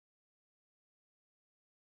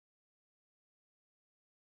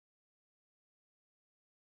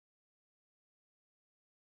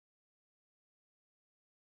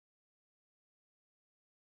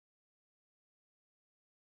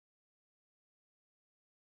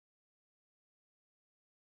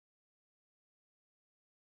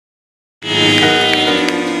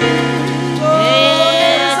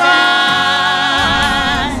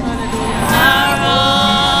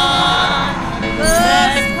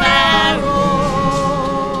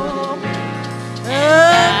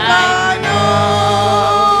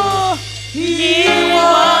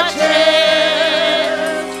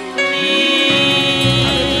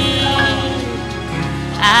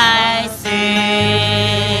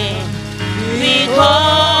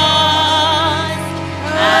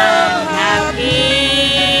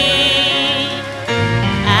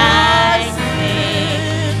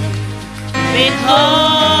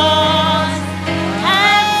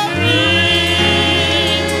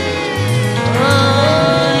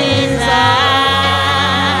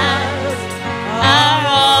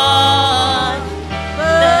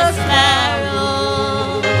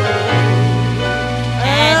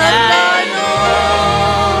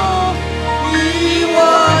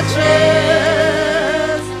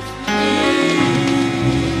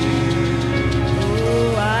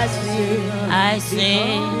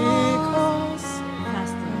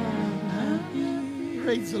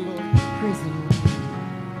Praise the Lord. Praise the Lord.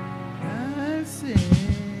 I sing.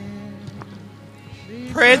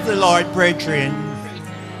 Praise the Lord, brethren.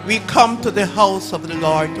 We come to the house of the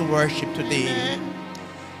Lord to worship today.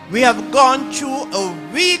 We have gone through a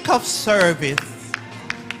week of service.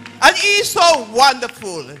 And He is so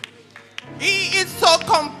wonderful. He is so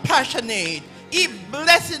compassionate. He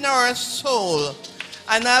blessing our soul.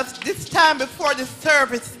 And as this time before the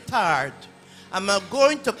service starts, I'm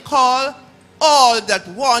going to call all that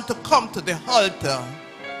want to come to the altar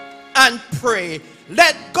and pray.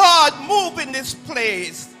 Let God move in this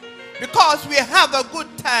place because we have a good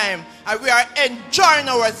time and we are enjoying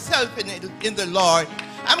ourselves in the Lord.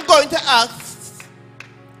 I'm going to ask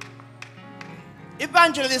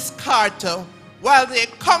Evangelist Carter, while they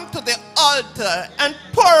come to the altar and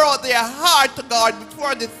pour out their heart to God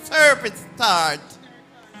before the service starts,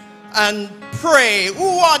 and pray.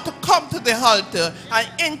 Who want to come to the altar and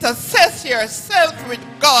intercess yourself with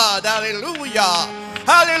God? Hallelujah.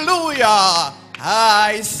 Hallelujah.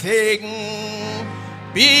 I sing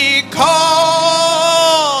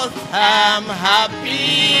because I'm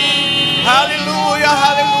happy. Hallelujah.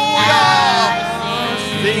 Hallelujah. I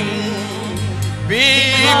sing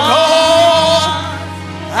because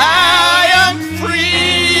I am free.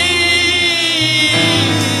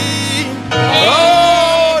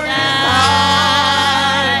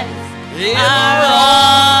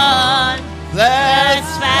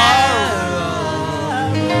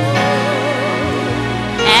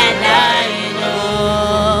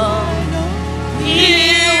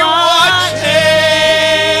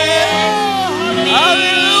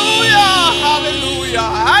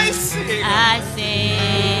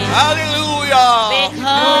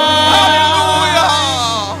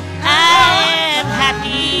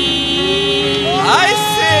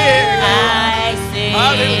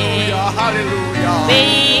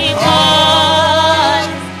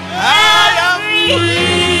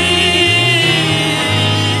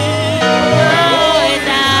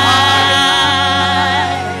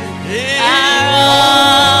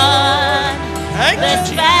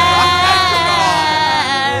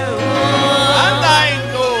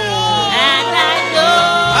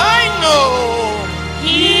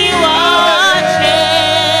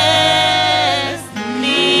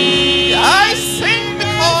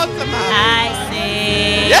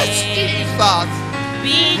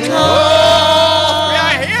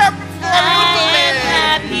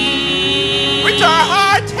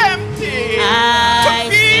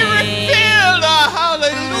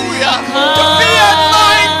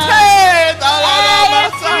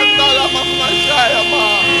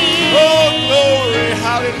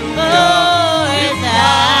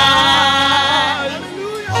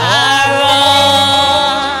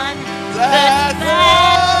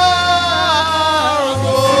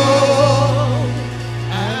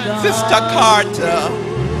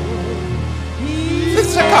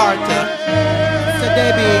 Sister Carter, Sister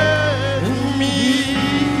Debbie,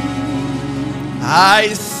 I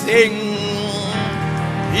sing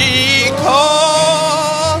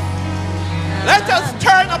because let us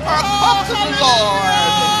turn up our cups to the Lord.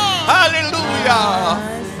 Hallelujah.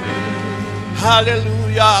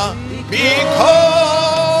 Hallelujah.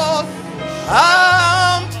 Because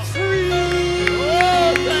I'm free.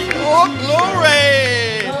 Oh,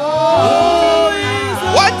 glory.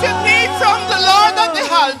 What you need from the Lord at the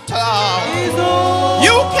altar,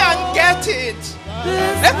 you can get it.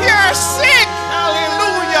 If you're sick,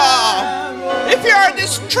 hallelujah. If you're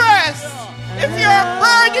distressed, if you're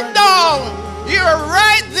burdened down, you're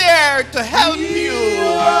right there to help you.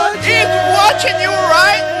 He's watching you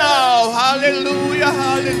right now. Hallelujah,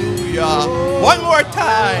 hallelujah. One more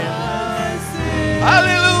time.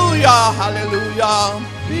 Hallelujah, hallelujah.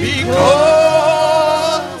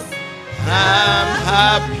 Because I'm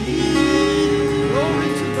happy. Glory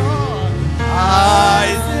to God. I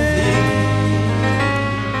sing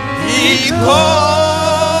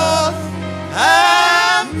because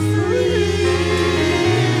I'm free.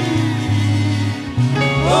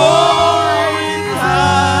 Glory to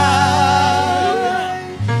God.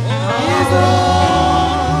 Is on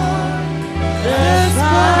the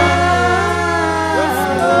sky.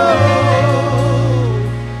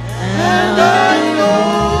 And I know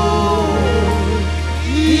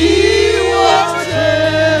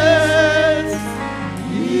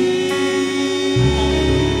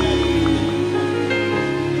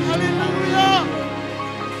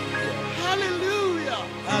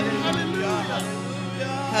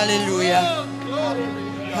hallelujah.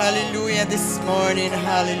 Hallelujah this morning.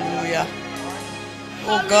 Hallelujah.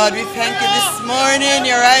 Oh God, we thank you this morning.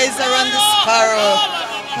 Your eyes are on the sparrow.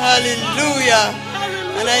 Hallelujah.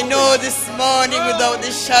 And I know this morning without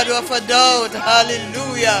the shadow of a doubt,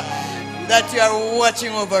 hallelujah, that you are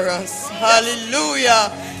watching over us.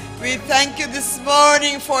 Hallelujah. We thank you this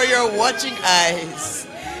morning for your watching eyes.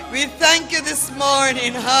 We thank you this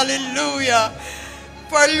morning, hallelujah,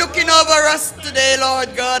 for looking over us today,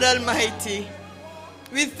 Lord God Almighty.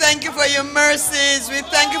 We thank you for your mercies. We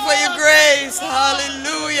thank you for your grace.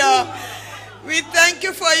 Hallelujah. We thank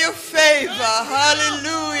you for your favor.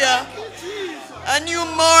 Hallelujah. A new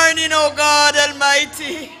morning, oh God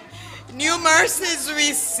Almighty. New mercies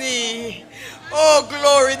we see. Oh,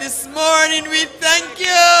 glory, this morning we thank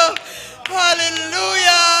you.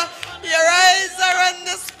 Hallelujah. Your eyes are on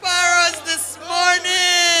the sparrows this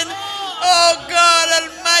morning. Oh, God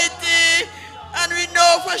Almighty. And we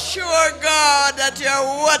know for sure, God, that you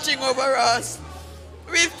are watching over us.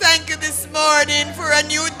 We thank you this morning for a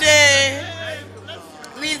new day.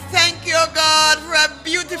 We thank you, oh God, for a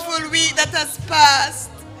beautiful week that has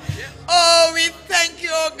passed. Oh, we thank you,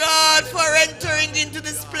 oh God, for entering into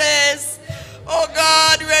this place. Oh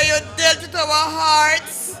God, where you dealt with our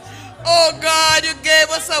hearts. Oh God, you gave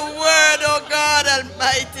us a word, oh God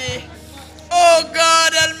Almighty. Oh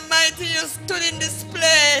God Almighty, you stood in this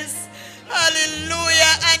place.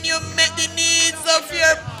 Hallelujah, and you met the needs of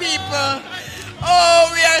your people.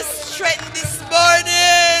 Oh, we are strengthened this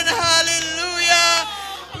morning. Hallelujah.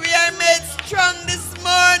 We are made strong this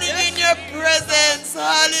morning in your presence.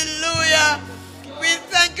 Hallelujah. We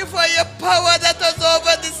thank you for your power that was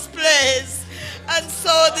over this place. And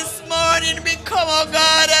so this morning we come, oh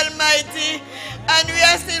God Almighty, and we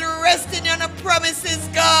are still resting on the promises,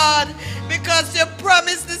 God, because you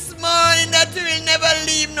promised this morning that you will never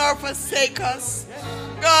leave nor forsake us.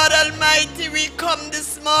 God Almighty, we come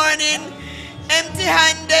this morning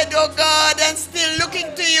empty-handed, oh God, and still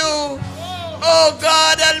looking to you, oh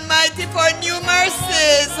God Almighty, for new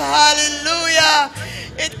mercies. Hallelujah.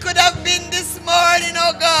 It could have been this morning,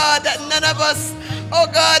 oh God, that none of us, oh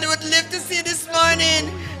God, would live to see this morning,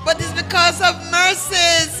 but it's because of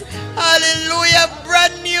mercies. Hallelujah.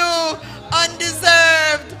 Brand new,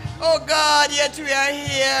 undeserved, oh God, yet we are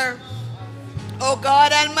here. Oh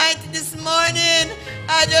God Almighty, this morning,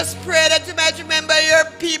 I just pray that you might remember your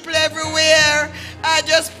people everywhere. I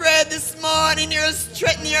just pray this morning you'll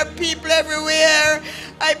strengthen your people everywhere.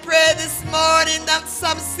 I pray this morning that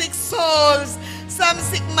some sick souls, some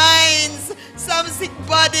sick minds, some sick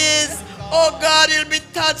bodies, oh God, will be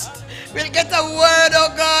touched. We'll get a word,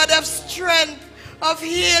 oh God, of strength, of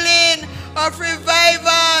healing, of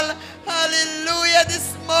revival. Hallelujah.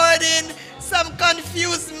 This morning, some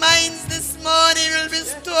confused minds this morning will be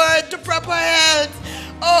restored to proper health.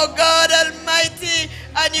 Oh God Almighty,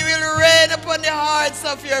 and you will reign upon the hearts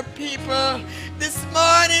of your people. This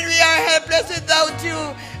morning we are helpless without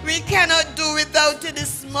you. We cannot do without you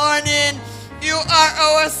this morning. You are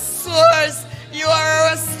our source. You are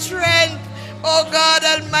our strength. Oh God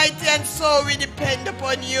Almighty, and so we depend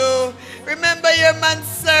upon you. Remember your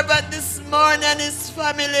manservant this morning and his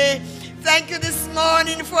family. Thank you this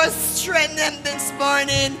morning for strengthening this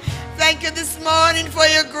morning. Thank you this morning for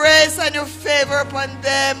your grace and your favor upon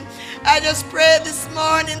them. I just pray this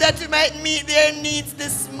morning that you might meet their needs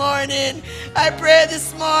this morning. I pray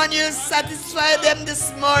this morning you'll satisfy them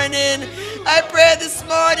this morning. I pray this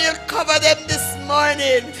morning you'll cover them this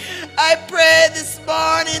morning. I pray this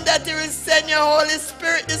morning that you will send your Holy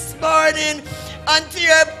Spirit this morning unto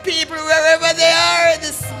your people wherever they are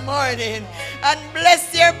this morning. And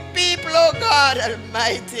bless your people, oh God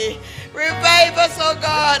Almighty. Revive us, oh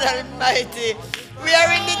God Almighty. We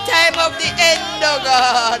are in the time of the end, oh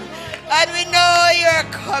God. And we know you're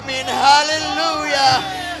coming. Hallelujah.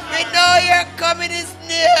 We know your coming is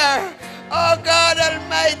near. Oh God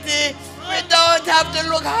Almighty. We don't have to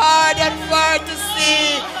look hard and far to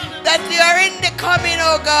see that you are in the coming,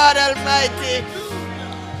 oh God Almighty.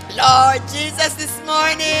 Lord Jesus, this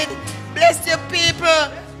morning, bless your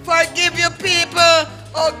people. Forgive your people,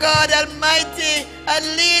 oh God Almighty. And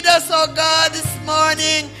lead us, oh God, this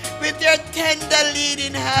morning with your tender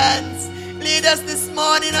leading hands. Lead us this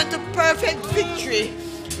morning unto perfect victory.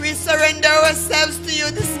 We surrender ourselves to you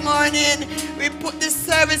this morning. We put this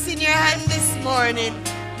service in your hand this morning.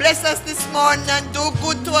 Bless us this morning and do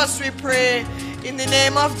good to us, we pray. In the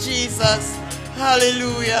name of Jesus.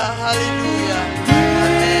 Hallelujah. Hallelujah.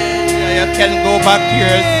 Amen. You can go back to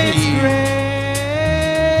your seat.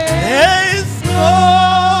 There is God.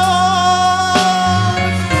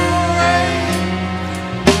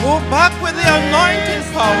 Go back with the anointing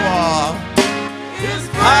power. His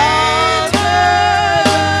greater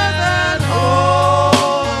than all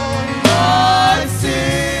I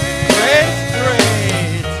see. Great,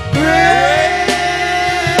 great, great,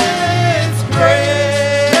 great.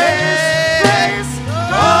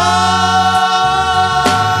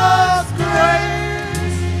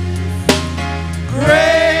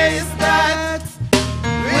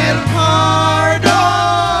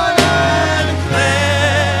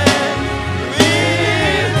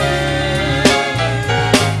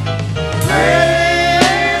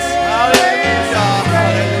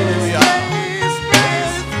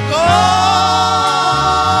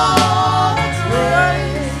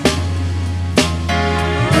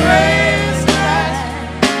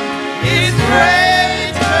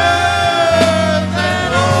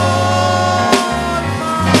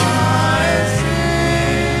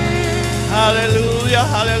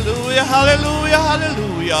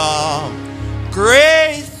 Hallelujah.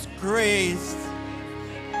 Grace, grace.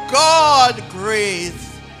 God,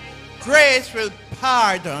 grace. Grace will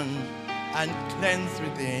pardon and cleanse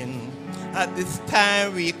within. At this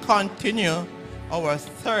time, we continue our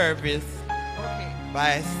service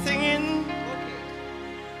by singing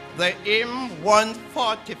the hymn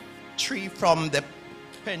 143 from the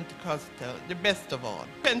Pentecostal, the best of all,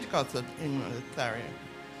 Pentecostal hymn, sorry.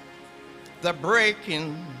 The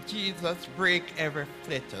breaking, Jesus break every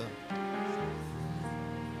fetter.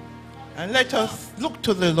 And let us look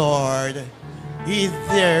to the Lord. He is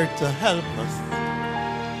there to help us.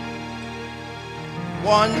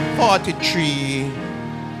 143.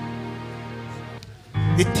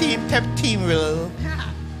 The team will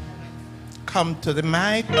come to the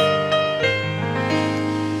mic.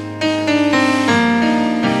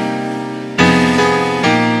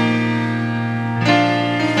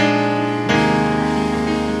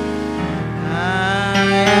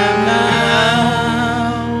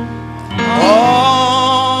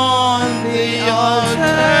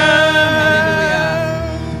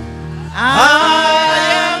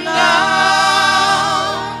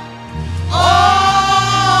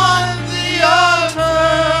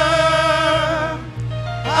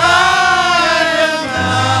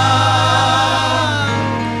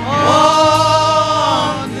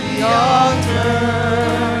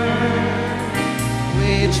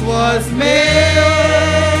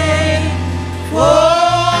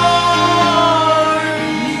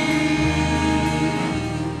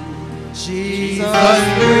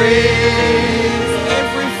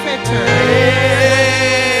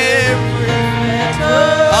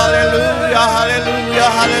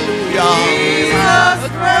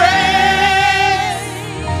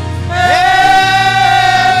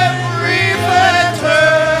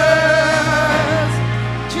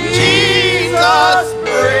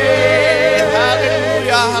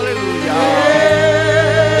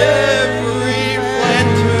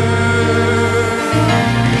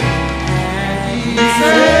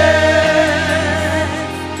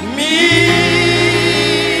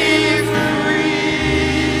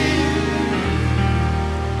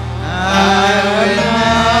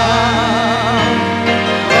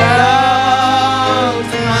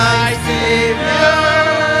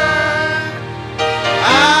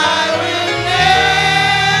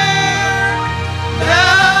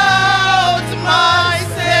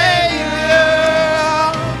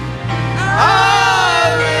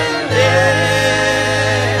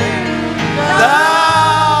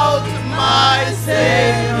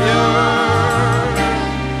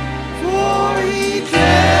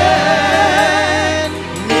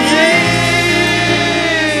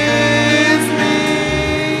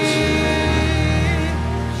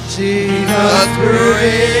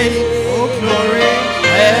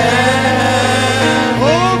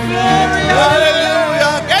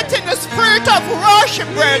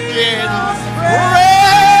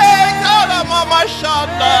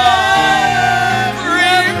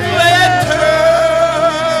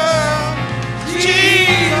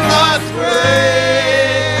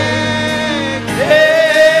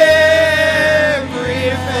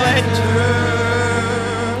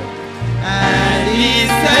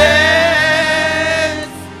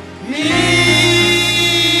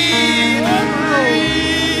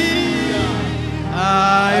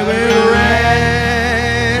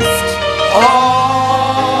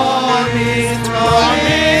 On his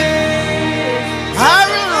promise.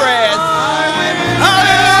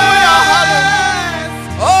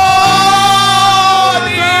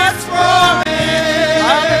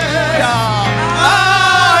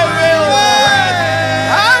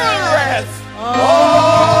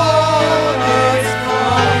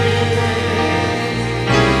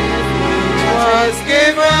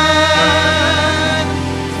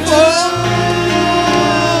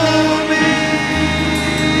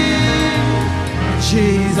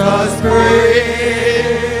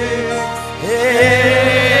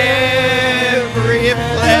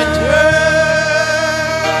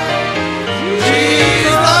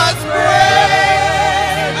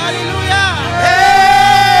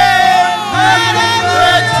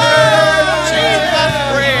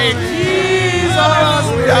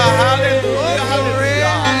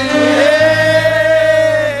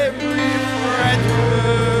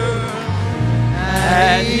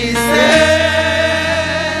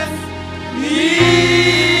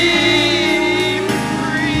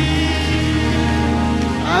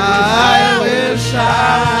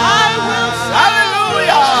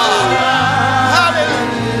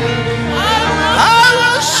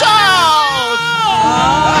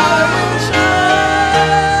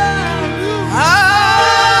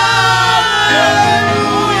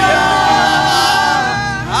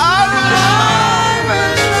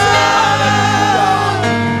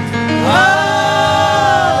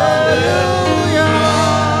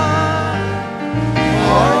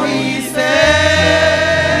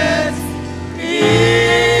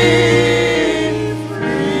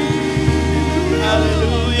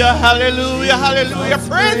 hallelujah, hallelujah.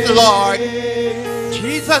 Praise the Lord.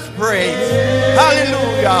 Jesus praise.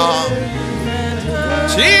 Hallelujah.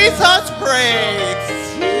 Jesus praise.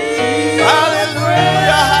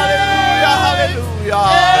 Hallelujah, hallelujah, hallelujah.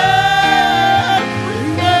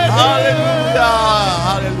 Hallelujah,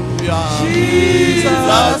 hallelujah.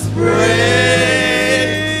 Jesus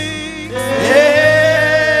praise.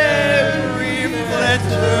 Every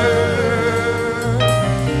fletter.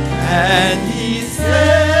 And he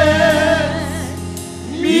set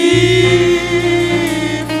me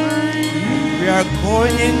free. We are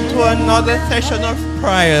going into another session of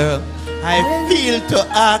prayer. I feel to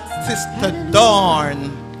ask Sister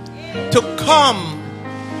Dawn to come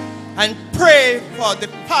and pray for the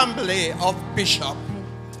family of Bishop.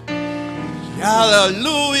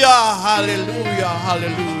 Hallelujah, hallelujah,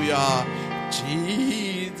 hallelujah.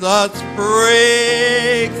 Jesus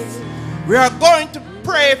praise. We are going to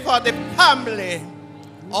pray for the family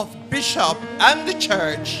of Bishop and the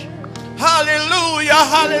church. Hallelujah,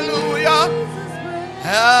 hallelujah.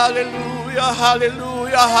 Hallelujah,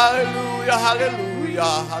 hallelujah, hallelujah,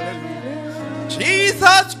 hallelujah, hallelujah.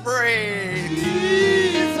 Jesus praise.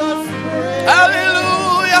 Jesus praise.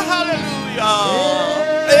 Hallelujah, hallelujah.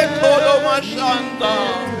 Ekolomashanda.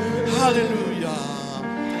 Hallelujah.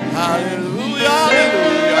 Hallelujah,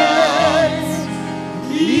 hallelujah.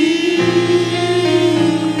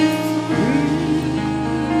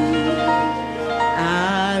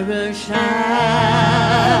 I will shine.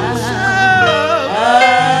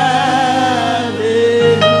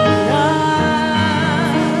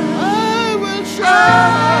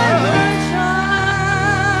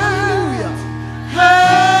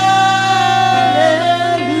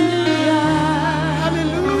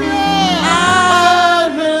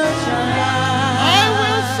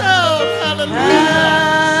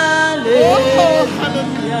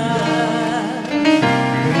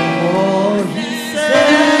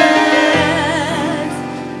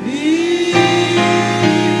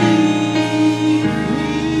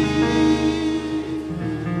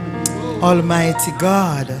 Almighty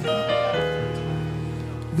God,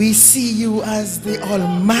 we see you as the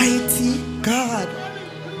Almighty God.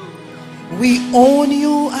 We own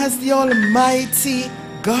you as the Almighty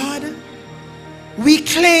God. We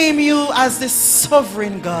claim you as the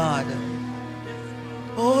sovereign God.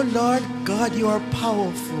 Oh Lord God, you are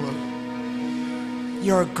powerful.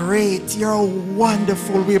 You're great. You're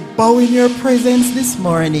wonderful. We bow in your presence this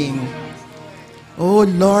morning. Oh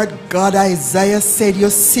Lord God, Isaiah said you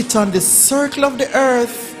sit on the circle of the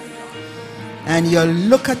earth and you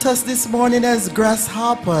look at us this morning as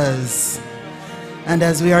grasshoppers. And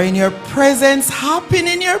as we are in your presence, hopping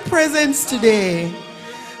in your presence today,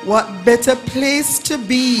 what better place to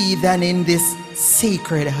be than in this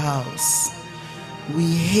sacred house?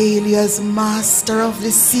 We hail you as master of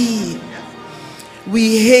the sea.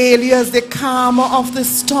 We hail you as the calmer of the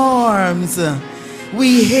storms.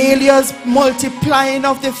 We hail you as multiplying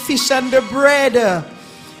of the fish and the bread.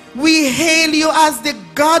 We hail you as the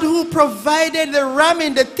God who provided the ram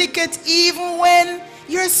in the thicket even when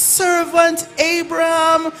your servant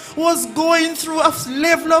Abraham was going through a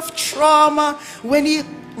level of trauma when he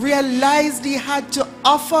realized he had to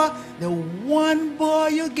offer the one boy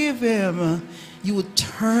you give him. You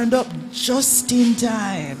turned up just in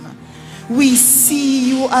time. We see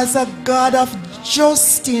you as a God of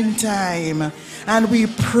just in time. And we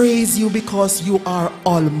praise you because you are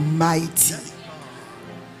almighty.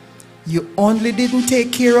 You only didn't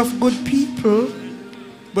take care of good people,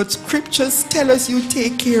 but scriptures tell us you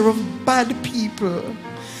take care of bad people.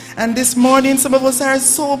 And this morning some of us are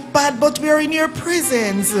so bad, but we are in your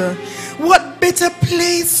presence. What better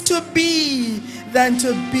place to be than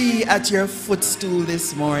to be at your footstool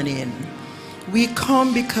this morning? We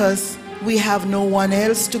come because we have no one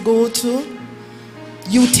else to go to.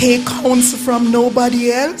 You take counsel from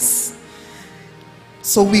nobody else.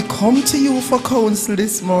 So we come to you for counsel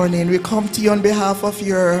this morning. We come to you on behalf of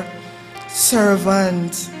your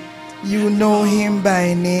servant. You know him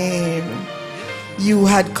by name. You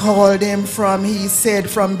had called him from, he said,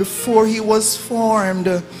 from before he was formed.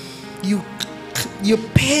 You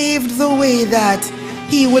paved the way that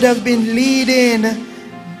he would have been leading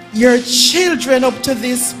your children up to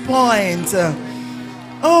this point.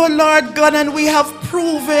 Oh Lord God, and we have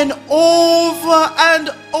proven over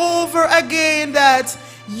and over again that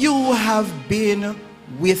you have been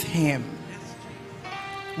with him.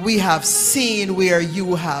 We have seen where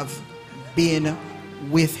you have been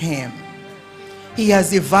with him. He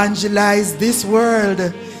has evangelized this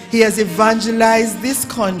world. He has evangelized this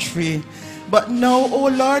country. But now, oh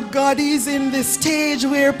Lord God, he's in the stage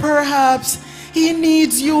where perhaps He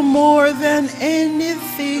needs you more than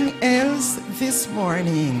anything else this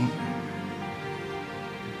morning.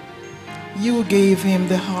 You gave him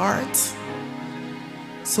the heart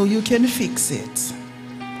so you can fix it.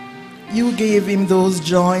 You gave him those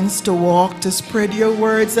joints to walk, to spread your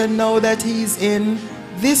words, and now that he's in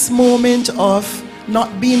this moment of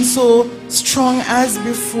not being so strong as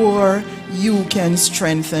before, you can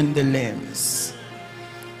strengthen the limbs.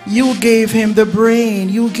 You gave him the brain.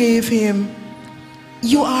 You gave him.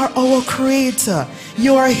 You are our creator.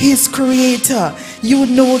 You are his creator. You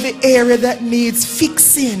know the area that needs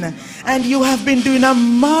fixing, and you have been doing a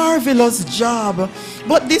marvelous job.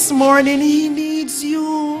 But this morning he needs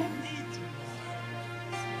you.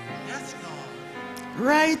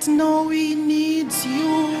 Right now he needs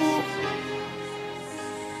you.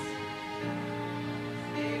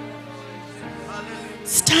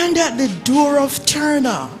 Stand at the door of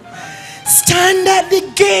Turner. Stand at the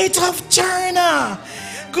gate of Turner.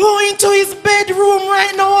 Go into his bedroom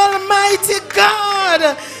right now, Almighty God,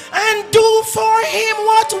 and do for him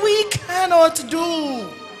what we cannot do.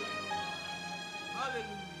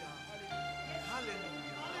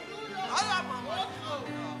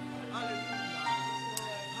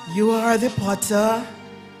 You are the potter,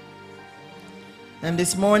 and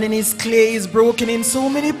this morning his clay is broken in so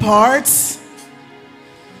many parts,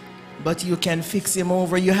 but you can fix him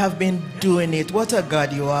over. You have been doing it. What a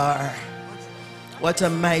God you are. What a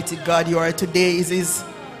mighty God you are. Today is his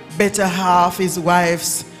better half, his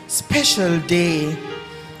wife's special day,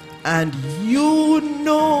 and you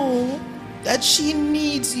know that she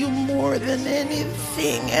needs you more than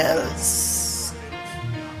anything else.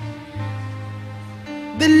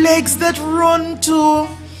 The legs that run to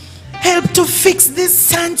help to fix this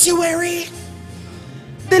sanctuary,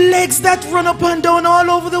 the legs that run up and down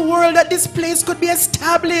all over the world, that this place could be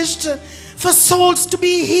established for souls to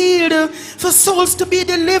be healed, for souls to be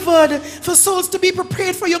delivered, for souls to be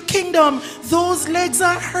prepared for your kingdom. Those legs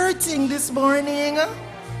are hurting this morning.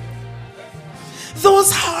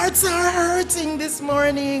 Those hearts are hurting this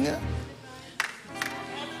morning.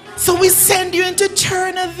 So we send you into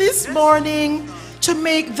Turner this morning to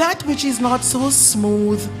make that which is not so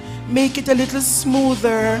smooth, make it a little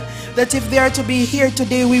smoother, that if they are to be here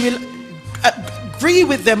today, we will agree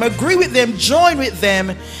with them, join with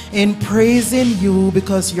them in praising you,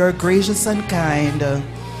 because you're gracious and kind.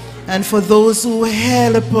 And for those who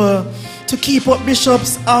help to keep up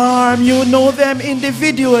Bishop's arm, you know them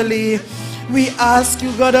individually. We ask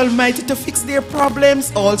you, God Almighty, to fix their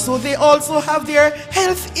problems. Also, they also have their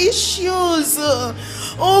health issues.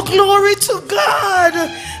 Oh, glory to God.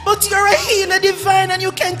 But you're a healer divine, and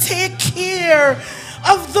you can take care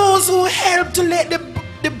of those who help to let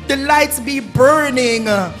the lights be burning.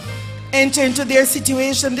 Enter into their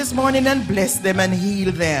situation this morning and bless them and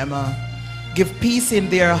heal them. Give peace in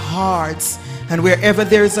their hearts. And wherever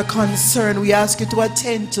there is a concern, we ask you to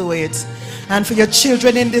attend to it. And for your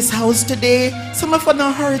children in this house today, some of them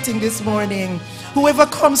are hurting this morning. Whoever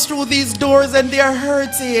comes through these doors and they are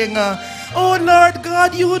hurting, oh Lord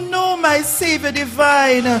God, you know, my Savior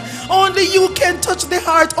divine. Only you can touch the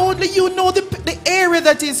heart. Only you know the area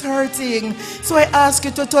that is hurting. So I ask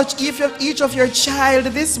you to touch each of your child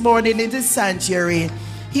this morning in this sanctuary.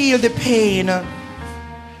 Heal the pain,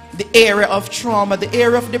 the area of trauma, the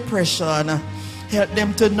area of depression. Help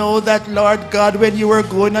them to know that, Lord God, when you were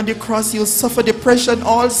going on the cross, you suffered depression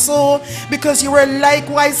also, because you were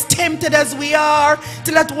likewise tempted as we are,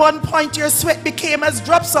 till at one point your sweat became as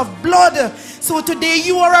drops of blood. So today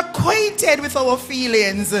you are acquainted with our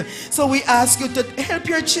feelings. So we ask you to help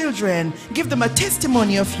your children, give them a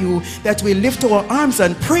testimony of you, that we lift our arms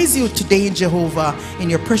and praise you today in Jehovah. In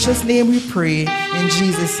your precious name we pray, in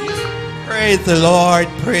Jesus' name. Praise the Lord,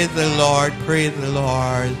 praise the Lord, praise the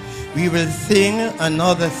Lord. We will sing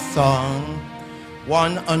another song,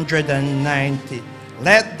 190.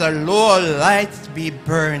 Let the lower lights be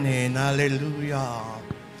burning. Hallelujah.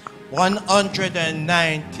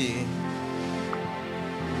 190.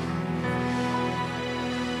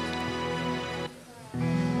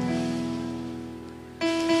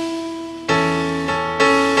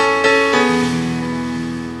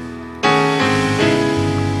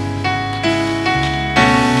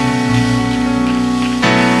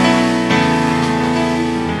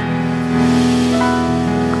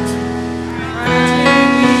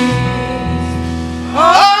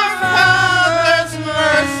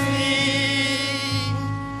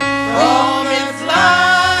 Our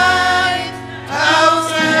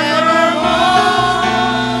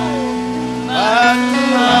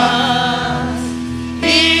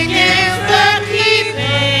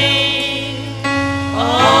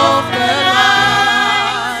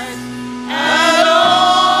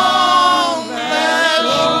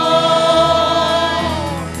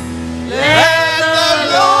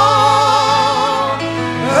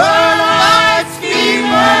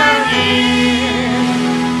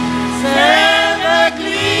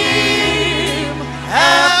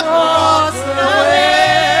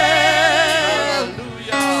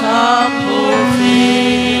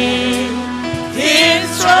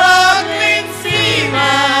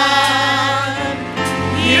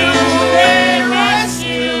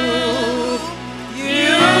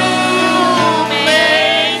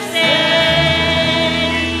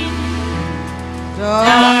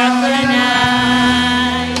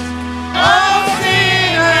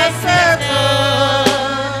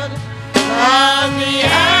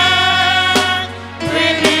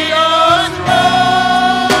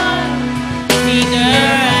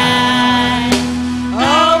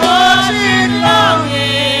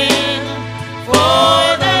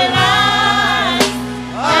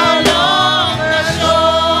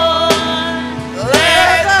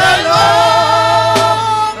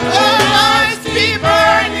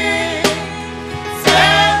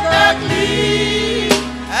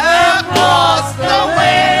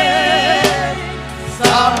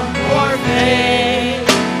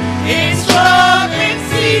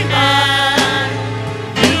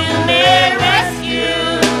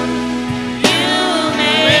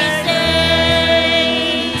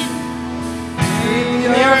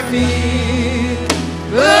feet.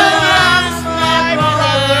 Relax, my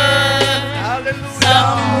brother.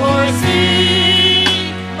 Some more sea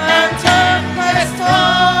and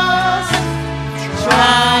tempestuous,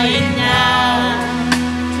 trying now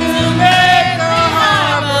to make a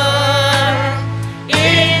harbor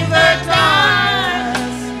in the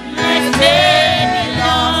darkness. Let they be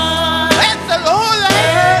lost. Let the Lord,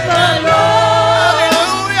 Let the Lord,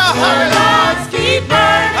 hallelujah, the lights keep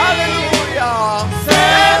burning. hallelujah.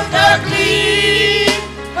 Send the gleam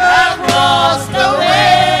across the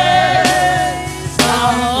waves.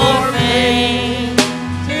 Some poor faint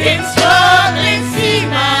in struggling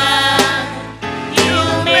seaman, you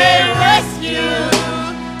may rescue,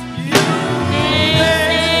 you may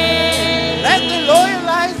save. Let the loyal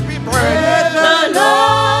lights be Let burning. the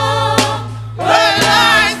Lord, the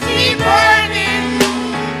lights be burning.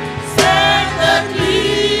 Send the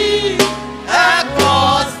gleam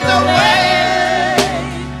across the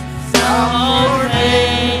waves. Some poor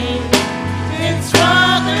faint in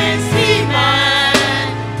struggling seaman,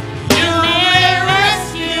 you may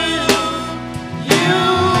rescue, you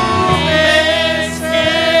may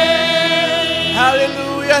save.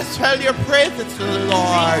 Hallelujah. Swell your praises to the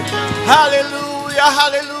Lord. Hallelujah,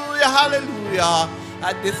 hallelujah, hallelujah.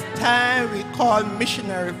 At this time, we call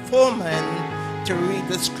missionary Foreman to read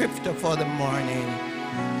the scripture for the morning.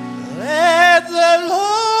 Let the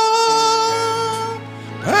Lord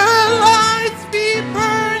her lights be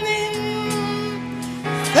burning.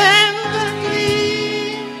 Send the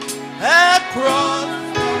gleam across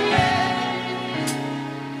the way.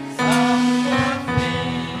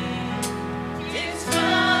 In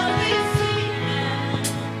struggling seaman,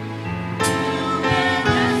 you may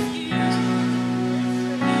rescue,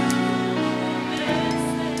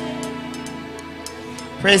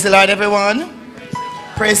 Praise the Lord, everyone.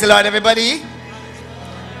 Praise the Lord, everybody.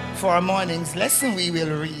 For our morning's lesson, we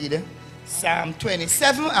will read Psalm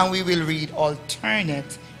 27 and we will read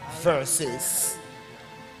alternate verses.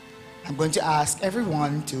 I'm going to ask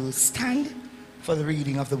everyone to stand for the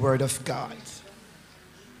reading of the Word of God.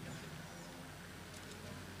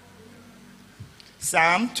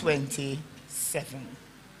 Psalm 27,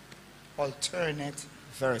 alternate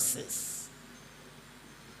verses.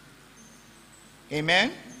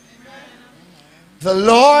 Amen. The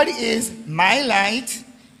Lord is my light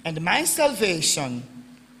and my salvation.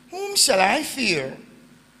 Whom shall I fear?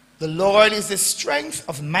 The Lord is the strength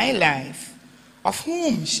of my life. Of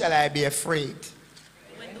whom shall I be afraid?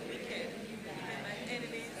 When the wicked and my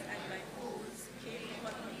enemies and my foes came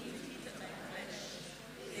upon me to eat at my flesh,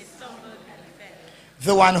 they stumbled and fell.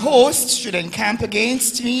 Though an host should encamp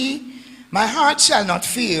against me, my heart shall not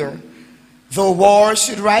fear. Though war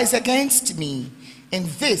should rise against me, in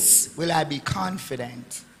this will I be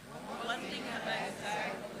confident. One thing have I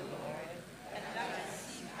desired of the Lord, and that I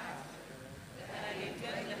seek after, that I may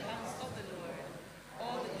dwell in the house of the Lord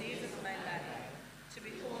all the days of my life, to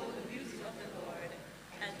behold the beauty of the Lord,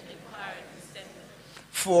 and to inquire in his temple.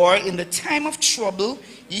 For in the time of trouble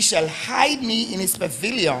he shall hide me in his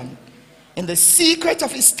pavilion. In the secret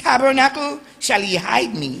of his tabernacle shall he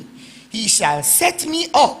hide me. He shall set me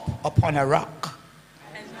up upon a rock.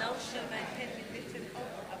 And now shall my head be lifted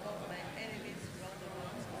up above my enemies round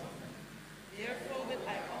about me. Therefore will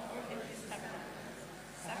I offer in his tabernacle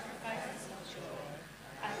sacrifices of joy.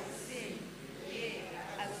 I will sing, yea,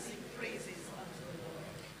 I will sing praises unto the Lord.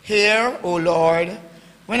 Hear, O Lord,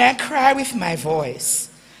 when I cry with my voice.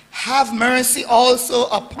 Have mercy also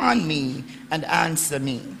upon me and answer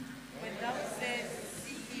me. When thou sayest,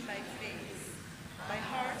 seek ye my face, my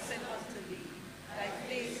heart said unto thee, thy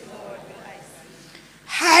face, Lord, will I see.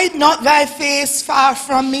 Hide not thy face far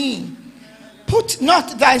from me. Put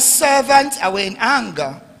not thy servant away in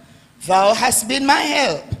anger. Thou hast been my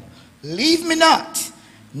help. Leave me not,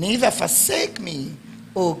 neither forsake me,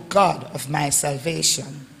 O God of my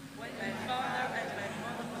salvation. When my father and my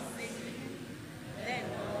mother forsake me, then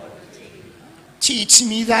the Lord will take me. Teach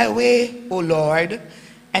me thy way, O Lord,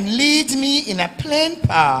 and lead me in a plain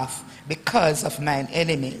path because of mine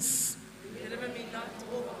enemies. Deliver me not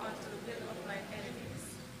over unto the will of mine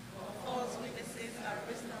enemies, for false witnesses are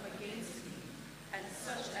risen up against me, and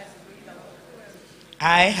such as breathe out cruelty.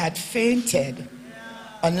 I had fainted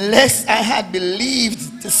unless I had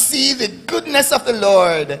believed to see the goodness of the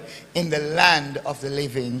Lord in the land of the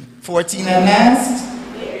living. 14 and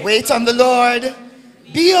last. Wait on the Lord,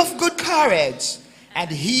 be of good courage,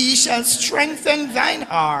 and he shall strengthen thine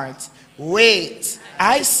heart. Wait,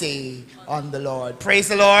 I say, on the Lord. Praise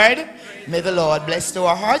the Lord. May the Lord bless to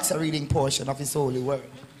our hearts a reading portion of his holy word.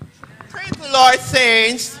 Praise the Lord,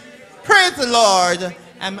 saints. Praise the Lord.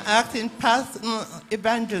 I'm acting Pastor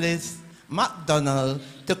Evangelist McDonald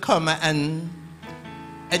to come and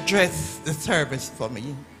address the service for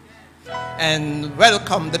me and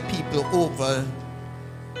welcome the people over.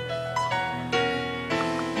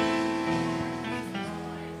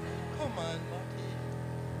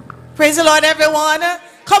 Praise the Lord, everyone.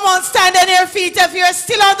 Come on, stand on your feet if you're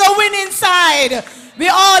still on the winning side. We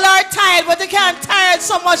all are tired, but they can't tire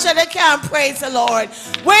so much that they can't praise the Lord.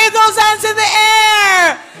 Wave those hands in the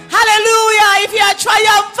air. Hallelujah. If you are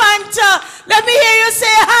triumphant, let me hear you say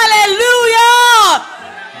hallelujah.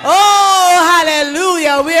 Oh,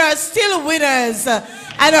 hallelujah. We are still winners.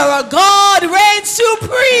 And our God reigns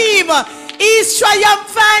supreme. He's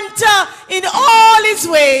triumphant in all his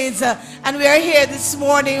ways. And we are here this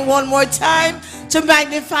morning one more time to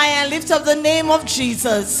magnify and lift up the name of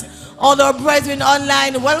Jesus. All our brethren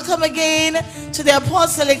online, welcome again to the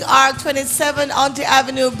Apostolic Ark, 27 Auntie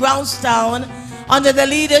Avenue, Brownstown, under the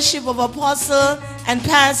leadership of Apostle and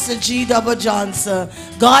Pastor G. W. Johnson.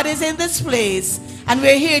 God is in this place, and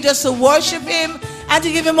we're here just to worship him and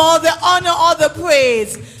to give him all the honor, all the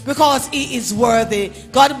praise, because he is worthy.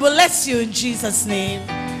 God bless you in Jesus' name.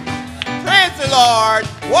 Praise the Lord.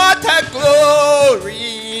 What a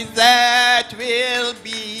glory that will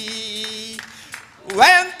be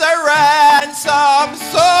when the ransom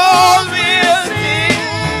soul will sing.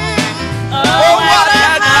 Oh, what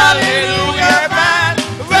a hallelujah, man,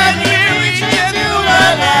 when we reach into the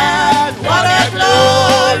land. What a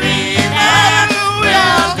glory that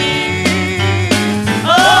will be.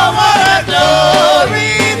 Oh, what a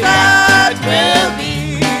glory that will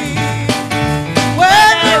be.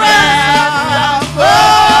 When the ransom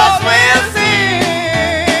souls will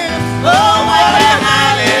sing. Oh, what a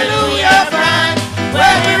hallelujah, man,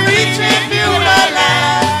 when we reach into the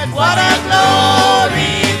land. What a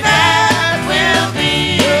glory that will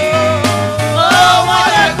be. Oh,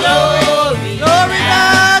 what a glory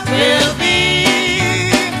that will be.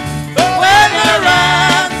 When the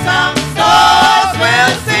ransom souls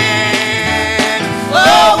will sing.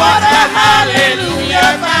 Oh, what a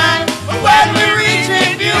hallelujah, man, when we reach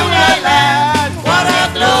into the land. What a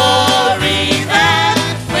glory that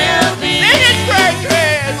will be.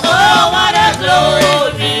 Oh, what a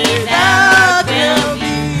glory that will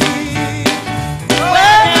be.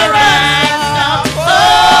 When the ransom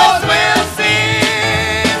souls will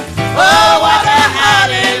sing. Oh, what a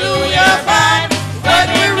hallelujah, man, when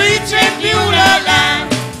we reach into the land.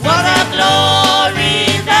 What a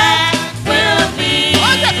glory that will be.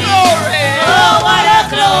 What a glory. Oh, what a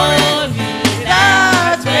glory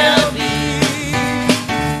that will be.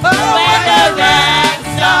 When the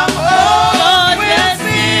ransom souls will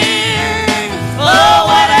sing. Oh,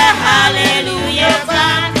 what a hallelujah,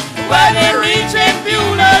 man, when we reach into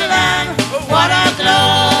the land. What a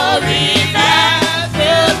glory that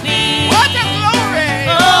will be. What a glory.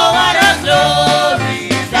 Oh, what a glory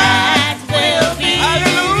that will be.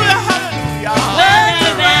 Hallelujah, hallelujah. When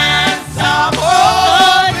the ransom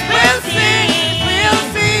souls will sing.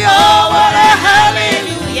 Oh, what a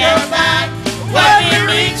hallelujah, man, when we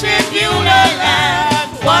reach into the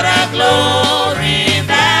land. What a glory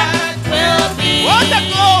that will be. What a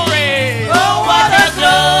glory. Oh, what a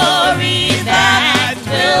glory that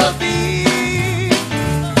will be.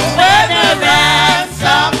 When the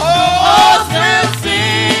ransom souls will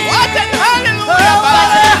sing. What a hallelujah. Oh,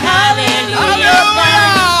 what a hallelujah,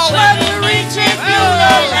 man, when we reach into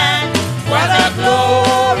the land. What a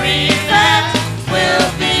glory that will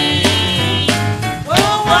be.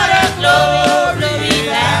 Oh, what a glory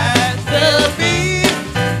that will be.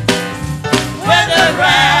 When the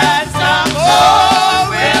ransom souls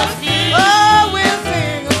will sing. Oh, will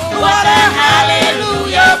sing. What a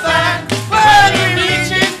hallelujah, man, when we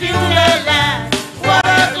reach into the land. What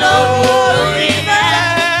a glory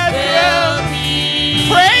that will be.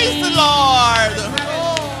 Praise the Lord.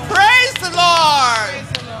 Praise the Lord.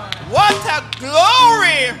 What a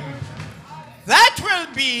glory that will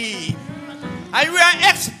be. And we are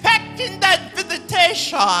expecting that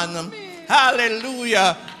visitation.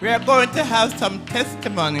 Hallelujah. We are going to have some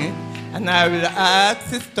testimony. And I will ask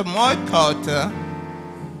Sister Marcotta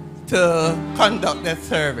to conduct the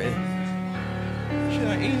service. Should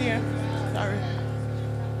I in here? Sorry.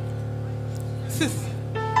 Sister.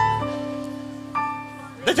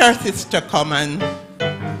 Let our sister come and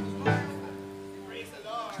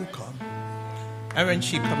she come. And when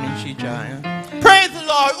she come in, she join. Praise the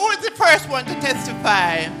Lord. Who is the first one to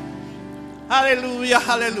testify? Hallelujah,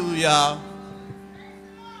 hallelujah.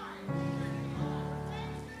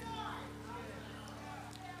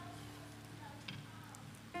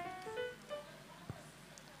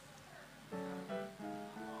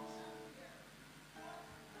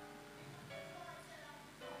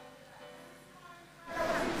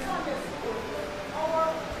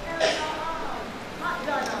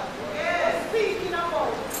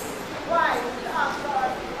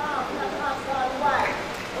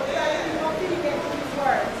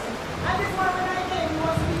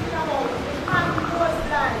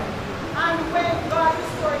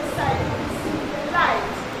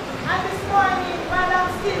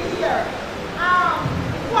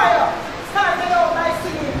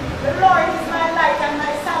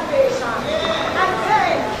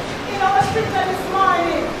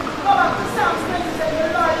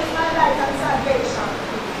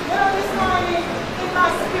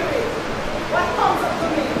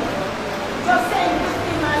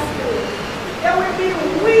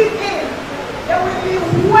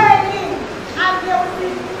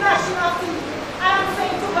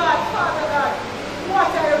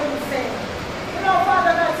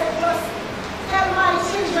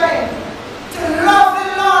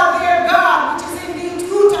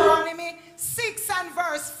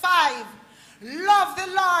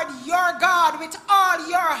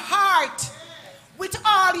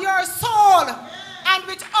 all your soul and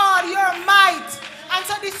with all your might. And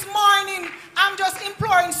so this morning, I'm just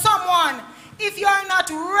imploring someone, if you're not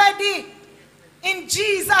ready in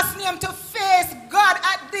Jesus' name to face God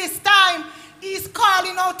at this time, He's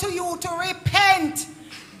calling out to you to repent.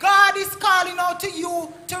 God is calling out to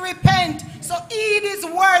you to repent. So heed His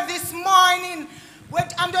word this morning.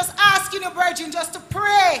 I'm just asking you, virgin, just to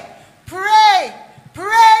pray. Pray.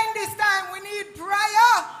 Pray in this time. We need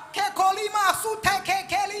prayer. Kekolima sute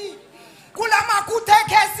kekeli. Kulama kute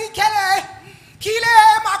kesikele. Kile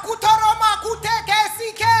makutoro makute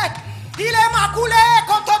kesike. Ile makule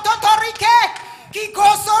kototorike.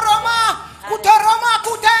 Kikosoroma kutoroma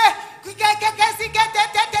kute.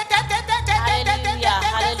 Hallelujah,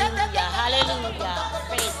 hallelujah, hallelujah.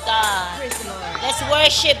 Praise God. Let's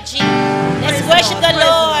worship Jesus. Let's worship the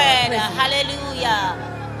Lord. Hallelujah.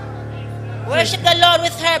 Worship the Lord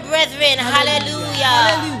with her brethren.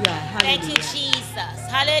 Hallelujah. Thank you, Jesus.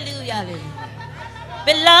 Hallelujah.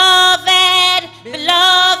 Beloved,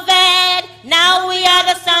 beloved, now we are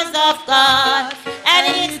the sons of God, and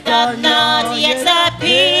it doth not yet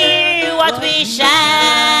appear what we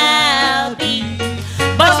shall be.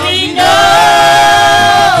 But we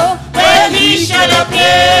know when He shall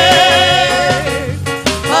appear.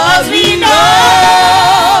 But we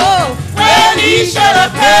know when He shall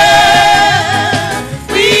appear.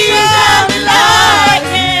 We shall be like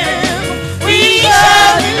Him. We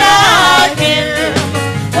shall be like Him.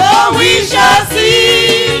 For we shall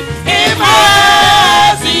see Him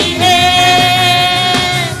as He is.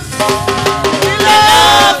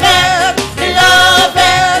 Beloved,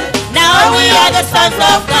 beloved, now we are the sons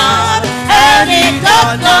of God, and it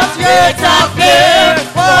doth not yet appear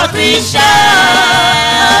what we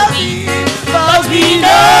shall be. But we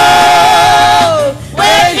know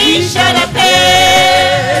when He shall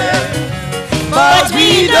appear. But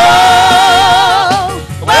we know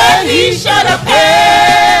when He shall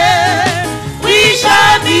appear. We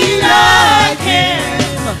shall be like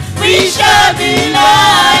Him. We shall be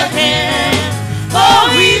like Him. For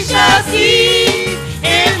we shall see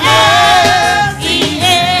Him as He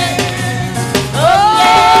is. Oh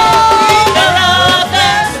yeah,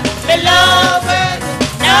 beloved, beloved,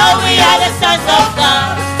 now we are the sons of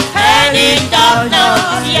God, and it doth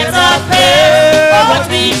not yet appear what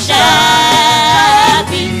we shall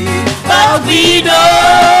be. But we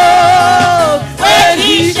know when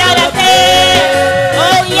He shall appear.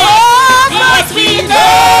 Oh yes, yes we know.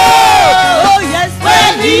 Oh yes,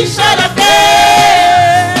 when He shall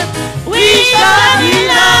appear, we shall be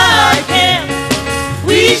like Him.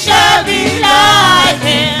 We shall be like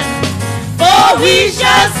Him. For we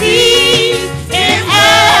shall see Him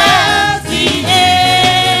as He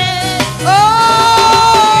is.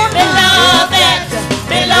 Oh, beloved,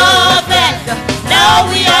 beloved, now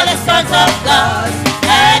we are the sons of God,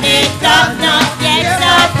 and it doth not yet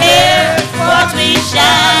appear what we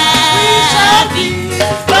shall be.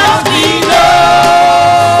 But we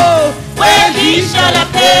know when He shall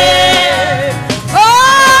appear.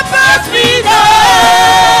 Oh, but we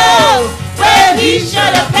know when He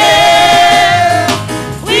shall appear.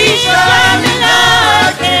 We shall be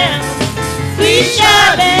like Him. We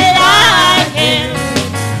shall be like Him.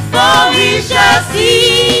 For we shall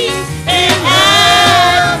see Him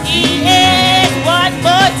as He is. One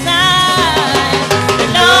more time.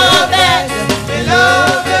 Beloved,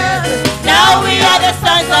 beloved, now we are the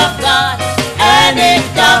sons of God, and it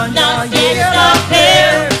doth not yet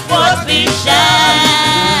appear what we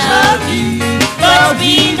shall be. But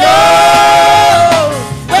we know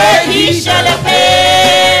when He shall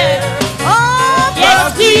appear. Oh,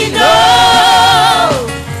 yes, we know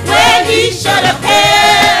when He shall appear.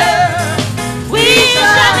 We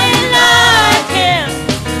shall be like Him.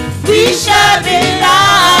 We shall be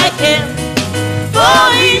like Him. For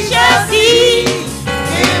we shall see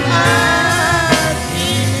Him as He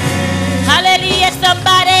is. Hallelujah,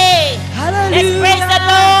 somebody. Hallelujah. Let's praise the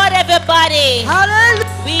Lord, everybody. Hallelujah.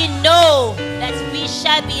 We know that we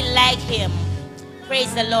shall be like Him.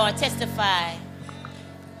 Praise the Lord. Testify.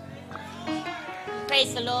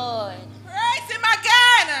 Praise the Lord. Praise Him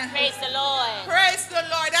again. Praise the Lord. Praise the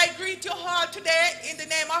Lord. I greet you all today in the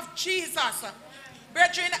name of Jesus.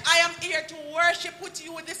 Brethren, I am here to worship with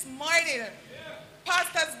you this morning.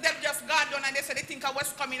 Pastors, they've just gone down and they said they think I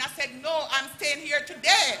was coming. I said, no, I'm staying here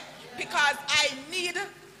today because I need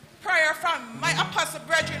prayer from my apostle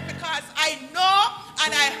brethren, because I know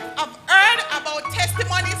and I have heard about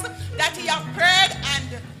testimonies that he have prayed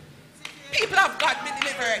and people of God be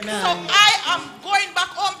delivered. Amen. So I am going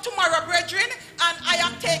back home tomorrow, brethren, and I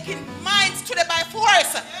am taking minds today by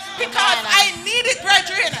force because I need it,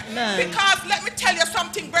 brethren. Amen. Because let me tell you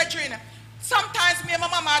something, brethren. Sometimes me and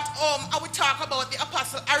my mama at home, I would talk about the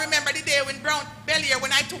apostle. I remember the day when Brown Bellier,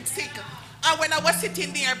 when I took sick. And when I was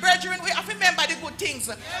sitting there, brethren, we have to remember the good things.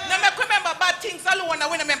 Now make remember bad things alone,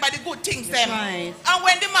 and we remember the good things then. Right. And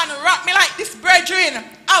when the man wrapped me like this, brethren,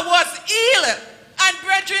 I was ill. And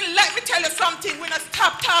brethren, let me tell you something. When I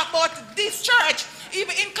stop talking about this church,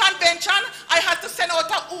 even in convention, I had to send out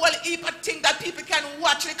a whole heap of things that people can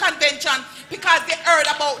watch the convention because they heard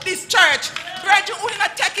about this church. Brethren, we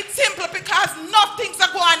not take it simple because nothing's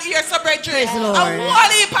are going here, so brethren. Praise the Lord. A whole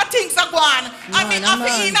heap of things are going. I mean, after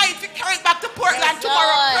if you carry it back to Portland Praise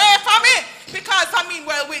tomorrow, Lord. pray for me because I mean,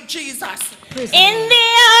 well, with Jesus. In the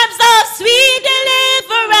arms of sweet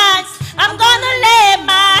deliverance, I'm gonna lay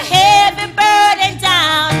my heavy burden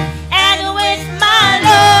down, and with my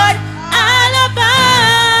Lord I'll abide.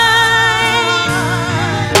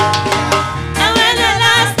 And when the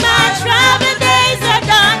last my travel days are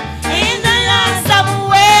done, in the land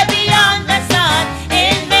somewhere beyond the sun,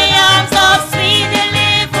 in the arms of sweet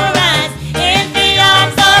deliverance, in the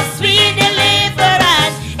arms of sweet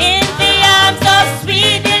deliverance, in the arms of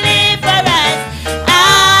sweet deliverance,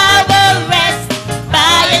 I will rest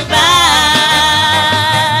by and by.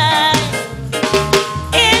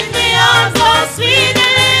 In the arms of sweet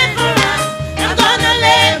deliverance, I'm gonna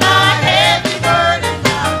lay my heavy burden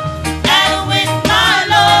down, and with my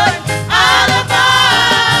Lord I'll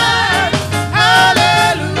abide.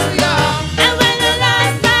 Hallelujah. And when the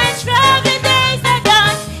last my traveling days are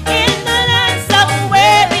done, in the land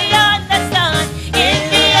somewhere beyond the sun, in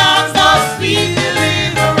the arms of sweet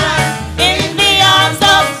deliverance, in the arms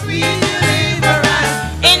of sweet deliverance,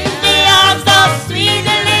 in the arms of sweet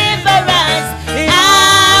deliverance,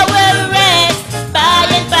 I will rest by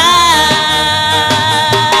and by.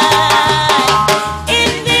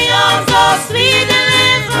 In the arms of sweet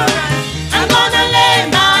deliverance, I'm gonna lay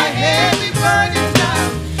my heavy burden down,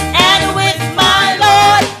 and with my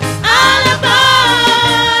Lord I'll abide.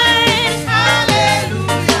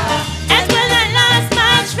 Hallelujah. And when at last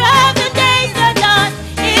my travel days are done,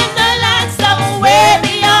 in the land somewhere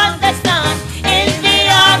beyond the sun, in the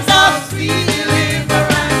arms of sweet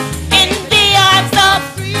deliverance, in the arms of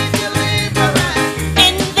sweet deliverance,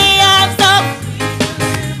 in the arms of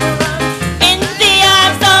in the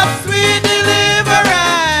arms of sweet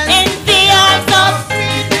deliverance, in the arms of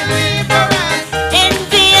sweet deliverance, in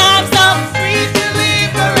the arms of sweet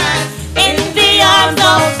deliverance, in the arms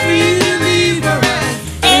of sweet deliverance,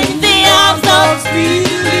 in the arms of sweet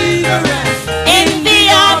deliverance, in the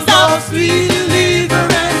arms of sweet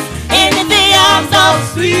deliverance, in the arms of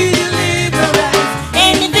sweet deliverance,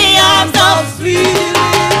 in the arms of sweet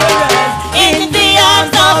deliverance, in the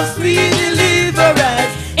arms of sweet deliverance,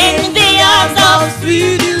 in the arms of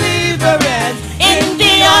sweet deliverance, in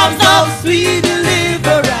the arms of sweet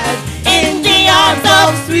deliverance, in the arms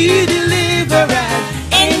of sweet deliverance,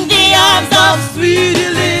 in the arms of sweet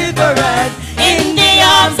deliverance, in the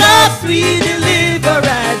arms of sweet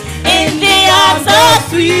deliverance, in the arms of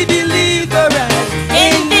sweet deliverance,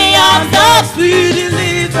 in the arms of sweet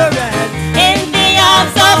deliverance, in the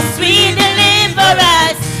arms of sweet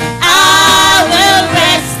deliverance, I will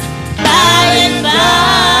rest by and by.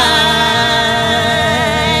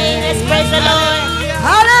 Let's praise the Lord.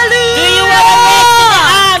 Hallelujah. Do you want to rest in the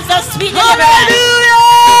arms of sweet deliverance?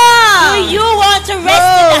 Do you want to rest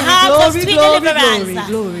in the arms of sweet deliverance?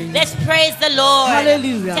 Glory. Let's praise the Lord.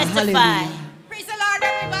 Hallelujah. Testify. Hallelujah. Praise the Lord,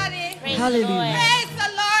 everybody. Praise Hallelujah. the Lord. Praise the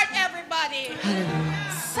Lord, everybody.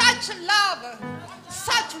 Such love,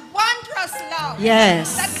 such wondrous love.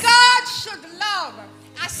 Yes. That God should love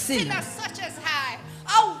a Sinner. sinner such as I.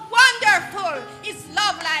 How wonderful is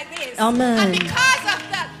love like this. Amen. And because of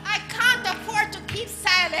that, I can't afford to keep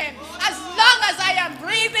silent. As long as I am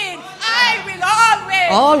breathing, I will always.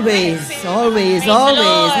 Always, praise Him. always, Praise the always.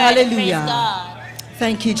 Lord. Praise Hallelujah. God.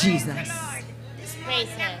 Thank you, Jesus. Praise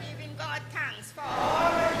Him. Giving God thanks for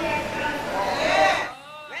all that He has done for me.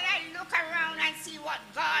 When I look around and see what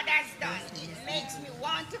God has done, it makes me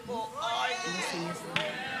want to go all the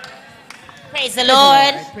way. Praise the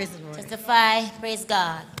Lord. Praise the Lord. Testify. Praise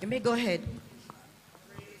God. You may go ahead.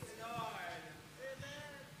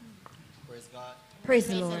 Praise God. Praise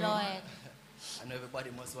the Praise the Lord. Lord. I know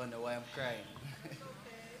everybody must wonder why I'm crying.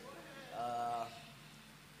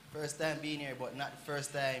 First time being here, but not the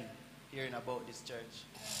first time hearing about this church.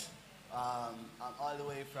 I'm all the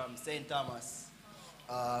way from St. Thomas.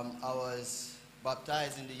 I was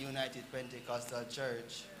baptized in the United Pentecostal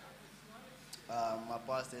Church. My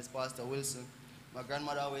pastor is Pastor Wilson. My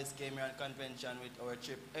grandmother always came here on convention with our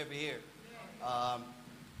trip every year.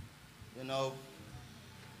 You know,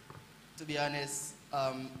 to be honest,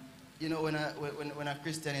 you know, when a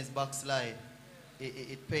Christian is backslide,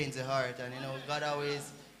 it pains the heart. And you know, God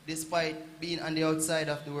always, despite being on the outside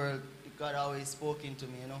of the world, God always spoke into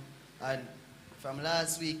me, you know. And from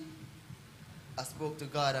last week, I spoke to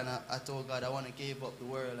God and I told God I want to give up the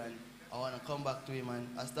world and I want to come back to Him. And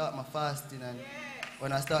I start my fasting, and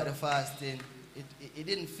when I started fasting, it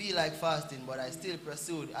didn't feel like fasting, but I still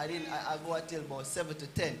pursued. I go until about 7 to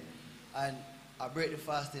 10, and I break the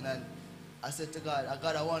fasting, and I said to God,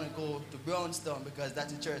 I want to go to Brownstown because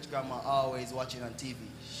that's the church Grandma always watching on TV.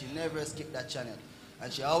 She never skipped that channel.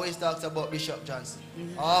 And she always talks about Bishop Johnson.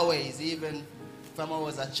 Always, even from I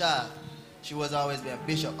was a child, she was always being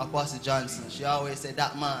Bishop Apostle Johnson. She always said,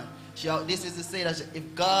 that man. This is to say that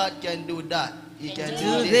if God can do that, He can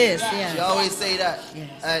do this. Yeah. She always say that.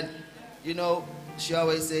 Yes. And, you know, she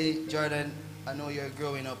always say, Jordan, I know you're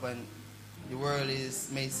growing up and the world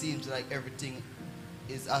may seem like everything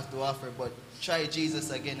is have to offer, but try Jesus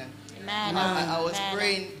again. And I was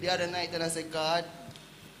praying the other night and I said, God,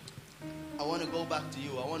 I want to go back to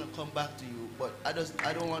you. I want to come back to you, but I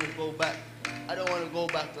don't want to go back. I don't want to go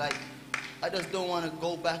back like, I just don't want to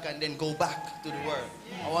go back and then go back to the world.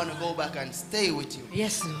 I want to go back and stay with you.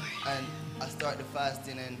 Yes, Lord. And I started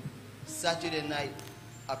fasting, and Saturday night,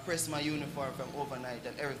 I pressed my uniform from overnight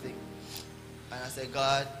and everything. And I said,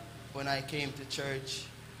 God, when I came to church,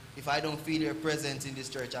 if I don't feel your presence in this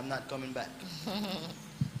church, I'm not coming back.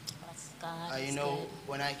 And you know,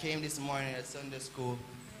 when I came this morning at Sunday school,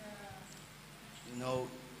 you know,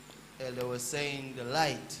 Elder was saying the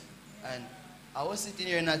light. And I was sitting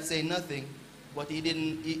here not saying nothing, but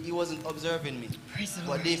he wasn't observing me. Praise the But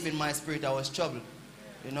Lord. deep in my spirit, I was troubled.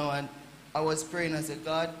 You know, and I was praying, I said,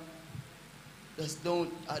 God, I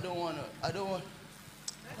don't want.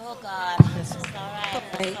 Oh God, it's all right,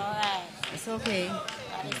 it's all right. It's okay.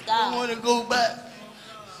 God is I don't God. want to go back.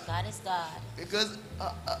 God is God. Because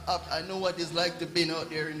I know what it's like to be out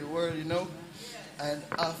there in the world, you know. And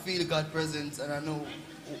I feel God's presence and I know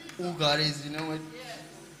who God is, you know. And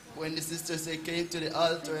when the sister said came to the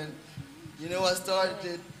altar and, you know, I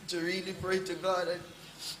started to really pray to God. And,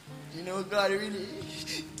 you know, God really...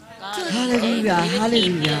 Hallelujah.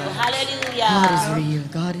 Hallelujah. Hallelujah. God is real.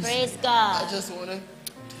 God is Praise I God. just want to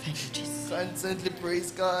Thank you, Jesus. constantly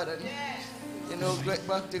praise God and, you know, get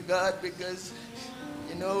back to God because,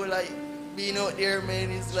 you know, like, being out there,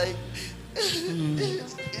 man, it's like...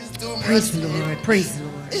 it's too much. Praise the man. Lord. Praise the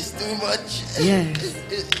Lord. It's too much. Yes.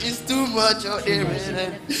 It's too much out there, man.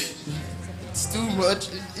 And it's too much.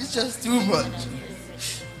 It's just too much.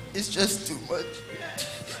 It's just too much.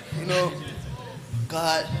 You know,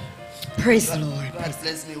 God. Praise the Lord. God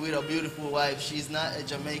blessed me with a beautiful wife. She's not a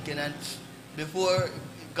Jamaican, and before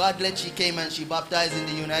God let she came and she baptized in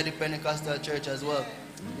the United Pentecostal Church as well.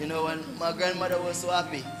 You know, and my grandmother was so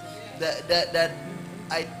happy that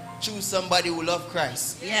I choose somebody who loved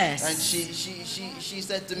Christ. Yes. And she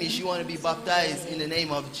said to me she wanted to be baptized in the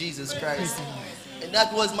name of Jesus Christ. And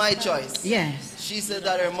that was my choice. Yes. She said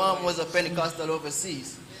that her mom was a Pentecostal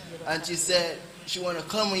overseas. And she said she wanted to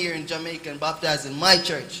come here in Jamaica and baptize in my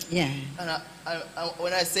church. Yeah. And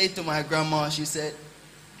when I said to my grandma, she said,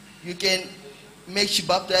 you can make she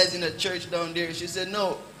baptize in a church down there. She said,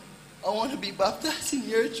 no, I want to be baptized in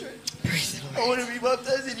your church. Praise the I Lord. want to be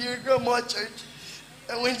baptized in your grandma church.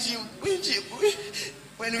 And when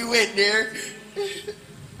we went there,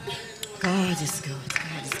 God is good.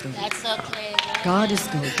 God is good. That's okay. God is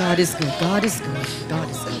good. God is good. God is good. God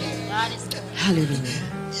is good. God is good. Hallelujah.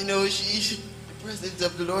 you know, the presence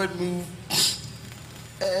of the Lord moved.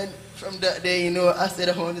 And from that day, you know, I said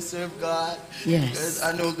I want to serve God. Yes. Because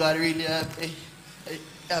I know God really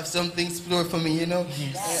have something stored for me, you know.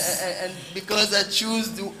 Yes. And because I choose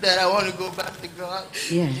that I want to go back to God,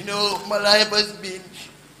 Yeah. you know, my life has been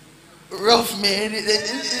rough, man.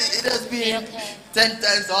 It has been 10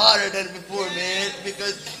 times harder than before, man,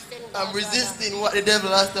 because I'm resisting what the devil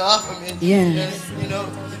has to offer me. Yes. And, you know,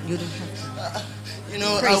 You don't have you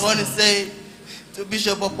know, Praise I want to God. say to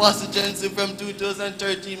Bishop Apostle Johnson from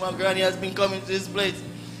 2013, my granny has been coming to this place.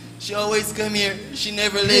 She always come here. She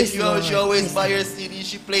never Praise left. Lord. She always Praise buy her CD.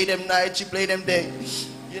 She play them night. She play them day.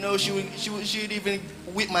 You know, she would even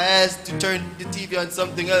whip my ass to turn the TV on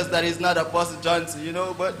something else that is not Apostle Johnson, you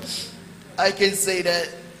know. But I can say that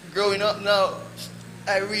growing up now,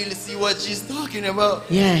 I really see what she's talking about.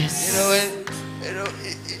 Yes. You know, and you know,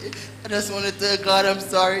 I just want to tell God I'm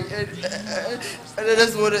sorry, and I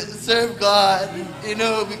just want to serve God, you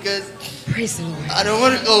know, because Praise the Lord. I don't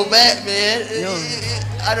want to go back, man. No.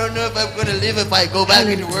 I don't know if I'm going to live if I go back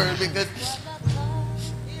in the world, because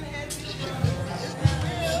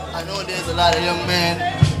I know there's a lot of young men,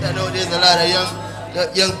 I know there's a lot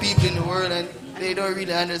of young people in the world, and they don't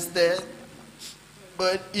really understand.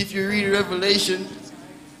 But if you read Revelation,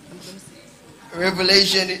 I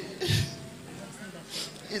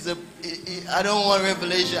don't want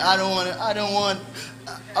revelation. I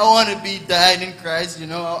want to be died in Christ, you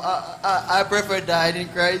know. I prefer died in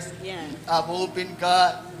Christ. Yeah. I have hope in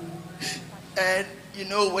God. And, you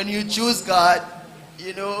know, when you choose God,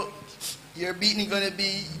 you know, your beating going to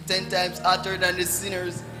be 10 times hotter than the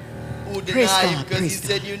sinners who deny you, because he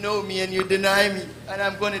said, you know me and you deny me. And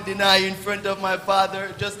I'm going to deny you in front of my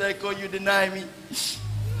Father, just like how you deny me.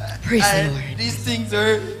 Praise the Lord. These things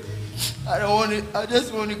hurt. I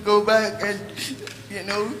just want to go back and, you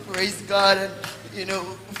know, praise God and, you know,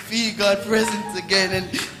 feel God's presence again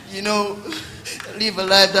and, you know, live a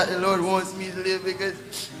life that the Lord wants me to live, because,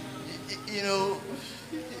 you know.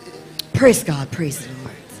 Praise God, praise the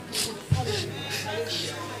Lord.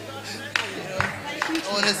 You know, I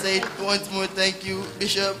want to say once more thank you,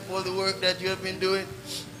 Bishop, for the work that you have been doing.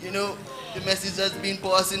 You know, the message has been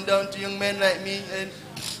passing down to young men like me, and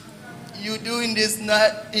you doing this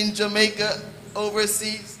not in Jamaica,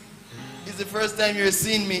 overseas. It's the first time you're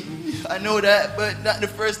seeing me. I know that, but not the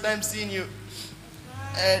first time seeing you.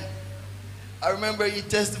 And I remember you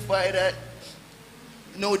testified that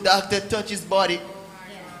no doctor touched his body.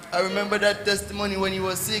 I remember that testimony when he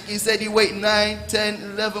was sick. He said he waited 9, 10,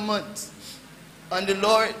 11 months on the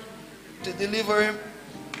Lord to deliver him.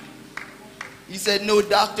 He said no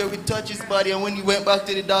doctor would touch his body, and when he went back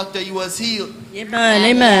to the doctor, he was healed. Amen,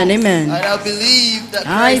 amen, amen. And I believe that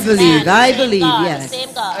I Christ is believe, here. I believe, God, yes.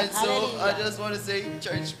 Same God. And so Hallelujah. I just want to say,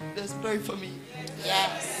 church, let's pray for me.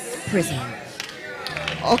 Yes. Praise the Lord.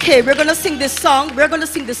 Okay, we're going to sing this song. We're going to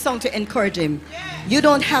sing this song to encourage him. You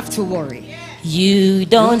don't have to worry. You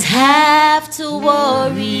don't have to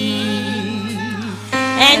worry,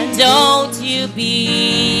 and don't you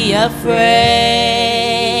be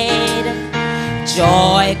afraid.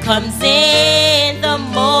 Joy comes in the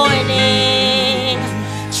morning,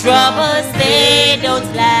 troubles they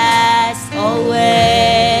don't last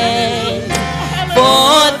always.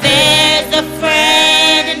 For there's a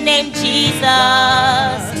friend named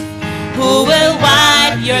Jesus who will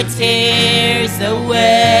wipe your tears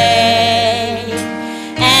away.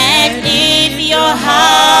 And if your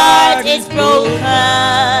heart is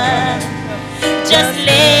broken, just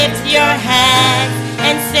lift your hands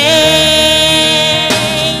and say,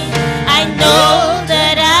 I know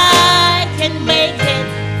that I can make it.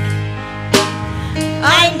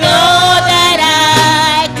 I know that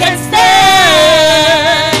I can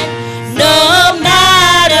stand, no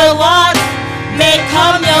matter what may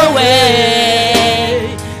come your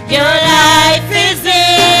way. Your life is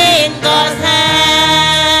in God's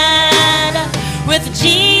hand. With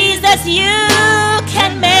Jesus you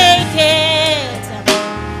can make it.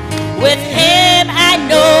 With him I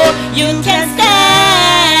know you can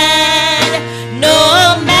stand,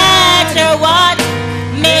 no matter what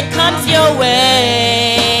may come your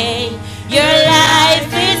way. Your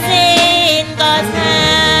life is in God's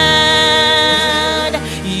hand.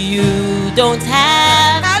 You don't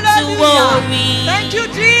have to worry. Thank you,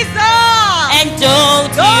 Jesus. And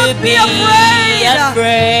don't you be afraid.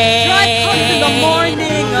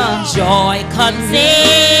 Joy comes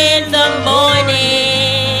in the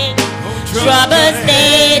morning. Troubles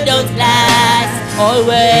they don't last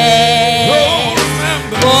always.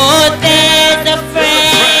 For there's a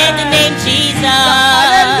friend named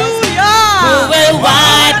Jesus who will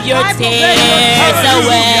wipe your tears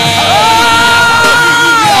away.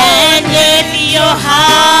 And if your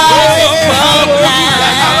heart is broken,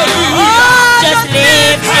 just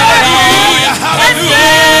lift your hands and say,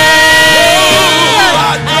 I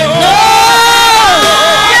know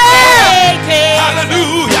I can make it.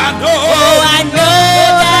 Oh, I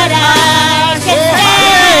know that I can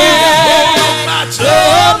stand,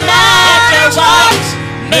 no matter what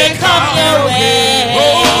may come your way.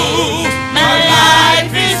 My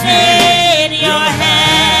life is in your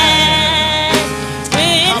hands.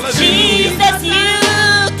 With Jesus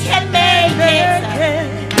you can make it.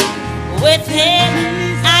 With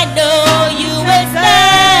him I know you will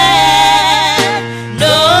stand,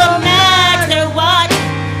 no matter what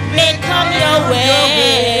may come your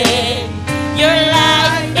way. Your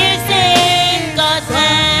life is in God's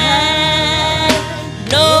hand,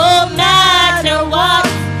 no matter what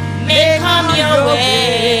may come your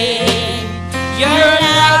way. Your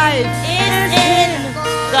life is in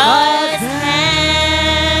God's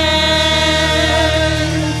hand.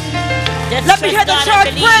 Let me hear the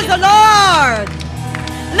church praise the Lord.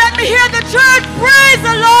 Let me hear the church praise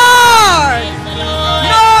the Lord.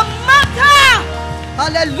 No matter,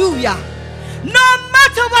 hallelujah, no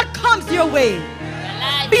matter what comes your way,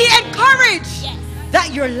 be encouraged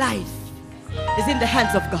that your life is in the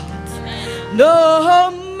hands of God.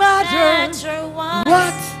 No matter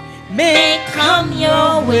what may come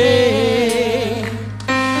your way,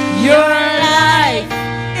 your life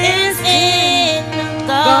is in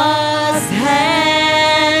God's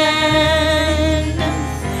hand.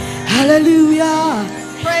 Hallelujah.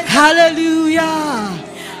 Hallelujah.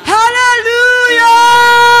 Hallelujah.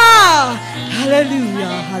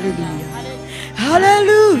 Hallelujah. Hallelujah.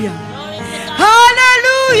 Hallelujah.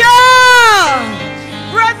 Hallelujah.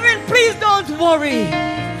 Brethren, please don't worry.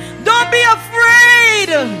 Don't be afraid.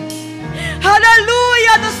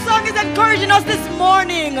 Hallelujah. The song is encouraging us this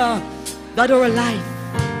morning that our life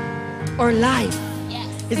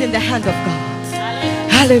is in the hand of God.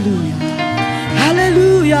 Hallelujah.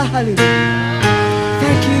 Hallelujah. Hallelujah.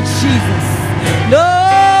 Thank you, Jesus. No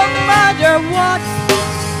matter what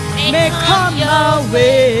may come our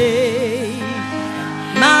way,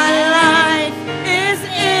 my life is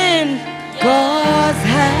in God's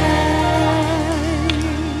hand.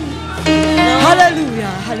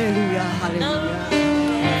 Hallelujah, hallelujah, hallelujah.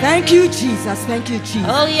 Thank you, Jesus. Thank you, Jesus.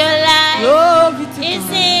 Oh, your life is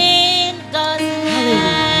in God's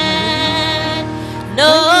hand.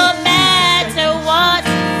 No matter what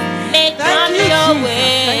may come your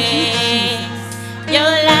way,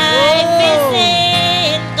 your life is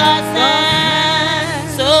in God's hand.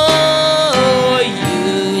 So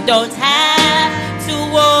you don't have to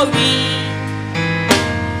worry,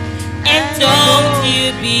 and don't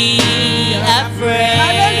you be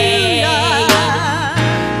afraid.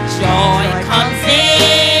 Joy comes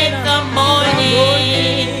in the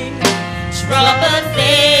morning, troubles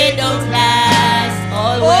they don't last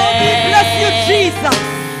always. Oh, we bless you, Jesus.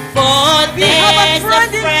 For We have a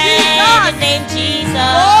friend in Jesus. named Jesus.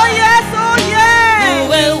 Oh yes, oh yes. Who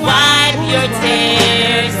will wipe your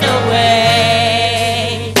tears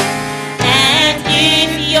away. And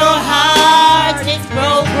if your heart is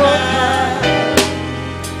broken,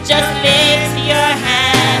 just lift your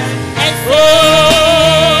hand and say,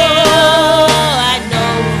 oh, I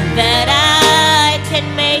know that I can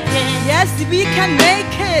make it. Yes, we can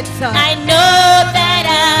make it. I know that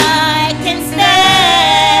I can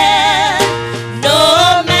stand. No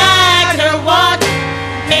matter what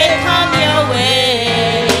may come your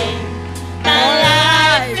way, my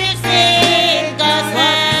life is in God's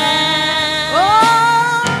hand.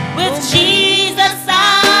 Oh, With Jesus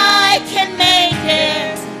I can make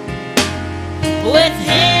it. With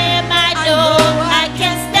Him I know I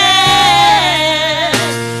can stand.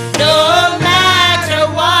 No matter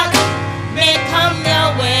what may come your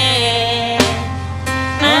way,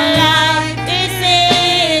 my life is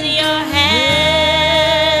in your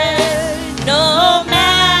hand. No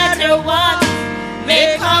matter what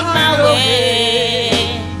may come my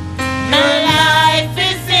way, my life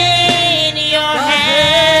is in your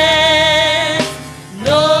hand.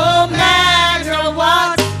 No matter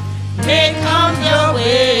what may come your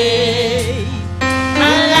way,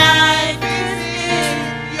 my life is in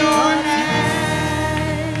your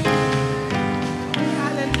hand.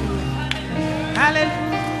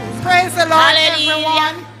 Hallelujah. Praise the Lord, Hallelujah.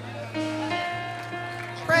 everyone.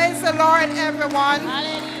 Praise the Lord, everyone.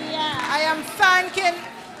 Hallelujah. I am thanking.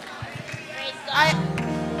 Praise God. I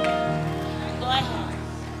Go ahead.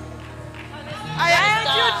 thank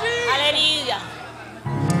you, God. Jesus. Hallelujah.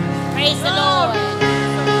 Praise the Lord.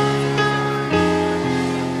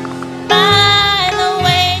 By the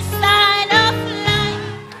wayside of life,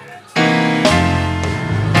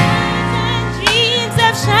 and dreams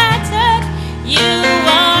have shattered. You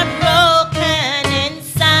are broken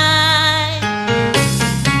inside.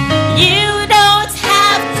 You don't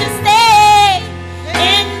have to stay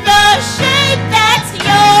in the shape that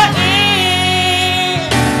you're in.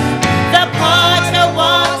 The potter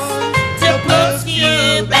wants to put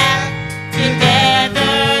you back together.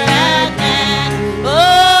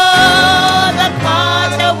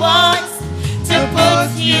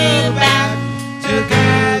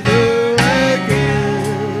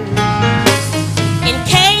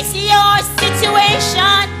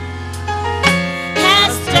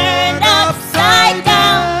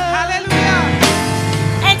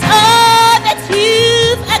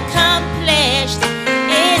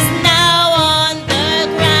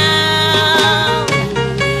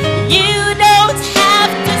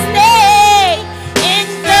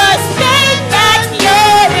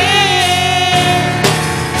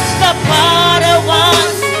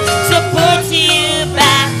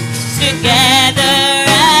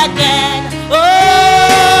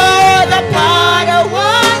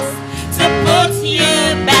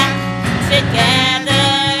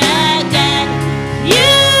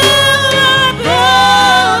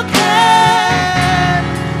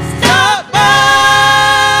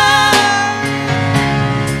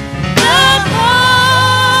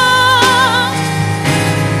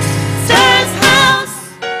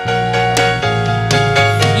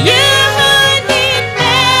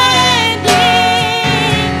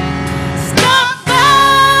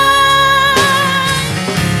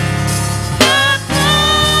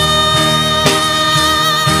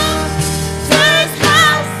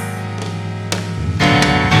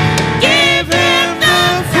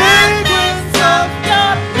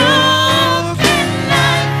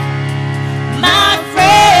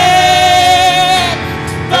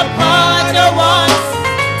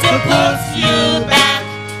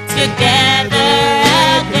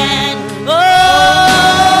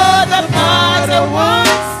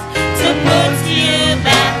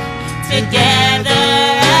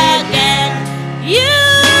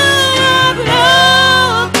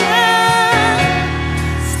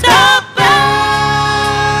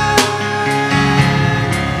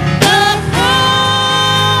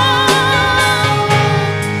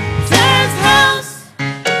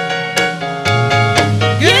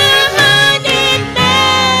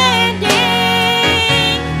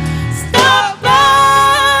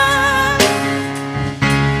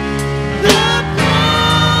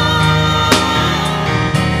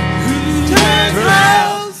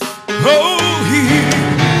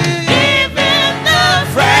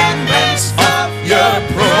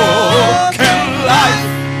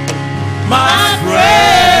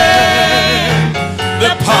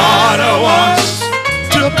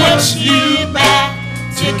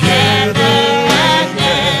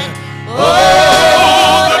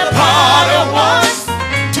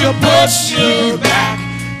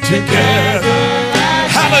 together.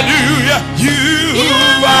 Hallelujah. You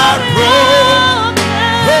are broken.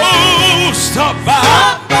 Oh, stop by.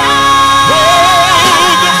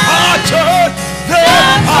 Oh, the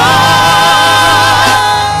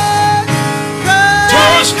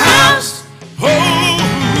potter's house. Oh,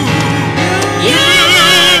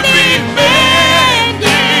 you'll be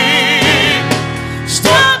mending.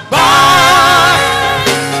 Stop by.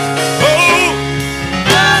 Oh,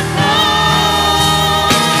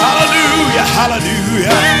 hallelujah,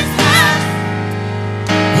 hallelujah.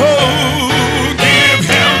 Oh, give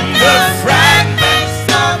him the fragments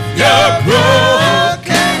of your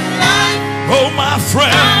broken life. Oh, my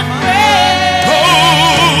friend.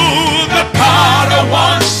 Oh, the potter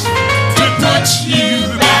wants to put you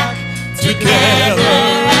back together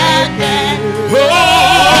again. Oh,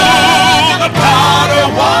 the potter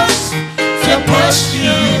wants to put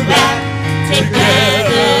you back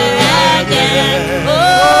together again. Oh,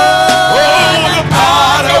 the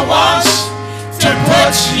potter wants to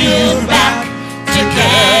put you back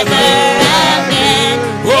together again.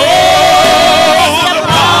 Oh, the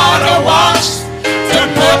potter wants to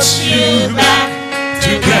put you back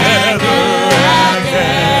together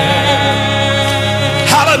again.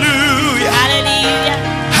 Hallelujah.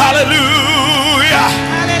 Hallelujah.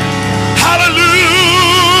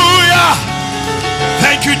 Hallelujah.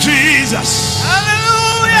 Thank you, Jesus.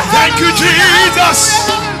 Hallelujah. Thank you, Jesus.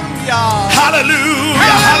 Hallelujah.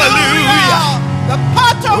 Hallelujah. Hallelujah. The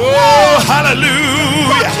potter Oh, wants hallelujah.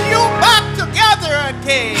 put you back together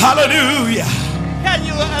again. Hallelujah. Can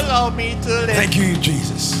you allow me to let Thank you,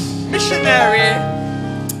 Jesus. missionary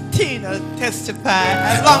Tina testify?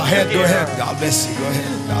 Go ahead, go ahead. God bless you. Go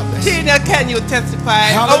ahead. God bless you. Tina, can you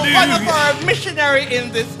testify? Hallelujah. One of our missionary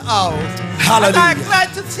in this house. Hallelujah. And I'm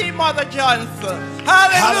glad to see Mother Johnson.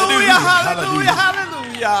 Hallelujah, hallelujah,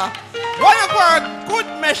 hallelujah. One of our good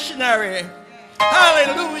missionary.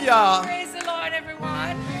 Hallelujah. Praise the Lord,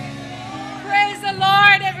 everyone. Praise the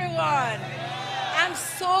Lord, everyone. I'm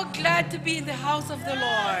so glad to be in the house of the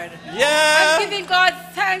Lord. Yeah. I'm giving God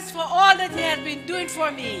thanks for all that He has been doing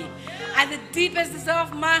for me. And the deepest desire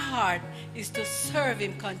of my heart is to serve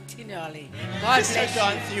Him continually. God Sister bless you.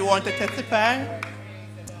 Johnson, you want to testify?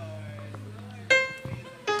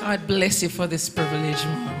 God bless you for this privilege,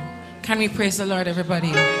 Mom. Can we praise the Lord,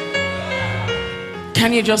 everybody?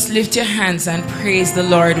 Can you just lift your hands and praise the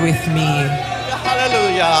Lord with me?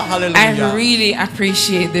 Hallelujah, hallelujah. I really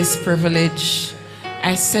appreciate this privilege.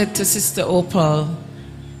 I said to Sister Opal,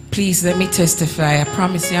 please let me testify. I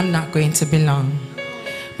promise you I'm not going to be long.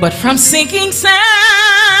 But from sinking sand,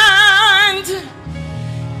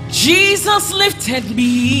 Jesus lifted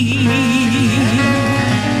me.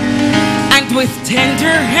 And with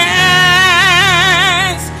tender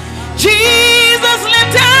hands, Jesus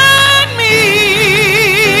lifted me.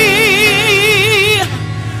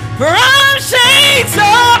 From shades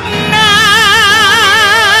of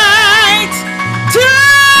night to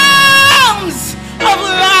arms of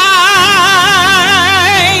light.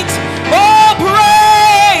 Oh,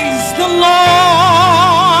 praise the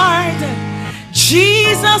Lord.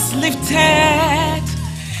 Jesus lifted,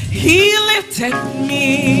 He lifted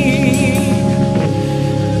me.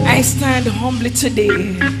 I stand humbly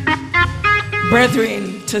today,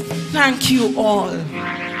 brethren, to thank you all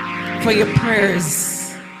for your prayers.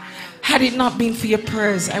 Had it not been for your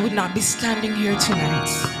prayers, I would not be standing here tonight,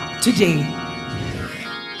 today.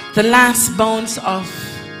 The last bounce of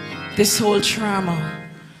this whole trauma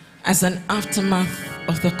as an aftermath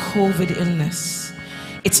of the COVID illness.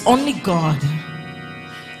 It's only God.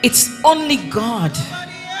 It's only God.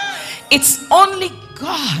 It's only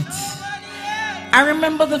God. I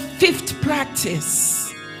remember the 5th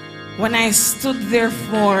practice when I stood there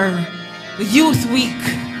for the youth week.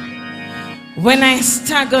 When I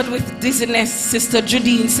staggered with dizziness, Sister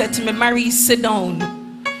Judine said to me, Marie, sit down.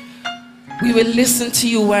 We will listen to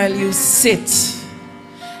you while you sit.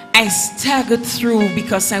 I staggered through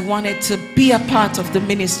because I wanted to be a part of the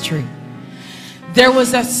ministry. There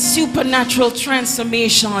was a supernatural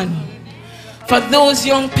transformation. For those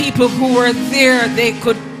young people who were there, they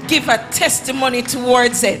could give a testimony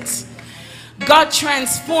towards it. God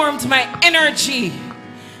transformed my energy.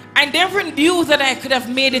 I never knew that I could have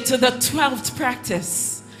made it to the 12th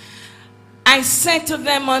practice. I said to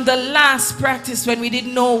them on the last practice when we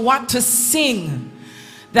didn't know what to sing,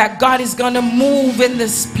 that God is going to move in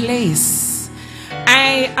this place.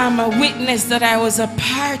 I am a witness that I was a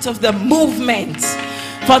part of the movement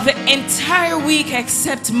for the entire week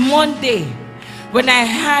except Monday, when I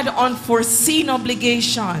had unforeseen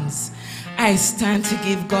obligations. I stand to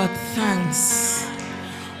give God thanks.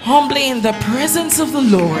 Humbly in the presence of the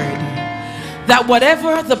Lord, that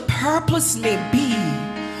whatever the purpose may be,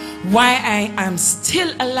 why I am still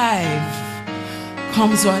alive,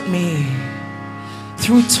 comes what may,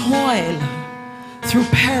 through toil, through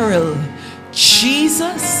peril,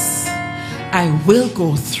 Jesus, I will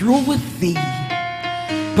go through with thee.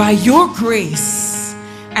 By your grace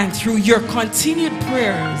and through your continued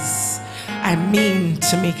prayers, I mean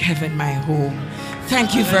to make heaven my home.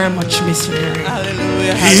 Thank you very much, missionary.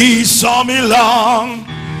 Hallelujah. He saw me long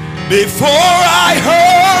before I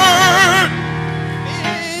heard,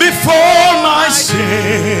 before my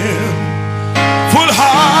sin, full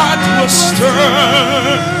heart was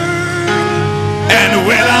stirred, and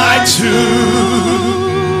when I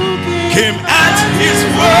took him at his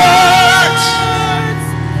word,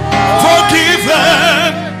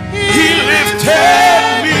 forgiven, he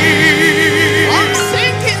lifted me From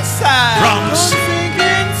sinking sand. from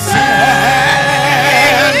sinking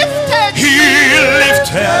sand. He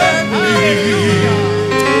lifted me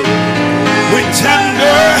with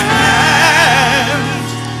tender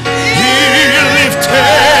hands. He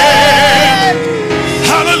lifted,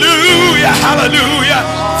 hallelujah, hallelujah,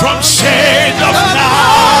 from shade of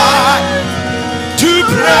night to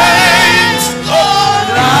praise of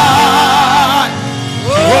light.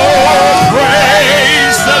 Oh,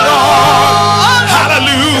 praise the Lord.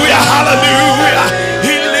 Hallelujah, hallelujah.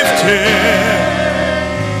 He lifted.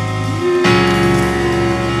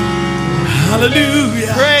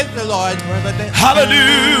 Hallelujah. Praise the Lord, brother.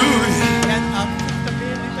 Hallelujah. Can Sister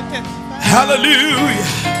Bailey to testify? Hallelujah.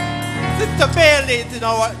 Sister Bailey is in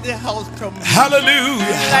the house from me. Hallelujah.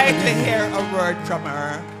 I'd like to hear a word from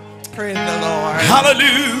her. Praise the Lord.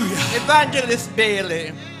 Hallelujah. Evangelist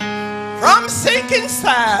Bailey. From sinking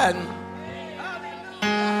sand.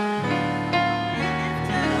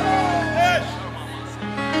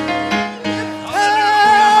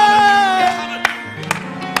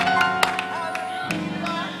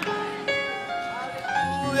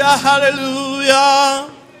 Hallelujah, hallelujah.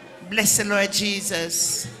 Bless the Lord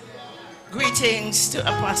Jesus. Greetings to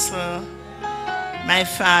Apostle, my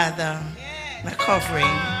father, my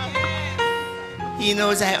covering. He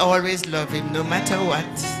knows I always love him no matter what.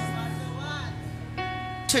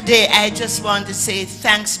 Today I just want to say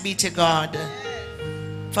thanks be to God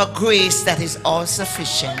for grace that is all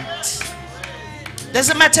sufficient.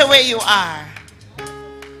 Doesn't matter where you are.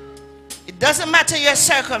 It doesn't matter your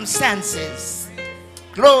circumstances.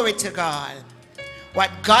 Glory to God.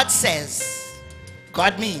 What God says,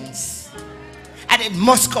 God means. And it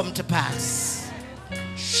must come to pass.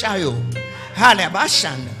 Shayo.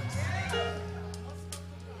 Halabashanda.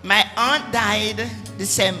 My aunt died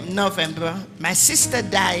November. My sister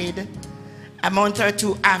died a month or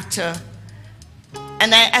two after.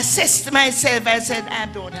 And I assessed myself. I said, I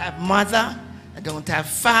don't have mother. I don't have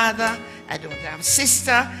father. I don't have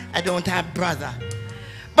sister. I don't have brother.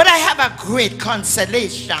 But I have a great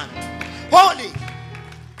consolation. Holy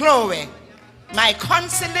glory. My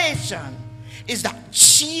consolation is that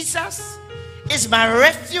Jesus is my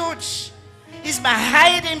refuge. He's my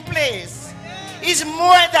hiding place. He's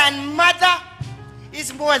more than mother.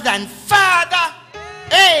 He's more than father.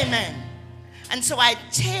 Amen. And so I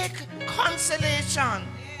take consolation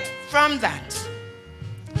from that.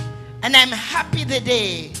 And I'm happy the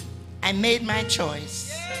day I made my choice.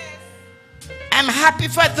 I'm happy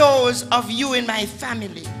for those of you in my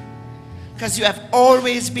family, because you have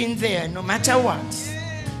always been there no matter what.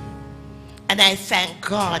 And I thank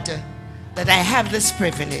God that I have this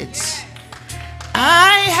privilege.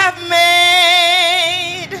 I have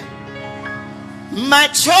made my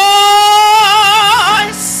choice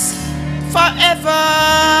forever.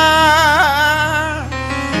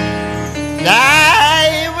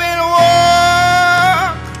 I will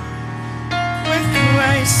walk with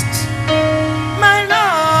Christ, my Lord.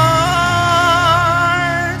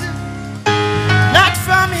 Not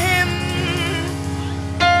from him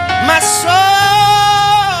my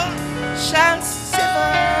soul shall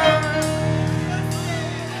sever,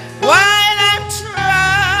 while I'm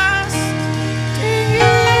trusting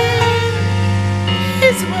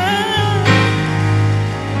his word.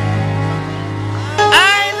 I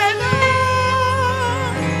let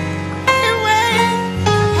all the way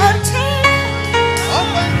I'll take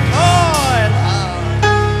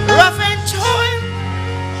rough and toil,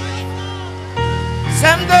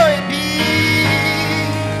 some though it be,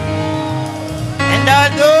 and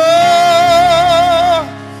although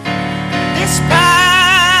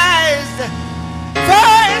despised,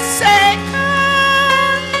 forsaken,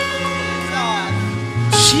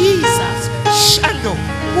 Jesus, Shando,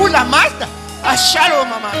 Ula Mazda, Ashalo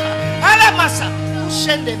Mama, Alamasa,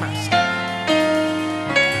 Shende Mas.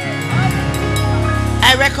 I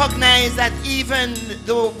I recognize that even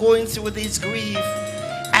though going through this grief,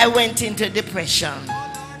 I went into depression.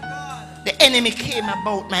 The enemy came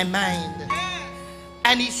about my mind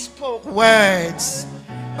and he spoke words,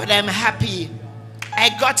 but I'm happy. I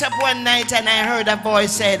got up one night and I heard a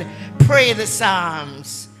voice said, pray the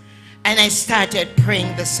Psalms. And I started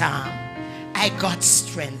praying the Psalm. I got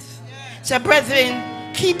strength. So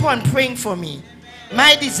brethren, keep on praying for me.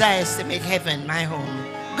 My desire is to make heaven my home.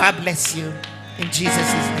 God bless you. In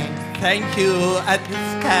Jesus' name. Thank you. At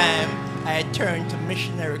this time, I turn to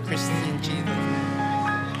missionary Christine Jesus.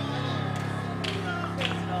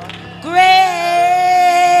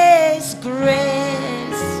 Grace,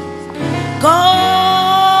 grace,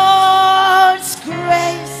 God's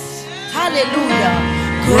grace, hallelujah,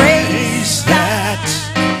 grace that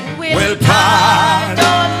will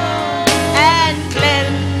pardon and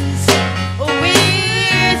cleanse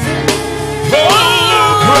with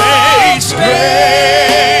Grace,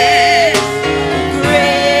 grace,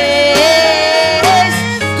 grace,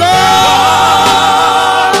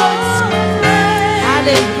 God's grace,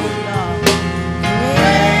 hallelujah,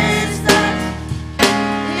 grace that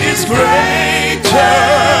is greater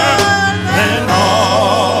than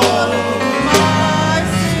all.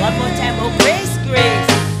 one more time, oh grace, grace,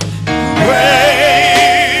 Grace,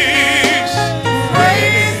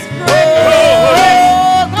 grace,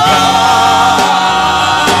 oh,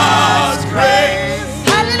 God's grace,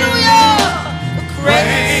 hallelujah, grace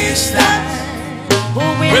grace that who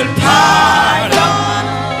will will pardon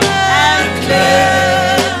and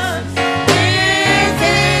cleanse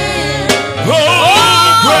within.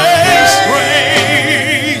 oh, grace,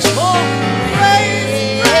 grace, Oh,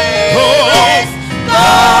 grace, oh,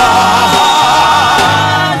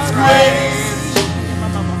 God's grace,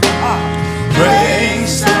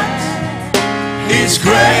 grace that is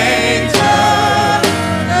greater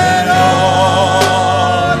than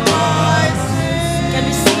all. Can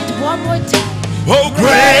we sing it one more time? Oh,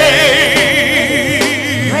 grace,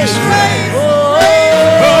 Grace, grace, oh,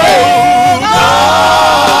 oh,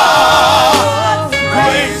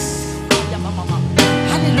 grace,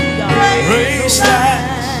 hallelujah, grace that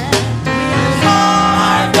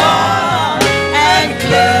pardon and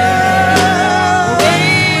cleanse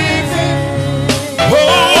within. oh,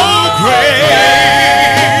 grace,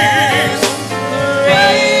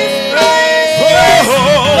 Grace, oh,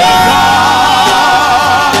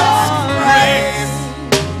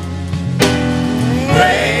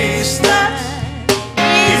 grace that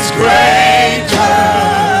is greater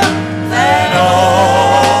than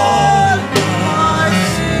all.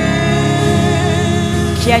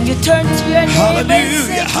 can you turn to your neighbor and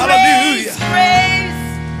say, Hallelujah, grace,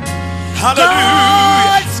 hallelujah,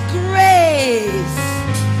 God's grace,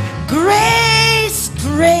 grace,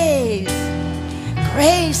 grace,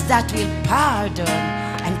 grace that will pardon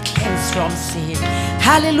and cleanse from sin.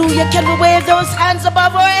 Hallelujah. Can we wave those hands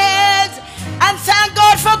above our heads and thank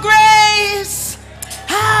God for grace?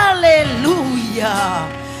 Hallelujah.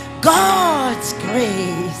 God's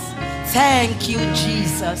grace. Thank you,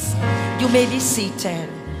 Jesus. You may be seated.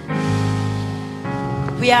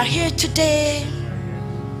 We are here today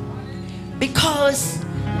because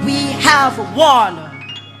we have won.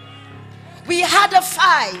 We had a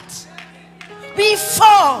fight. We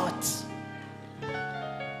fought.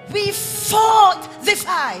 We fought the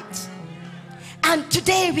fight. And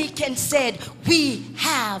today we can say we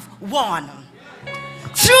have won.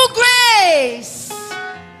 Through grace.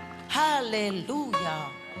 Hallelujah.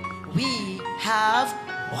 We have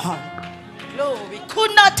won. Glory.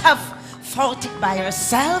 Could not have fought it by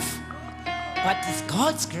yourself, but it's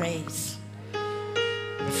God's grace.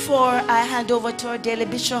 Before I hand over to our daily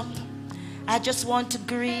bishop, I just want to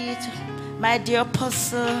greet my dear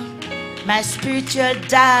apostle, my spiritual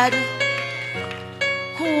dad,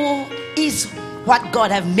 who is what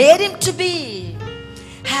God have made him to be.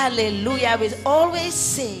 Hallelujah. I will always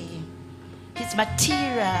say his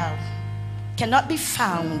material cannot be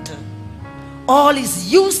found. All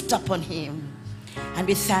is used upon him. And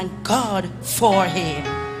we thank God for him.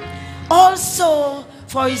 Also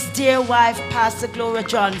for his dear wife, Pastor Gloria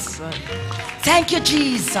Johnson. Thank you,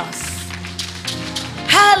 Jesus.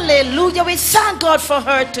 Hallelujah. We thank God for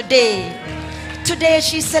her today. Today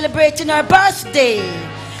she's celebrating her birthday.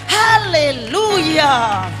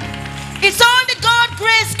 Hallelujah. It's only God's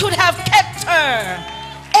grace could have kept her.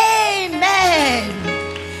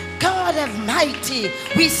 Amen. God Almighty,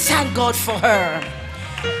 we thank God for her.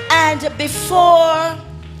 And before,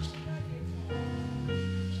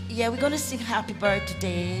 we're going to sing happy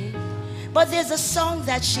birthday. But there's a song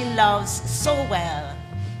that she loves so well.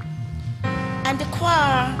 And the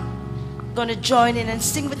choir going to join in and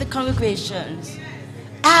sing with the congregations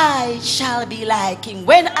I shall be like him.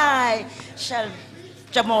 When I shall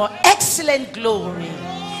the more excellent glory,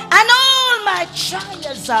 and all my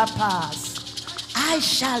trials are past, I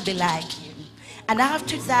shall be like him. And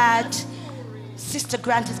after that, Sister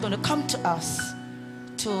Grant is going to come to us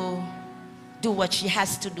to do what she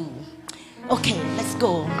has to do. Okay, let's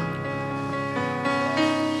go.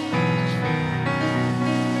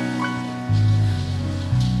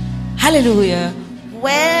 Hallelujah.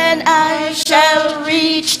 When I shall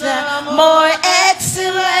reach the more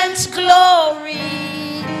excellent glory,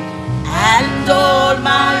 and all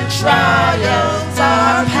my trials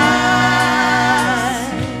are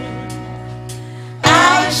past,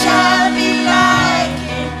 I shall be like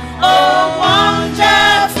him. Oh,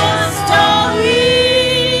 wonderful story.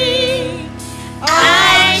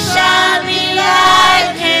 I shall be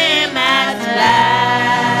like him at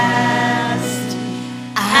last.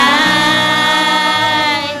 I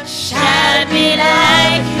shall be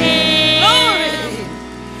like him.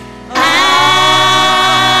 I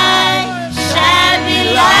shall be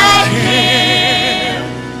like him,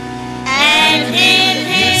 and in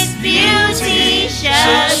his beauty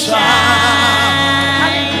shall shine.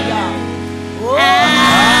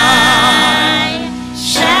 I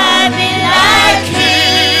shall be like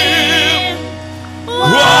him.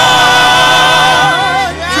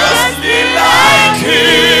 Wondrously like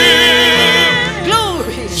him.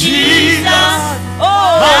 Glory. Jesus,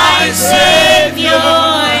 Oh, my Savior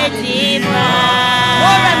divine.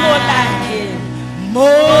 More and more like him.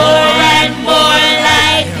 More and more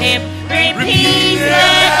like him. Repeat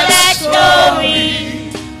that story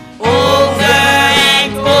over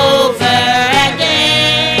and over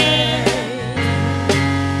again.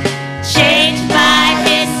 Changed by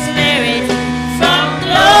his spirit from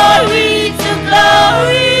glory to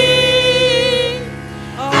glory.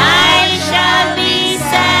 I shall be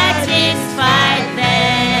satisfied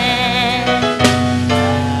then.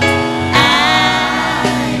 I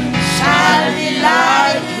shall be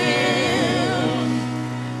like him.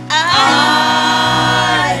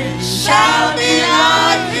 I shall be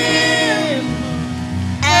like him,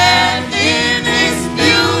 and in his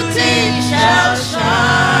beauty shall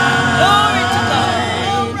shine. Glory to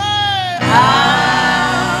God. I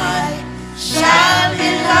shall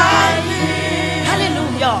be like him.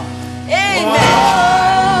 Hallelujah.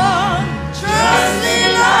 Amen. Trustly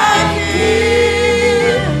like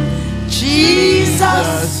him.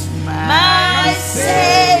 Jesus, my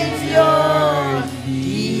Savior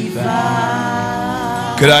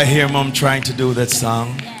divine. Could I hear Mom trying to do that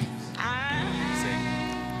song?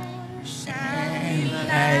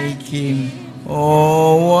 Like him,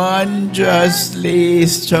 oh, wondrously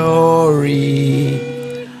story,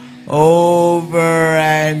 over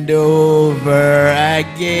and over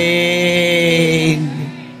again,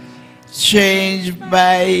 changed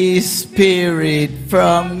by his spirit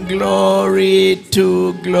from glory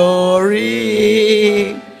to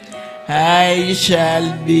glory. I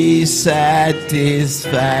shall be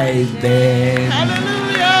satisfied then.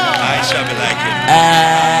 I shall be like him.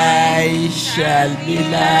 I shall be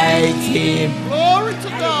like him. Glory to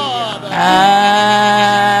God.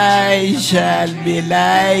 I shall be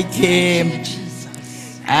like him,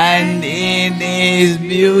 and in his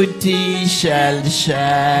beauty shall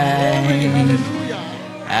shine.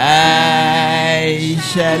 I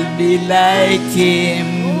shall be like him,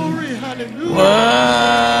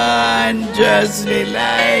 wondrously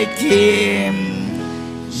like him.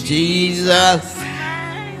 Jesus,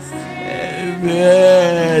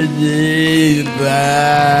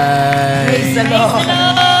 Praise the Lord.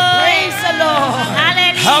 Praise the Lord.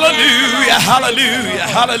 Hallelujah, hallelujah,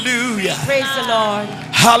 hallelujah. Praise the Lord.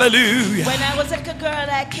 Hallelujah. When I was a girl,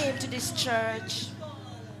 I came to this church.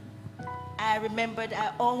 I remembered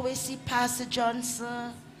I always see Pastor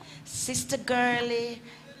Johnson, Sister Gurley,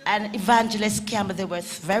 and Evangelist Campbell. They were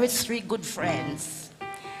three good friends.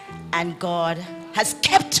 And God has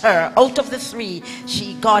kept her. Out of the three,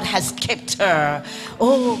 God has kept her.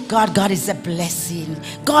 Oh, God is a blessing.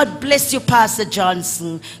 God bless you, Pastor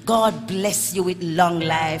Johnson. God bless you with long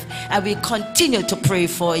life. And we continue to pray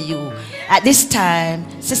for you. At this time,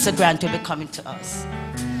 Sister Grant will be coming to us.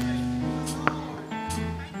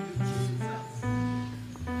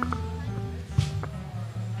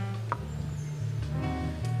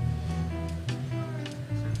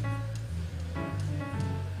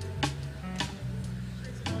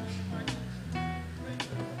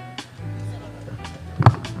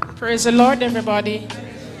 Praise the Lord, everybody.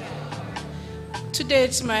 Today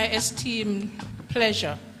it's my esteemed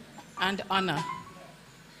pleasure and honor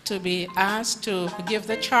to be asked to give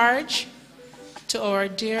the charge to our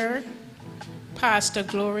dear Pastor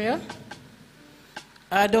Gloria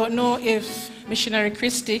I don't know if Missionary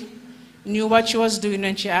Christie knew what she was doing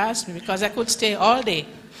when she asked me, because I could stay all day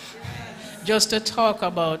just to talk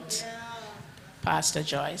about Pastor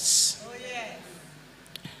Joyce.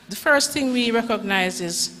 The first thing we recognize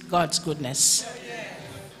is God's goodness.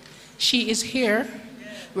 She is here.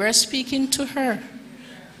 We're speaking to her.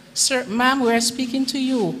 Sir, ma'am, we're speaking to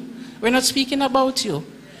you. We're not speaking about you.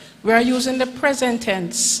 We're using the present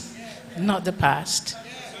tense, not the past.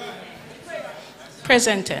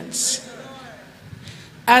 Present tense.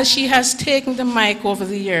 As she has taken the mic over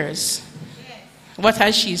the years, what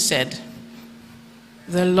has she said?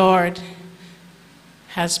 The Lord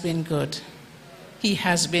has been good. He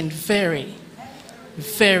has been very,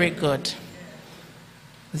 very good.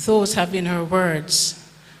 Those have been her words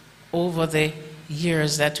over the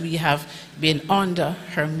years that we have been under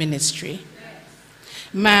her ministry.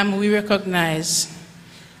 Ma'am, we recognize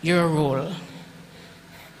your role.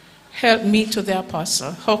 Help me to the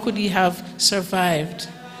apostle. How could he have survived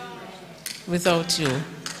without you?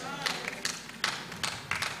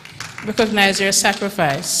 Recognize your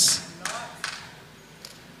sacrifice.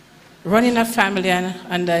 Running a family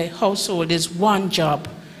and a household is one job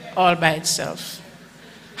all by itself.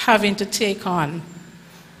 Having to take on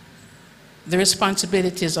the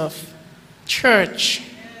responsibilities of church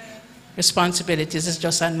responsibilities is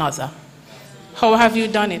just another. How have you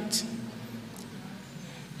done it?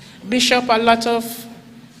 Bishop, a lot of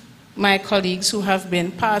my colleagues who have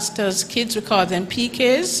been pastors' kids, we call them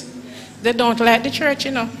PKs, they don't like the church,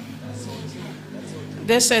 you know.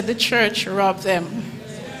 They said the church robbed them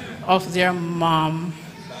of their mom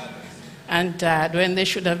and dad when they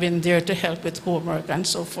should have been there to help with homework and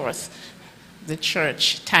so forth. The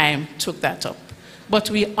church time took that up.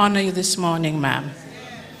 But we honor you this morning, ma'am.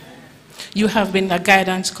 You have been a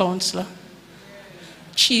guidance counselor,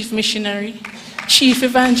 chief missionary, chief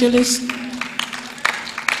evangelist,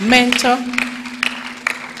 mentor,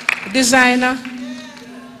 designer,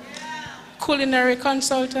 culinary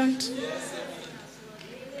consultant,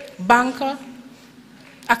 banker,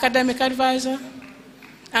 academic advisor,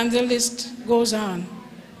 and the list goes on.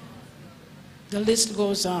 The list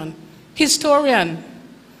goes on. Historian,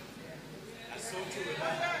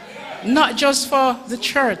 not just for the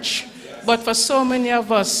church, but for so many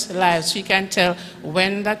of us lives. We can tell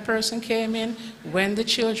when that person came in, when the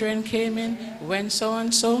children came in, when so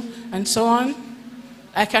and so, and so on.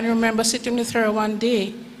 I can remember sitting with her one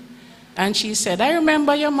day, and she said, I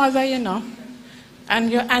remember your mother, you know,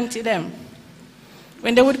 and your auntie them.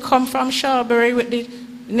 When they would come from Shalberry with the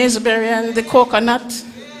Nisberry and the coconut,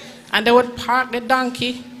 and they would park the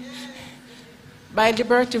donkey by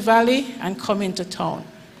Liberty Valley and come into town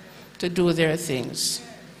to do their things.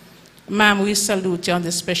 Ma'am, we salute you on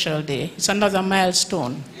this special day. It's another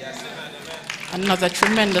milestone. Yes. Another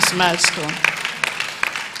tremendous milestone.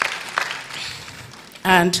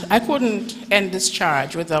 And I couldn't end this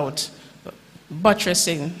charge without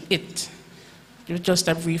buttressing it with just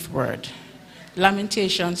a brief word.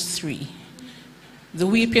 Lamentations 3. The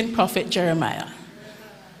weeping prophet Jeremiah.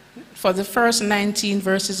 For the first 19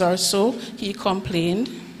 verses or so, he complained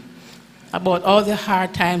about all the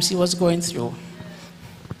hard times he was going through.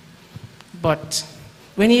 But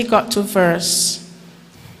when he got to verse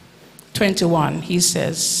 21, he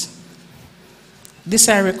says, this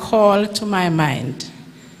I recall to my mind,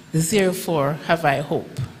 therefore have I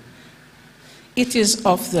hope. It is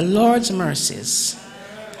of the Lord's mercies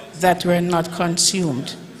that we're not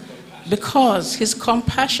consumed, because his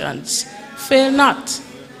compassions fail not.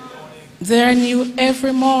 They are new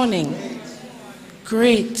every morning.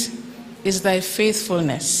 Great is thy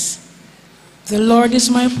faithfulness. The Lord is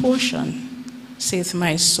my portion, saith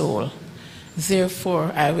my soul.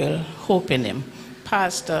 Therefore I will hope in him.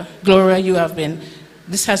 Pastor Gloria,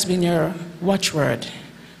 this has been your watchword,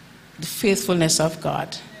 the faithfulness of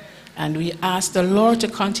God. And we ask the Lord to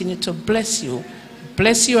continue to bless you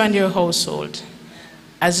and your household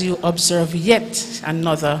as you observe yet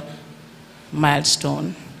another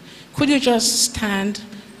milestone. Could you just stand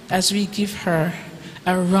as we give her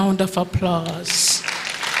a round of applause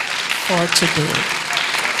for today?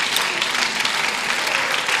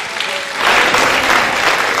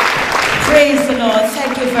 Praise the Lord.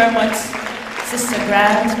 Thank you very much, Sister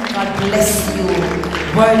Grant. God bless you.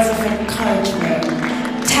 Words of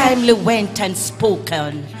encouragement. Timely went and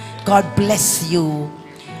spoken. God bless you.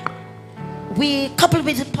 We, coupled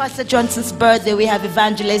with Pastor Johnson's birthday, we have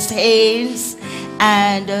Evangelist Haynes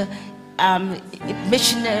and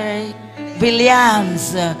Missionary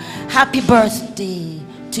Williams. Happy birthday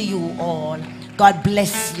to you all. God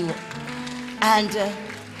bless you. And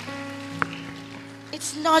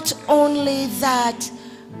it's not only that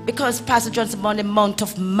because Pastor Johnson born in the month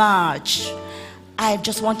of March, I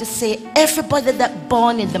just want to say everybody that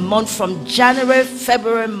born in the month from January,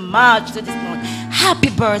 February, March to this month, happy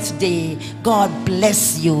birthday. God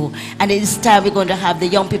bless you. And it is time we're going to have the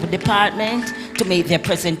young people department to make their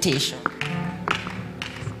presentation.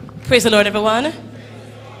 Praise the Lord, everyone.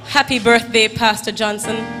 Happy birthday, Pastor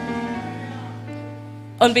Johnson.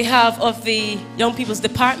 On behalf of the Young People's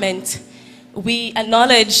Department, we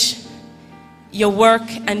acknowledge your work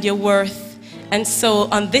and your worth. And so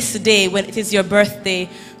on this day, when it is your birthday,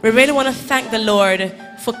 we really want to thank the Lord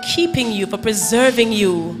for keeping you, for preserving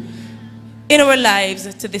you in our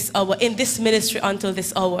lives to this hour, in this ministry until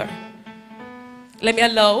this hour. Let me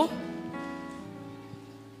allow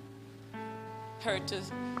her to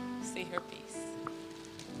say her piece.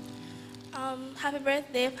 Happy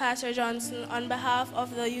birthday, Pastor Johnson. On behalf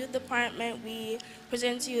of the Youth Department, we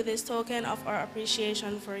present to you this token of our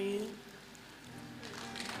appreciation for you.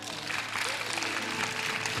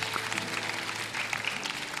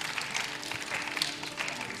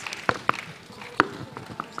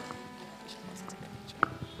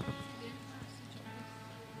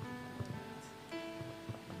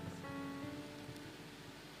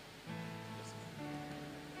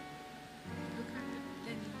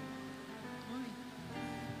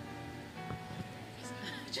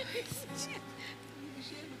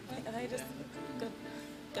 I just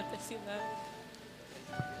got to see that.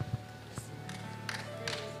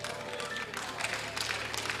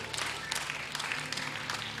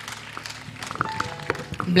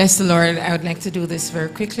 Bless the Lord. I would like to do this very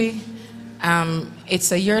quickly.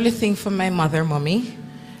 It's a yearly thing for my mother, Mommy.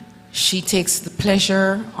 She takes the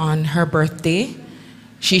pleasure on her birthday.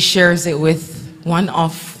 She shares it with one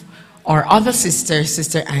of our other sisters,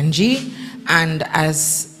 Sister Angie. And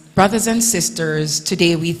as brothers and sisters,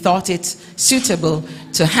 today we thought it suitable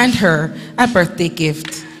to hand her a birthday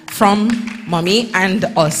gift from Mommy and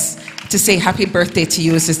us to say happy birthday to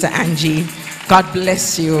you, Sister Angie. God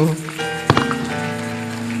bless you.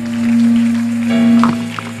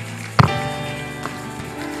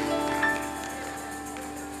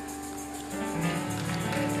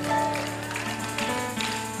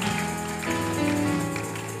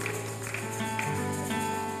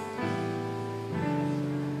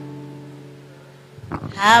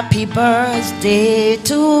 Happy birthday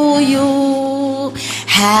to you.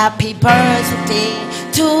 Happy birthday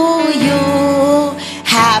to you.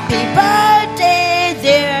 Happy birthday,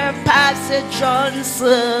 dear Pastor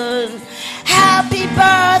Johnson. Happy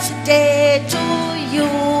birthday to you.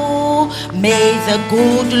 May the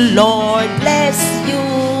good Lord bless you.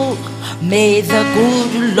 May the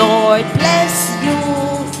good Lord bless you.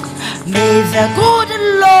 May the good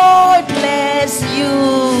Lord bless you.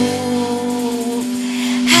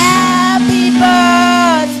 Happy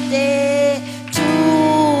birthday to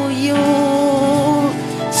you.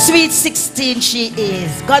 Sweet 16 she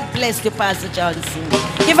is. God bless you, Pastor Johnson.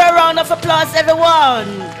 Give her a round of applause, everyone.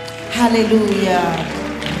 Hallelujah.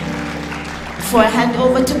 Before I hand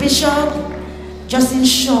over to Bishop, just in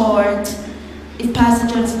short, if Pastor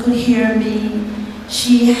Johnson could hear me,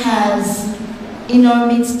 she has in our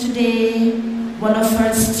midst today one of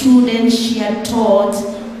her students she had taught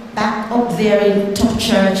back up there in Top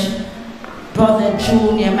Church, Brother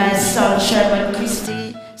Junior, my son Sherman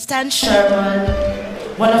Christie, Stan Sherman,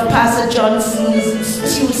 one of Pastor Johnson's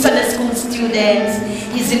Sunday school students.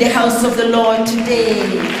 He's in the house of the Lord today.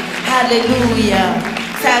 Hallelujah.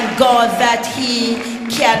 Thank God that he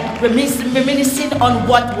can reminiscing on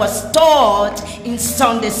what was taught in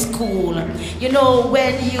Sunday school. You know,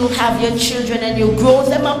 when you have your children and you grow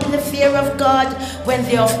them up in the fear of God, when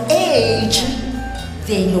they're of age,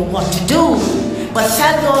 they know what to do. But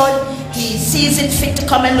thank God, he sees it fit to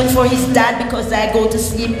come and look for his dad because I go to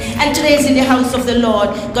sleep. And today is in the house of the Lord.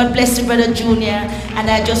 God bless you, Brother Junior. And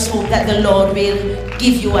I just hope that the Lord will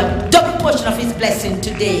give you a double portion of his blessing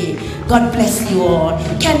today. God bless you all.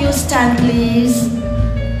 Can you stand, please?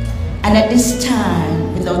 And at this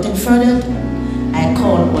time, without any further ado, I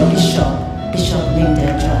call on Bishop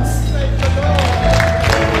Lyndon Johnson.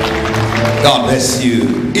 God bless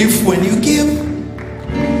you. If when you give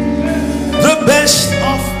the best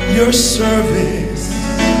of your service,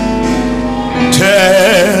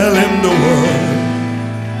 tell him the word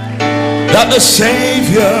that the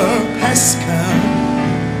Savior has come.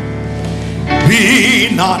 Be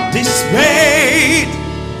not dismayed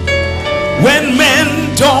when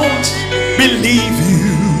men don't believe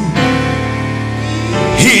you.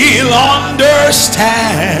 He'll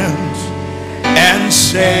understand and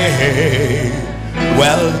say,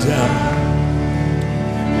 well done.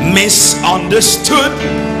 Misunderstood,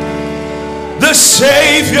 the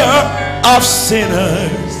Savior of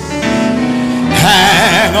sinners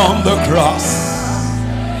hang on the cross.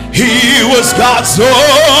 He was God's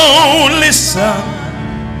only son.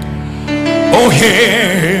 Oh,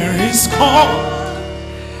 hear his call.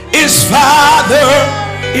 His Father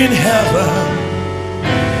in heaven.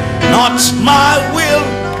 Not my will,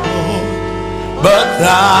 but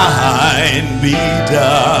thine be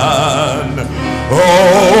done.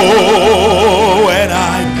 Oh, when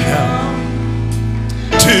I come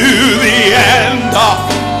to the end of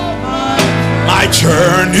my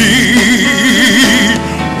journey,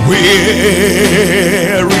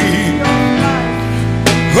 weary.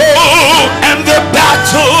 Oh, and the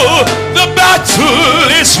battle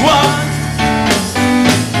is won.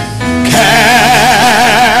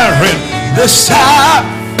 Carrying the staff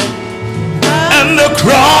and the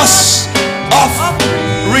cross of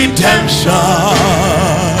redemption.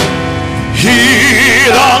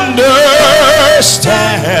 He'll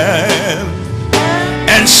understand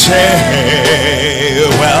and say,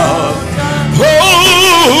 well,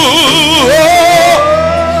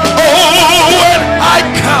 when I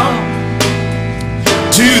come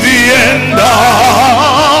to the end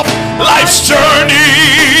of life's journey,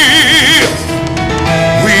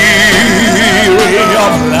 weary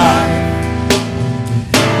of life,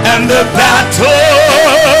 and the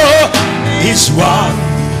battle is won.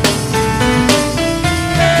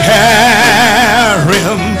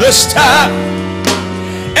 Carrying the staff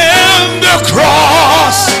and the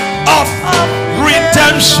cross of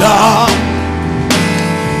redemption,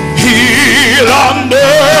 he'll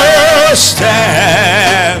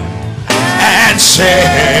understand and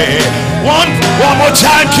say, one more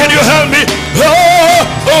time, can you help me?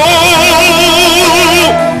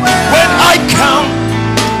 When I come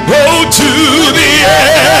to the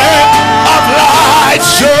end of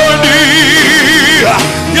life's journey,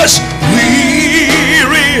 yes,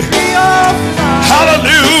 weary,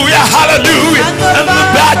 hallelujah, hallelujah, and the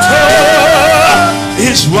battle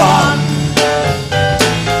is won.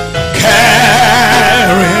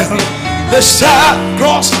 Carrying the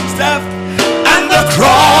cross and the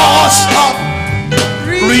cross of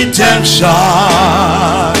redemption,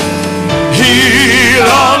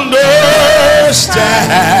 he'll understand.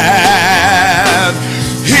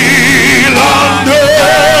 He'll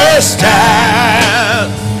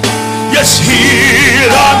understand. Yes,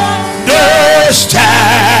 he'll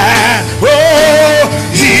understand. Oh,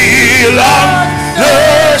 he'll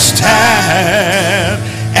understand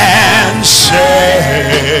and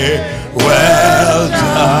say, well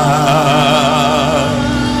done.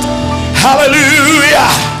 Hallelujah.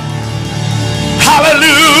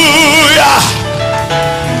 Hallelujah.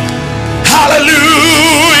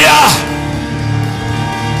 Hallelujah.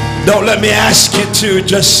 Don't let me ask you to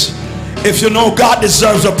just, if you know God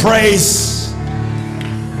deserves a praise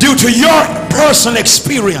due to your personal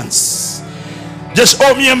experience, just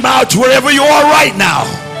open your mouth wherever you are right now.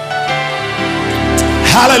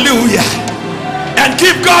 Hallelujah. And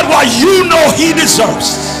give God what you know he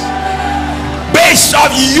deserves based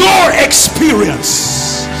on your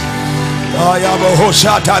experience.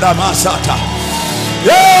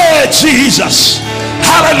 Yeah, Jesus.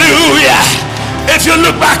 Hallelujah. If you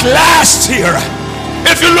look back last year,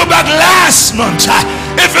 if you look back last month,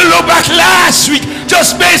 if you look back last week,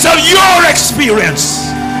 just based on your experience.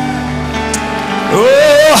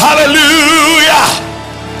 Oh, hallelujah.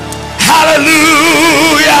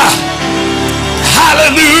 Hallelujah.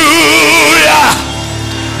 Hallelujah.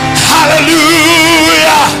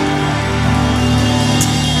 Hallelujah.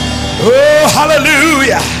 Oh,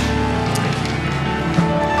 hallelujah.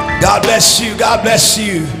 God bless you. God bless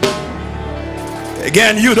you.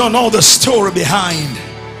 Again, you don't know the story behind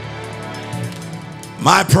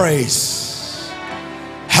my praise.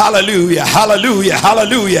 Hallelujah. Hallelujah.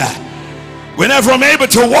 Hallelujah. Whenever I'm able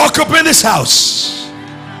to walk up in this house,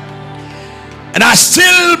 and I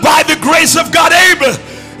still, by the grace of God, able,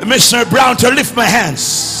 Missionary Brown, to lift my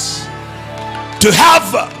hands, to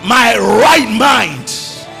have my right mind,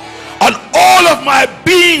 and all of my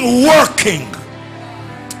being working,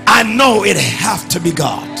 I know it has to be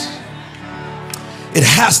God. It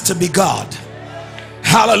has to be God.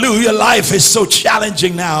 Hallelujah. Life is so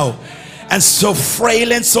challenging now and so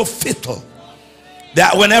frail and so fickle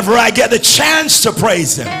that whenever I get the chance to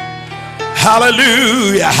praise him,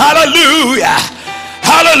 hallelujah, hallelujah,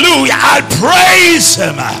 hallelujah, I praise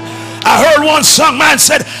him. I heard one song man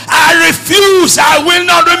said, I refuse, I will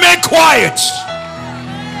not remain quiet.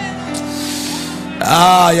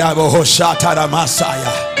 I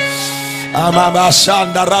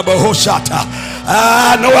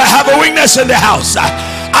know I have a weakness in the house.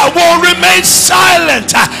 I won't remain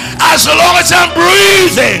silent as long as I'm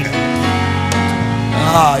breathing.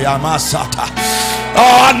 Oh,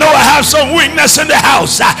 I know I have some weakness in the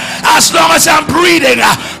house. As long as I'm breathing,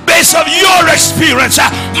 based on your experience,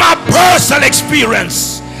 my personal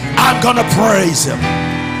experience, I'm gonna praise him.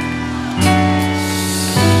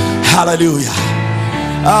 Hallelujah.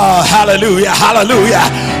 Oh, hallelujah, hallelujah.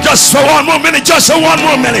 Just for one more minute, just for one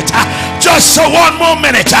more minute, just for one more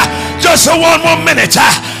minute, just for one more minute.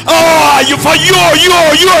 Oh, you for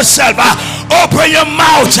yourself, open your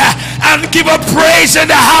mouth and give a praise in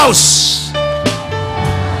the house.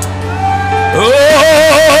 Oh,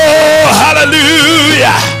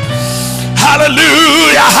 hallelujah,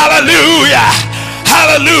 hallelujah, hallelujah,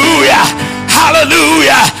 hallelujah,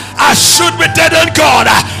 hallelujah. I should be dead and gone,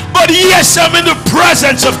 but yes, I'm in the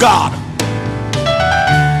presence of God.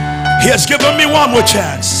 He has given me one more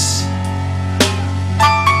chance.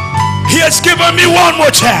 He has given me one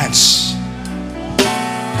more chance.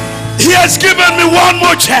 He has given me one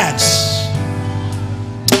more chance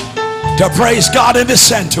to praise God in the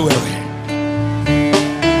sanctuary.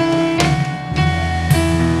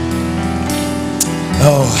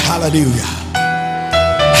 Oh, hallelujah.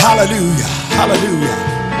 Hallelujah. Hallelujah.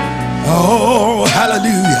 Oh,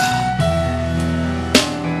 hallelujah.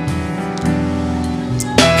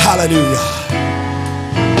 Hallelujah.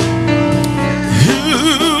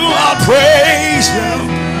 I praise him.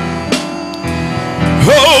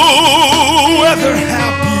 Oh, whether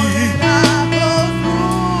happy.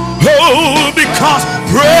 Oh, because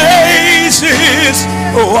praise is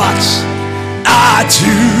what I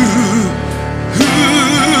do.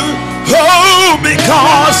 Oh,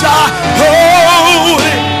 because I hold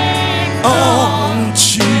it on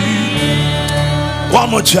to you. One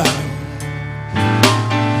more time.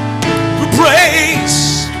 Praise.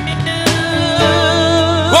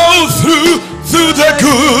 Oh, through the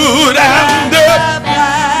good and the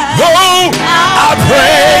bad. Oh, I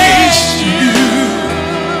praise you.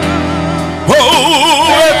 Oh,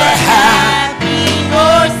 whether happy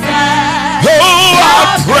or sad. Oh,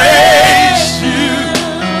 I praise you.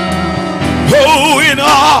 Oh, in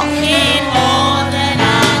all that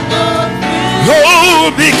I go through.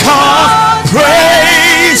 Oh, because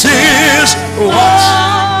praise is what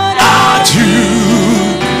I do.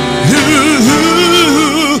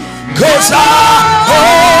 'Cause I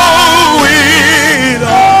owe it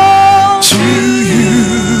all to you.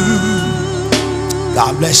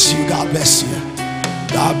 God bless you. God bless you.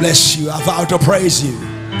 God bless you. I vow to praise you.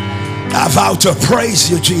 I vow to praise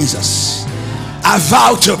you, Jesus. I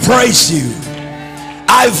vow to praise you.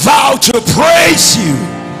 I vow to praise you.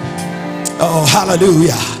 Oh,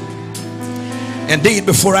 hallelujah. Indeed,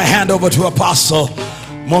 before I hand over to Apostle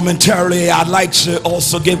momentarily, I'd like to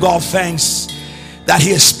also give God thanks that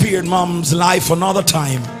he has spared Mom's life another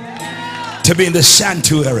time to be in the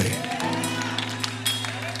sanctuary.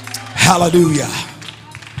 Hallelujah.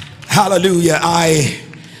 Hallelujah.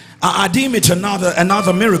 I deem it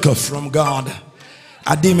another miracle from God.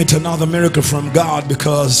 I deem it another miracle from God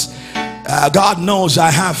because God knows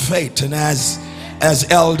I have faith. And as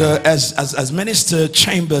Minister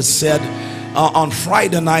Chambers said on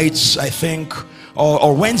Friday nights, I think,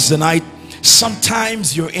 or Wednesday night,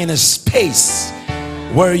 sometimes you're in a space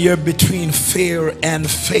where you're between fear and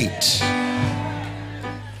faith.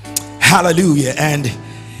 Hallelujah. And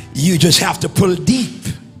you just have to pull deep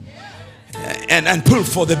and pull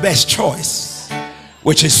for the best choice,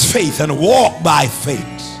 which is faith, and walk by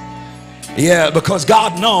faith. Yeah, because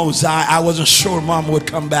God knows I wasn't sure Mom would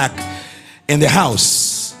come back in the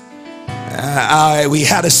house. We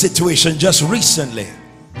had a situation just recently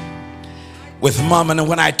with Mom, and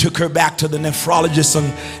when I took her back to the nephrologist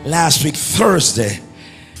on last week Thursday,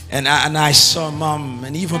 and I saw Mom,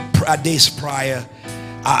 and even days prior,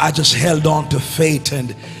 I just held on to faith,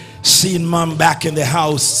 and seeing Mom back in the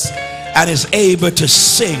house and is able to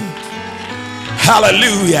sing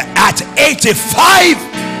hallelujah at 85.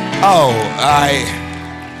 Oh,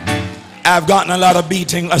 I've gotten a lot of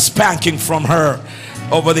a spanking from her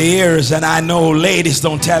over the years, and I know ladies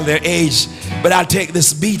don't tell their age, but I'll take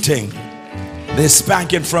this beating, this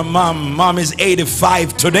spanking from Mom. Mom is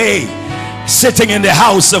 85 today, sitting in the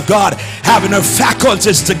house of God, having her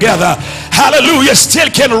faculties together. Hallelujah, still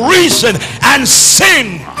can reason and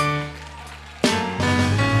sing.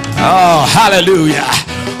 Oh, hallelujah.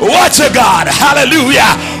 What a God.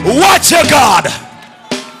 Hallelujah. What a God.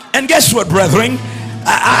 And guess what, brethren?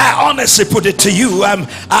 I honestly put it to you.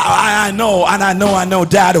 I know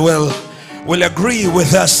Dad will agree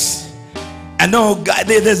with us. I know God,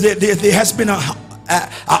 there has been an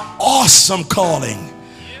awesome calling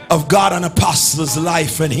of God on Apostle's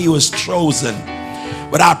life, and he was chosen.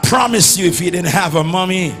 But I promise you, if he didn't have a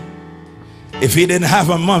mommy,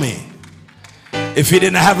 If he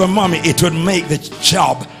didn't have a mommy, it would make the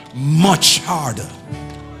job much harder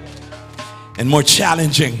and more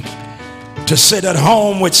challenging to sit at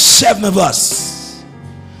home with 7 of us,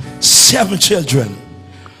 7 children,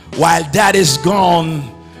 while dad is gone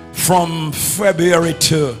from February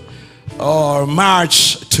to or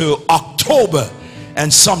March to October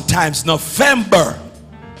and sometimes November.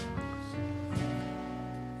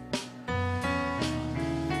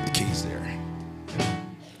 The keys there.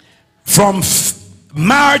 From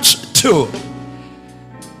March to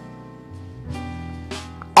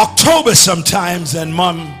October sometimes, and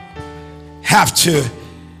mom have to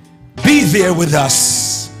be there with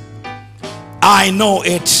us. I know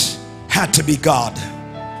it had to be God.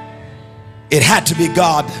 It had to be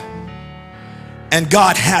God. And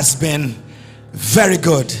God has been very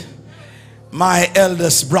good. My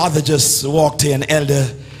eldest brother just walked in, Elder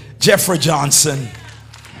Jeffrey Johnson.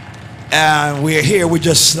 And we're here. We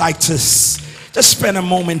just like to just spend a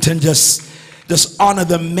moment and just honor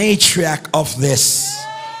the matriarch of this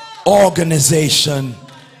organization.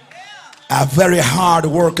 A very hard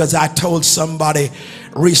worker. As I told somebody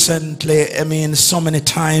recently, I mean, so many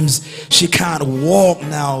times she can't walk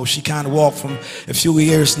now. She can't walk from a few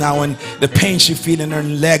years now, and the pain she feels in her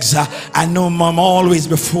legs. I know mom always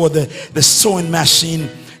before the sewing machine,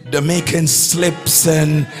 making slips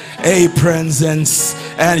and aprons and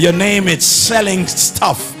you name it, selling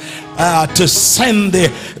stuff to send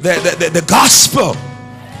the gospel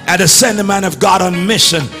and to send the man of God on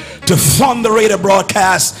mission to fund the radio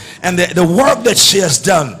broadcast and the work that she has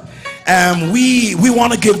done. And we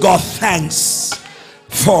want to give God thanks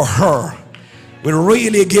for her. We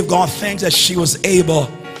really give God thanks that she was able.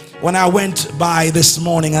 When I went by this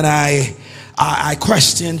morning and I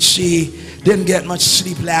questioned, she didn't get much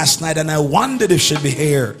sleep last night, and I wondered if she'd be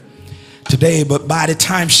here today. But by the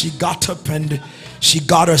time she got up and she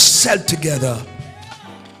got herself together,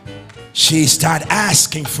 she started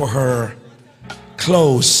asking for her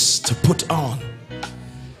clothes to put on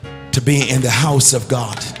to be in the house of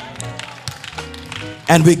God.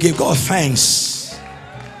 And we give God thanks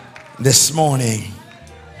this morning.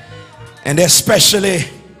 And especially,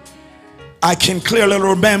 I can clearly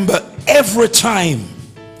remember every time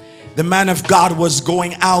the man of God was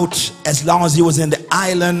going out, as long as he was in the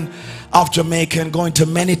island of Jamaica and going to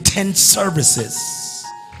many tent services.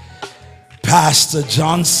 Pastor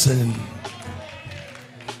Johnson,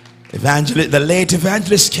 the late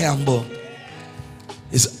Evangelist Campbell,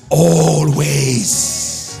 is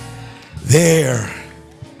always there.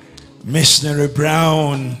 Missionary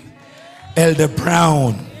Brown, Elder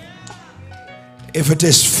Brown, if it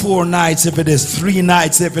is 4 nights, if it is 3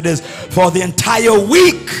 nights, if it is for the entire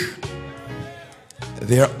week,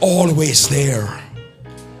 they're always there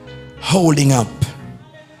holding up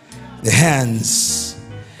the hands.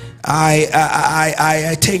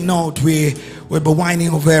 I take note, we'll be winding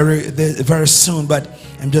over very soon, but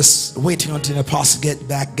I'm just waiting until the apostle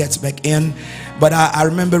gets back in. But I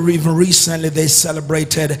remember even recently they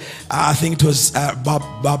celebrated, I think it was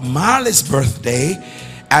Bob Marley's birthday,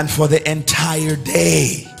 and for the entire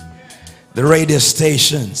day, the radio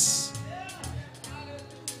stations.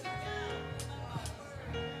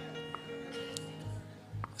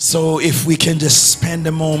 So if we can just spend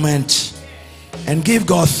a moment and give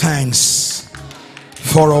God thanks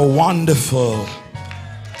for a wonderful,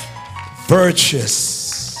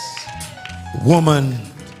 virtuous woman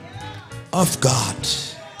of God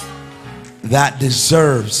that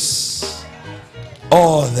deserves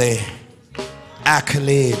all the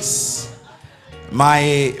accolades.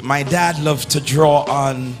 My dad loved to draw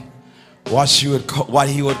on what he would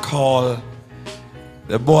call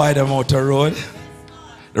the boy on the motor road,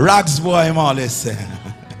 the rags boy, I'm always saying.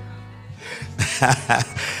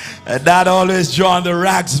 Dad always draw on the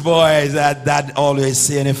rags boys. Dad always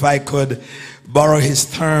saying, if I could borrow his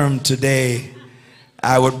term today,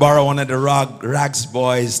 I would borrow one of the rags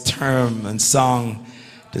boys' term and song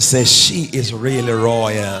to say she is really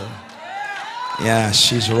royal. Yeah,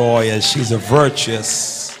 she's royal. She's a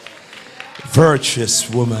virtuous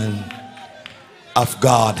woman of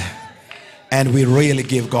God. And we really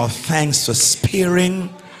give God thanks for sparing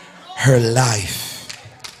her life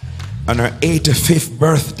on her 85th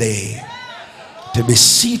birthday to be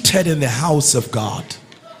seated in the house of God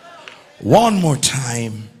one more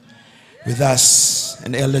time with us.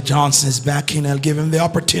 And Elder Johnson is back in. I'll give him the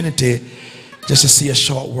opportunity just to say a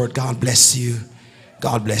short word. God bless you.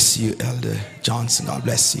 God bless you, Elder Johnson. God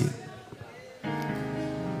bless you.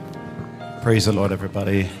 Praise the Lord,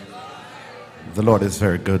 everybody. The Lord is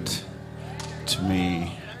very good to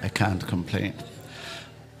me. I can't complain.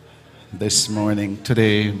 This morning,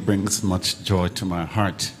 today, brings much joy to my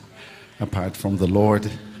heart. apart from the Lord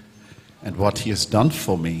and what He has done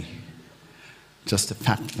for me. Just the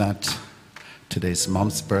fact that today's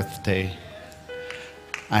Mom's birthday,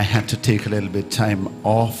 I had to take a little bit of time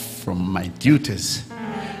off from my duties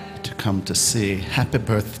to come to say happy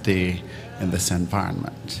birthday in this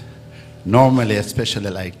environment. Normally,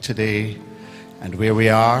 especially like today and where we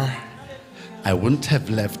are, I wouldn't have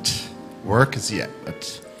left work as yet,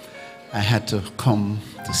 but I had to come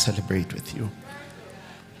to celebrate with you.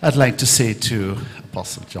 I'd like to say to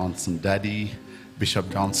Apostle Johnson, Daddy, Bishop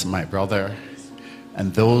Johnson, my brother,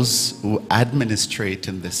 and those who administrate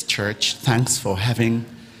in this church, thanks for having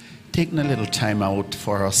taken a little time out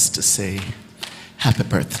for us to say, happy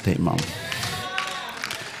birthday, Mom.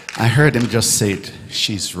 I heard him just say it,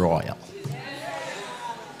 she's royal.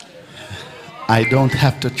 I don't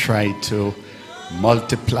have to try to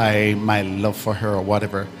multiply my love for her or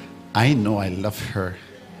whatever. I know I love her,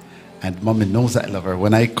 and Mommy knows I love her.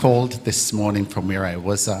 When I called this morning from where I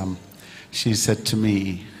was, she said to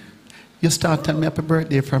me, you start telling me happy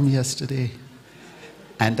birthday from yesterday.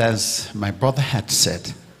 And as my brother had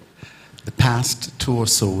said, the past 2 or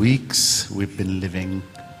so weeks, we've been living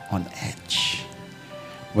on edge.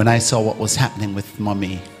 When I saw what was happening with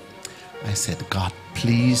Mommy, I said, God,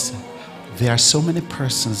 please, there are so many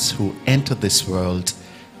persons who enter this world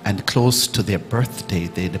and close to their birthday,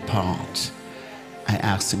 they depart. I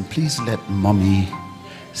asked him, please let Mommy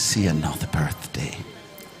see another birthday.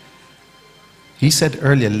 He said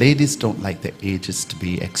earlier, ladies don't like their ages to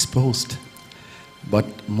be exposed. But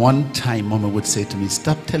one time, Mama would say to me,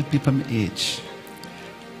 stop telling people my age.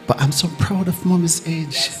 But I'm so proud of Mommy's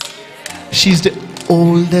age. She's the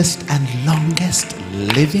oldest and longest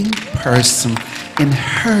living person in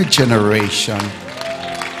her generation.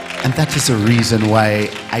 And that is the reason why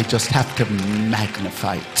I just have to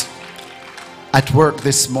magnify it. At work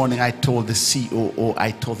this morning, I told the COO,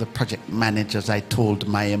 I told the project managers, I told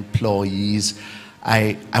my employees,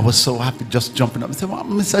 I was so happy just jumping up and said, well,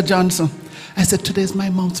 Mr. Johnson, I said, today's my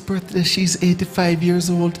mom's birthday. She's 85 years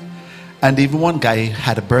old. And even one guy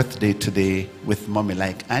had a birthday today with Mommy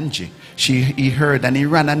like Angie. He heard and he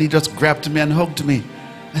ran and he just grabbed me and hugged me.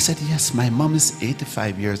 I said, yes, my mom is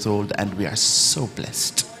 85 years old and we are so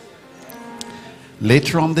blessed.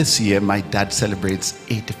 Later on this year, my dad celebrates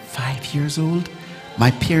 85 years old.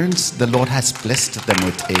 My parents, the Lord has blessed them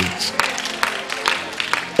with age.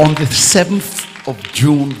 On the 7th of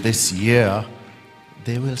June this year,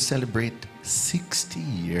 they will celebrate 60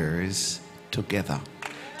 years together.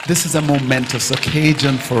 This is a momentous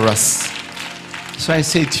occasion for us. So I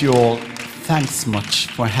say to you all, thanks much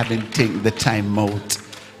for having taken the time out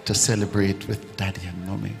to celebrate with Daddy and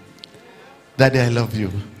Mommy. Daddy, I love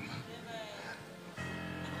you.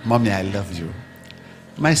 Mommy, I love you.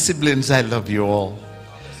 My siblings, I love you all.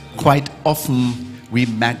 Quite often, we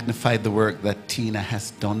magnify the work that Tina has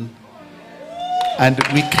done. And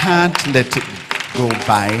we can't let it go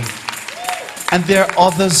by. And there are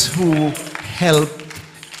others who help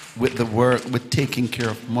with the work, with taking care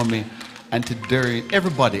of Mommy. And today,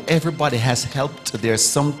 everybody has helped. There's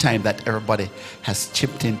some time that everybody has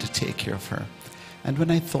chipped in to take care of her. And when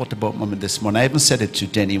I thought about Mommy this morning, I even said it to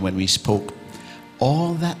Denny when we spoke.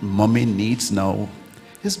 All that Mommy needs now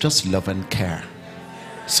is just love and care.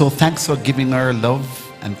 So thanks for giving her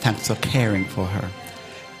love and thanks for caring for her.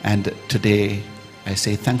 And today I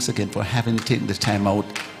say thanks again for having taken the time out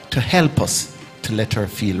to help us to let her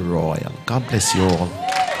feel royal. God bless you all.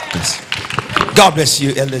 Bless you. God bless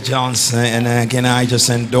you, Elder Johnson. And again, I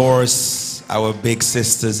just endorse our big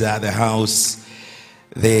sisters at the house.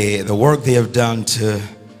 The work they have done to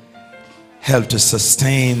help to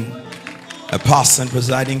sustain Apostle and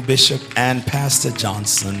Presiding Bishop and Pastor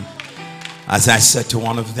Johnson. As I said to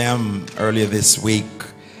one of them earlier this week,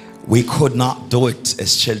 we could not do it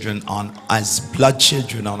as children, as blood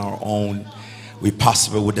children on our own. We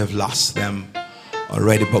possibly would have lost them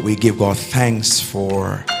already, but we give God thanks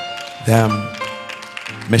for them.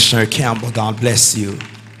 Missionary Campbell, God bless you.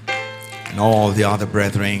 And all the other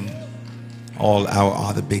brethren, all our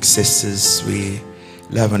other big sisters, we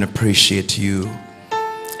love and appreciate you.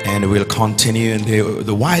 And we'll continue in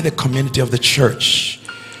the wider community of the church.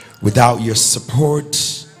 Without your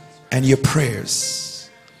support and your prayers,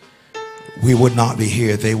 we would not be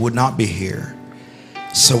here. They would not be here.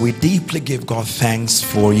 So we deeply give God thanks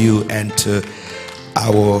for you, and to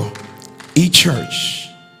our e-church,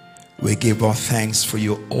 we give God thanks for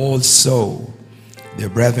you also. The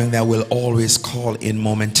brethren that will always call in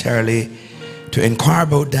momentarily to inquire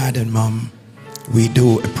about Dad and Mom, we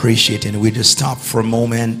do appreciate it, and we just stop for a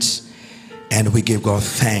moment and we give God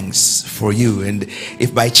thanks for you. And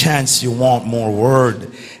if by chance you want more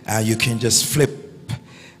word, you can just flip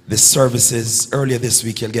the services earlier this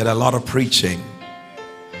week, you'll get a lot of preaching.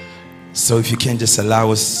 So if you can just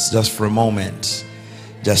allow us just for a moment,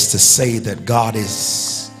 just to say that God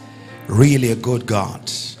is really a good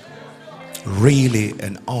God, really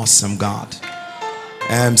an awesome God.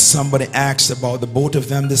 And somebody asked about the both of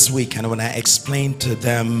them this week, and when I explained to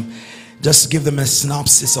them, just give them a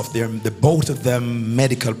synopsis of the both of them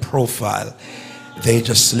medical profile, they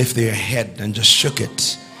just lifted their head and just shook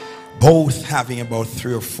it. Both having about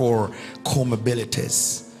 3 or 4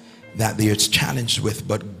 comorbidities that they are challenged with,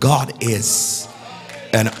 but God is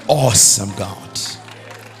an awesome God.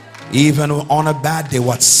 Even on a bad day,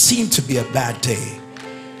 what seemed to be a bad day,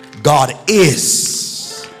 God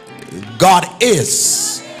is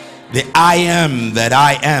the I am that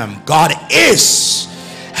I am. God is,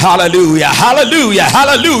 hallelujah, hallelujah,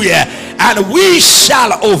 hallelujah, and we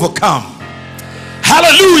shall overcome.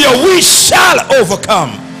 Hallelujah, we shall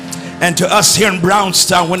overcome. And to us here in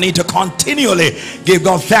Brownstown, we need to continually give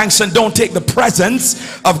God thanks and don't take the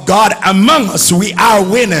presence of God among us. We are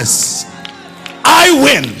winners. I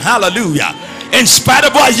win. Hallelujah. In spite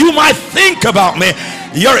of what you might think about me,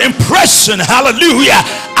 your impression, hallelujah,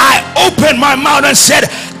 I opened my mouth and said,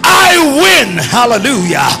 I win.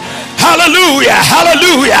 Hallelujah. Hallelujah.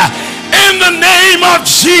 Hallelujah. In the name of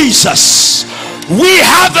Jesus, we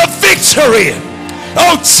have the victory.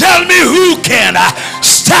 Oh, tell me who can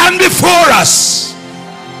stand before us.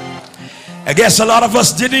 I guess a lot of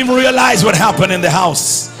us didn't even realize what happened in the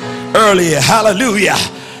house earlier. Hallelujah.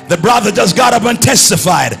 The brother just got up and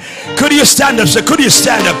testified. Could you stand up, sir? Could you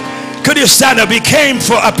stand up? Could you stand up? He came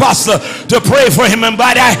for Apostle to pray for him, and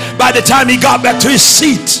by the time he got back to his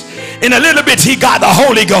seat, in a little bit he got the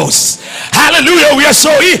Holy Ghost. Hallelujah. We are so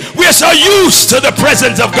used to the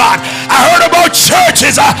presence of God. I heard about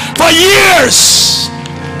churches for years.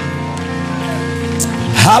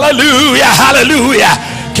 Hallelujah. Hallelujah.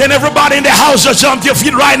 Can everybody in the house just jump to your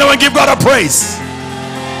feet right now and give God a praise?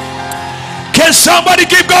 Can somebody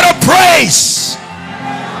give God a praise?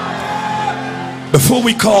 Before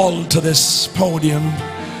we call to this podium,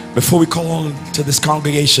 before we call to this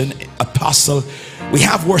congregation, Apostle, we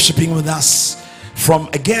have worshiping with us from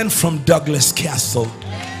Douglas Castle.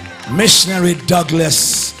 Missionary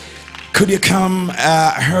Douglas, could you come?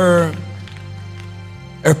 Her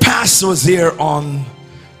pastor was here on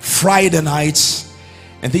Friday nights,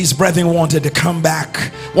 and these brethren wanted to come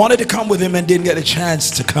with him and didn't get a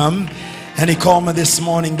chance to come. And he called me this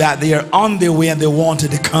morning that they are on their way and they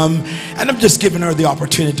wanted to come, and I'm just giving her the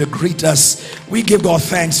opportunity to greet us. We give God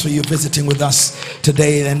thanks for you visiting with us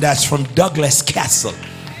today, and that's from Douglas Castle.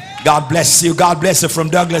 God bless you. God bless you from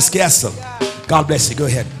Douglas Castle. God bless you. Go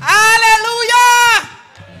ahead. Hallelujah.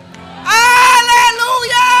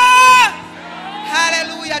 Hallelujah.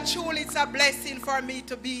 Hallelujah. Truly it's a blessing for me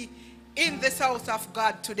to be in this house of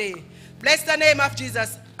God today. Bless the name of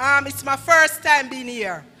Jesus. It's my first time being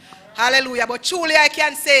here. Hallelujah. But truly I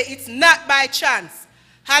can say it's not by chance.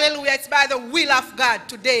 Hallelujah. It's by the will of God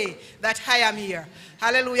today that I am here.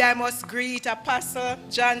 Hallelujah. I must greet Apostle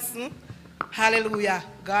Johnson. Hallelujah.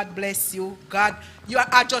 God bless you.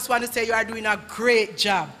 I just want to say you are doing a great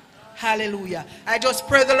job. Hallelujah. I just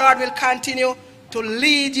pray the Lord will continue to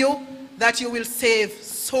lead you, that you will save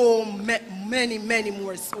so many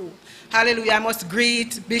more souls. Hallelujah. I must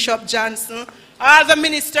greet Bishop Johnson, all the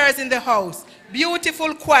ministers in the house.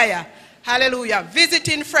 Beautiful choir. Hallelujah.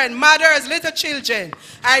 Visiting friend, mothers, little children,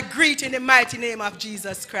 I greet in the mighty name of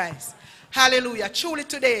Jesus Christ. Hallelujah. Truly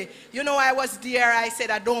today, I was there. I said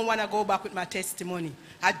I don't want to go back with my testimony.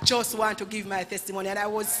 I just want to give my testimony. And I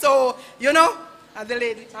was so, and the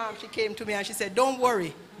lady, she came to me and she said, don't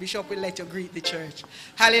worry, Bishop will let you greet the church.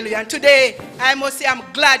 Hallelujah. And today, I must say I'm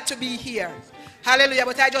glad to be here. Hallelujah.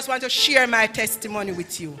 But I just want to share my testimony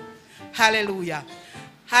with you. Hallelujah.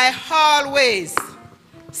 I always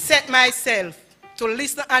set myself to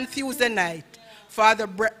listen on Tuesday night for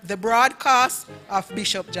the broadcast of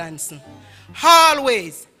Bishop Johnson.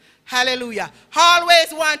 Always. Hallelujah.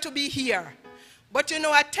 Always want to be here. But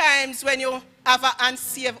at times when you have an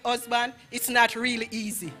unsaved husband, it's not really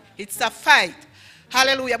easy. It's a fight.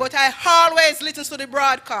 Hallelujah. But I always listen to the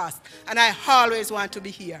broadcast, and I always want to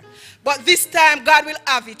be here. But this time God will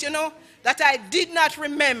have it, that I did not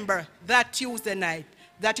remember that Tuesday night,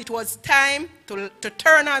 that it was time to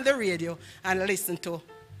turn on the radio and listen to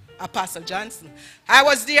Apostle Johnson. I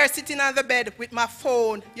was there sitting on the bed with my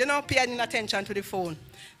phone, paying attention to the phone.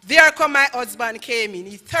 There come my husband came in.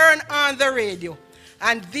 He turned on the radio,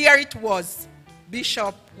 and there it was.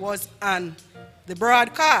 Bishop was on the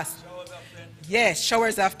broadcast. Yes,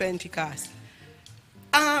 Showers of Pentecost.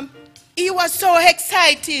 He was so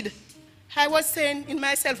excited. I was saying in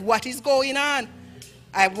myself, what is going on?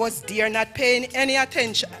 I was there not paying any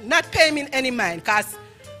attention, not paying me any mind, because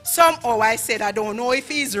somehow I said, I don't know if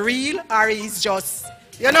he's real or he's just,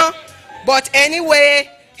 you know. But anyway,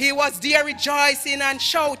 he was there rejoicing and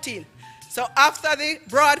shouting. So after the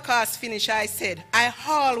broadcast finished, I said, I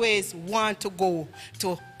always want to go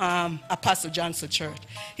to Apostle Johnson Church.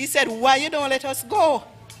 He said, why you don't let us go?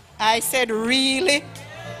 I said, really?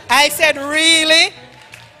 I said, really?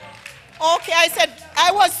 Okay, I said,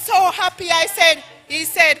 I was so happy. He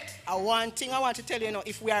said, one thing I want to tell you,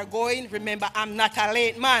 if we are going, remember, I'm not a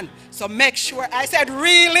late man. So make sure. I said,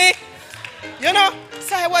 really? You know,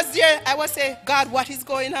 so I was there. I was saying, God, what is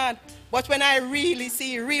going on? But when I really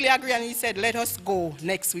agree, and he said, let us go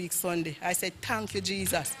next week, Sunday. I said, thank you,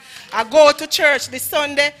 Jesus. I go to church this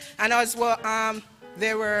Sunday, and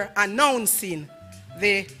they were announcing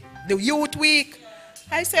the youth week.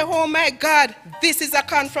 I said, oh my God, this is a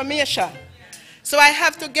confirmation. So I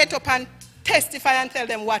have to get up and testify and tell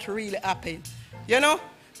them what really happened. You know?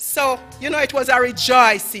 So, it was a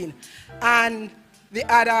rejoicing. And the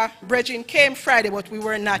other brethren came Friday, but we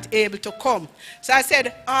were not able to come. So I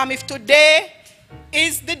said, if today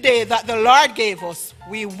is the day that the Lord gave us,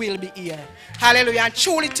 we will be here. Hallelujah. And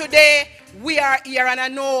truly today, we are here, and I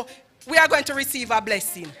know we are going to receive a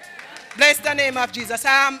blessing. Bless the name of Jesus.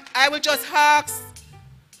 I will just ask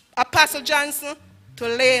Apostle Johnson to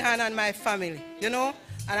lay hand on my family, and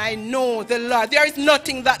I know the Lord. There is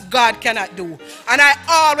nothing that God cannot do. And I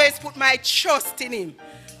always put my trust in him.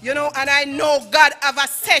 And I know God have a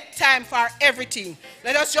set time for everything.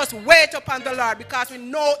 Let us just wait upon the Lord, because we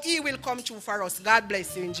know he will come true for us. God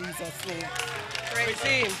bless you in Jesus' name. Praise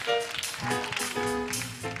him.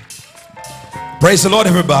 Praise the Lord,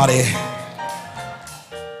 everybody.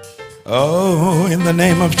 Oh, in the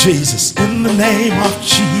name of Jesus, in the name of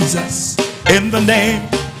Jesus, in the name,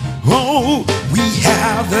 oh, we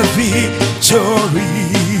have the victory.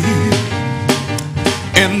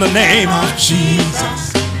 In the name of Jesus.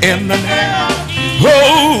 In the name of Jesus.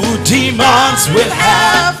 Oh, demons will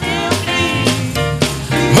have to flee.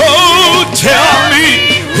 Oh, tell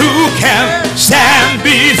me who can stand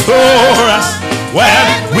before us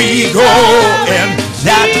when we go in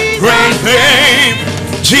that great name.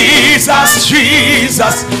 Jesus,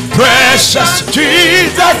 Jesus, precious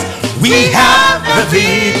Jesus, we have the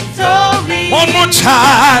victory. One more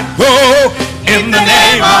time. Oh, in the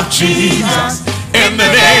name of Jesus. In the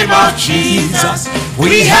name of Jesus,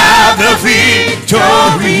 we have the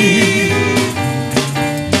victory.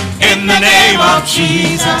 In the name of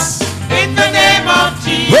Jesus. In the name of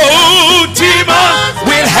Jesus. Oh, demons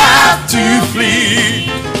will have to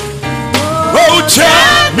flee. Oh,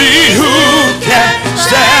 tell me who can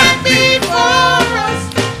stand before us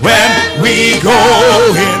when we go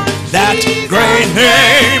in that great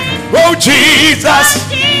name. Oh, Jesus,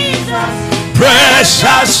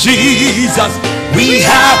 precious Jesus, we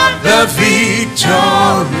have the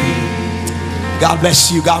victory. God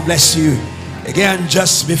bless you. God bless you. Again,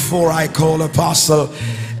 just before I call Apostle,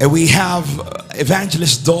 we have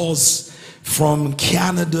Evangelist Dawes from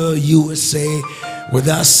Canada, USA, with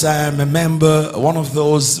us. I'm a member, one of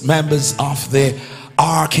those members of the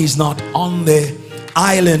Ark. He's not on the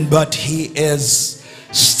island, but he is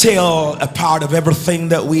still a part of everything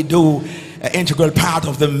that we do. An integral part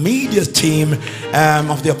of the media team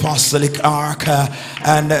of the Apostolic Ark,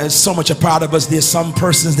 and so much a part of us. There's some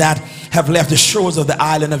persons that have left the shores of the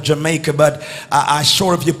island of Jamaica, but I'm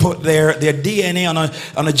sure if you put their DNA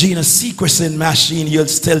on a genus sequencing machine, you'll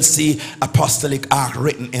still see Apostolic Ark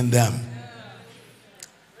written in them.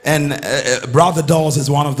 And Brother Dawes is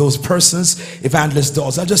one of those persons. Evangelist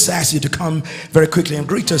Dawes, I'll just ask you to come very quickly and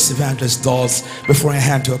greet us, Evangelist Dawes, before I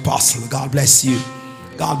hand to Apostle. God bless you.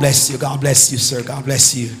 God bless you. God bless you, sir. God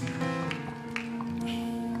bless you.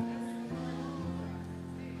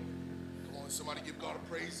 Come on, somebody give God a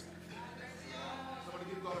praise. Somebody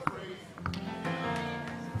give God a praise.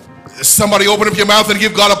 Somebody open up your mouth and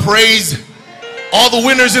give God a praise. All the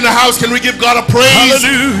winners in the house, can we give God a praise?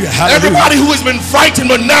 Hallelujah. Hallelujah. Everybody who has been frightened,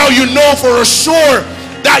 but now you know for sure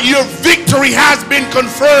that your victory has been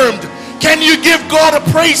confirmed. Can you give God a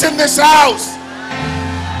praise in this house?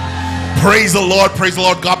 Praise the Lord, praise the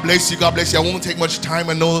Lord. God bless you, God bless you. I won't take much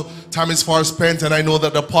time. I know time is far spent, and I know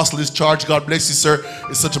that the apostle is charged. God bless you, sir.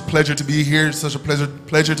 It's such a pleasure to be here. It's such a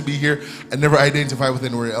pleasure to be here. I never identify with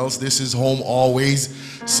anywhere else. This is home always.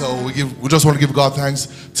 So we just want to give God thanks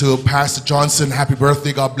to Pastor Johnson. Happy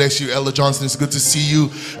birthday. God bless you, Elder Johnson. It's good to see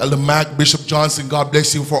you. Elder Mac, Bishop Johnson. God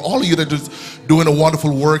bless you. For all of you that are doing a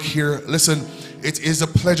wonderful work here. Listen, it is a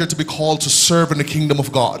pleasure to be called to serve in the kingdom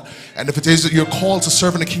of God. And if it is that you're called to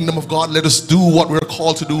serve in the kingdom of God, let us do what we're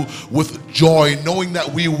called to do with joy, knowing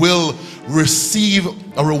that we will receive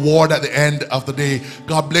a reward at the end of the day.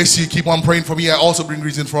 God bless you. Keep on praying for me. I also bring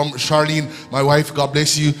greetings from Charlene, my wife. God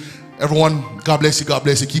bless you. Everyone, God bless you. God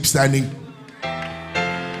bless you. Keep standing.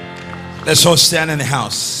 Let's all stand in the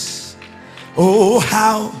house. Oh,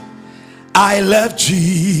 how I love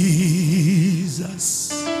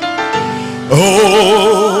Jesus.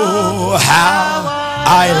 Oh, how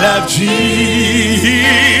I love Jesus.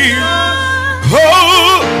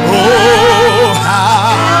 Oh,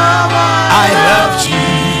 how I love Jesus.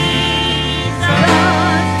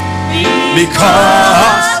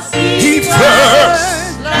 Because he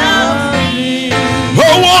first loved me.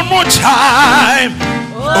 Oh, one more time.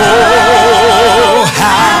 Oh,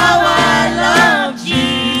 how I love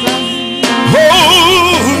Jesus.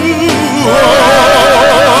 Oh,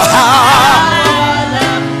 how I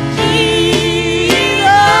love Jesus.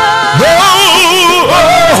 Oh,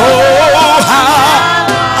 how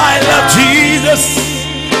I love Jesus.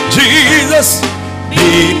 Jesus,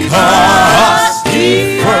 because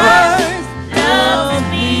he first loved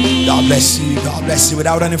me. God bless you. God bless you.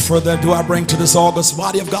 Without any further ado, I bring to this august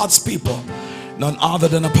body of God's people none other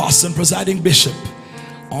than Apostle and Presiding Bishop,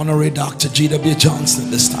 Honorary Dr. G.W. Johnson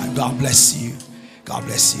this time. God bless you. God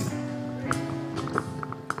bless you.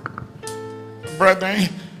 Brethren,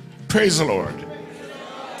 praise the Lord.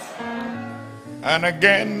 And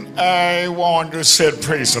again, I want to say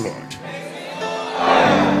praise the Lord.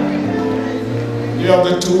 The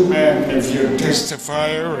other two men, if you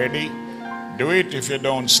testify already, do it. If you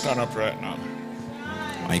don't, stand up right now.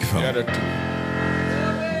 Microphone. The other two.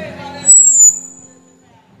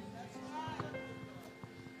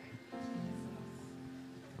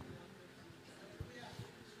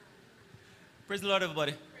 Praise the Lord,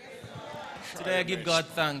 everybody. Today I give God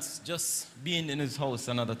thanks just being in his house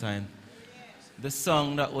another time. The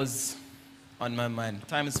song that was on my mind,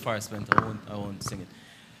 time is far spent, I won't sing it.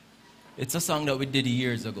 It's a song that we did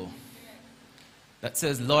years ago that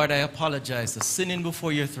says, Lord, I apologize for sinning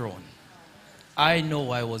before your throne. I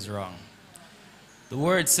know I was wrong. The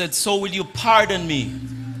word said, so will you pardon me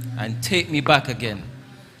and take me back again,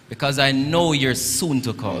 because I know you're soon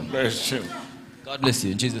to come. God bless you. God bless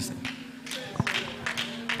you in Jesus' name.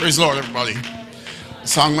 Praise the Lord, everybody. The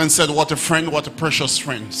songman said, what a friend, what a precious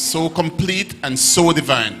friend. So complete and so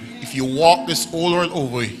divine. If you walk this whole world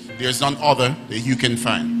over, there's none other that you can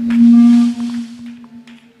find.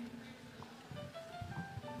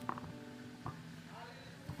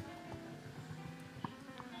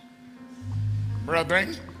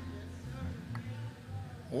 Brethren,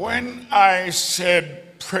 when I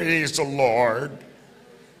said praise the Lord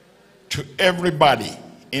to everybody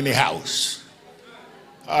in the house,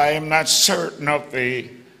 I am not certain of the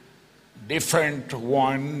different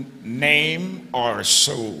one name or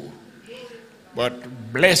so,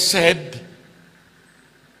 but blessed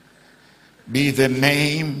be the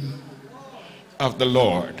name of the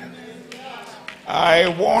Lord. I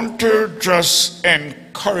want to just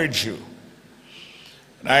encourage you.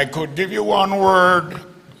 I could give you one word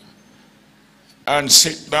and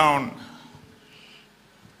sit down,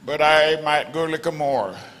 but I might go a little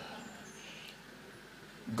more.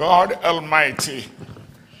 God Almighty,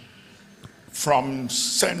 from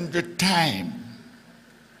sundry time,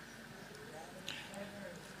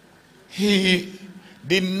 he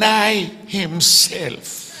denied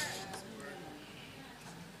himself.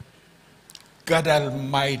 God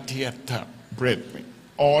Almighty at that, brethren,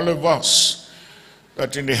 all of us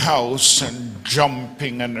that in the house and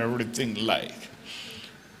jumping and everything like,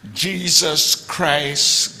 Jesus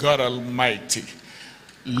Christ, God Almighty,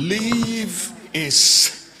 leave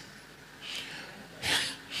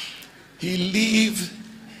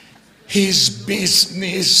his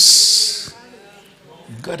business,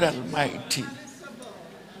 God Almighty,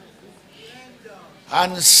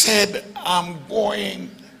 and said, I'm going,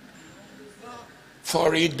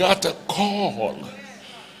 for he got a call.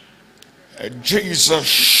 Jesus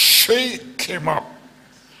shake him up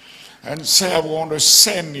and say, I want to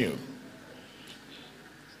send you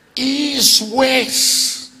east,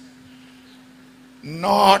 west,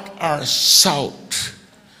 north or south.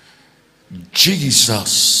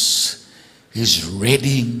 Jesus is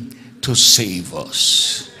ready to save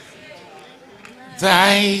us.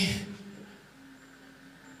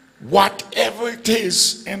 Whatever it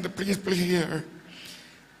is in the people here,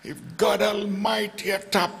 if God Almighty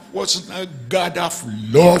at top wasn't a God of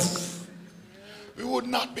love, we would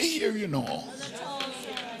not be here, you know.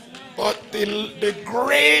 But the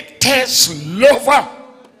greatest lover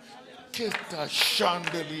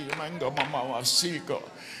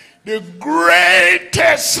The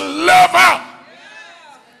greatest lover,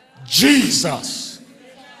 Jesus.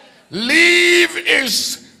 Leave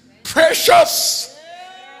is precious.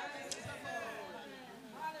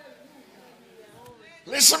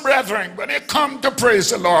 Listen, brethren, when you come to praise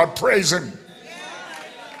the Lord, praise Him.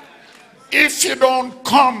 If you don't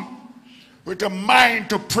come with a mind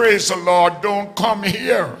to praise the Lord, don't come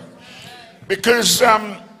here. Because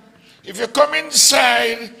if you come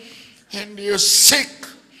inside and you're sick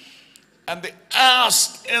and they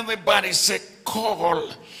ask anybody, say, call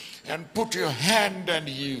and put your hand on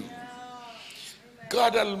you.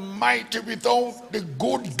 God Almighty, without the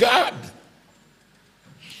good God,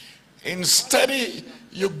 instead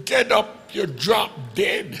you get up, you drop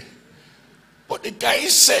dead. But the guy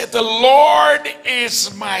said, the Lord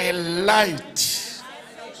is my light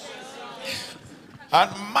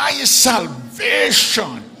and my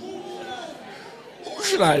salvation. Who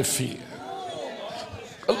should I fear?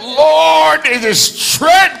 The Lord is the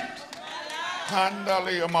strength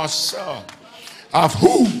of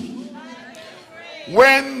who?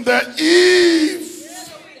 When the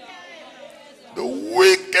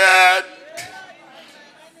wicked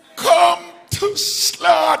come to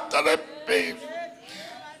slaughter the people,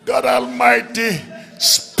 God Almighty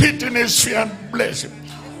spit in His feet and bless Him.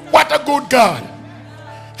 What a good God.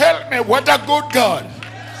 Help me, what a good God.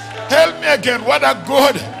 Help me again, what a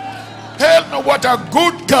good. Help me, what a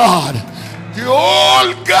good God. The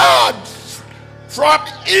old God from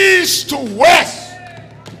east to west.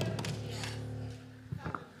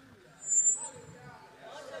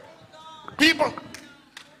 People,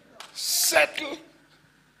 settle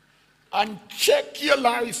and check your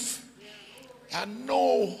life and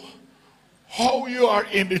know how you are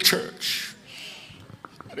in the church.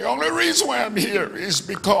 The only reason why I'm here is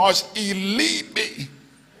because He lead me.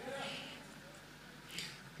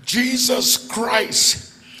 Jesus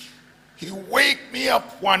Christ, He wake me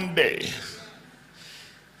up one day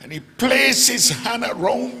and He placed His hand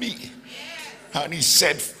around me and He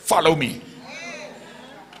said, follow me.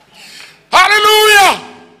 Hallelujah!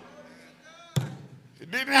 He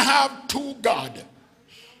didn't have two gods.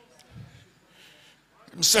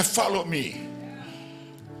 He said, follow me.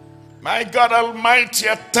 My God Almighty,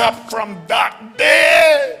 I tap from that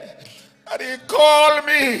day and He called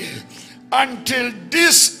me until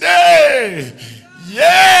this day.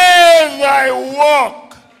 Yes, I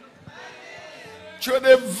walk through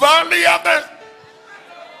the valley of the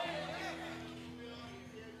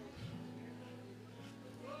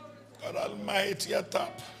God Almighty, I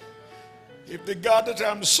tap. If the God that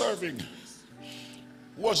I'm serving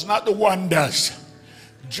was not the wonders,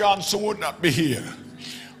 Johnson would not be here.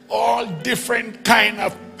 All different kind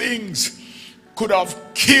of things could have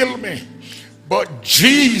killed me, but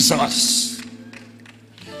Jesus,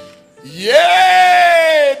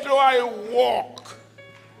 yea, do I walk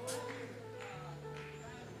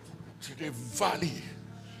to the valley.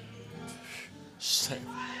 Say,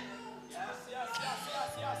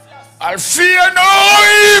 I fear no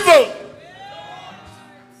evil.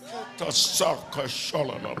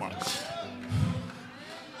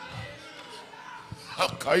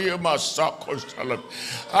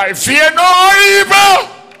 I fear no evil.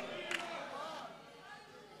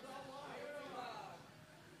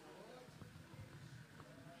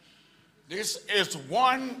 This is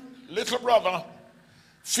one little brother.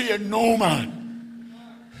 Fear no man.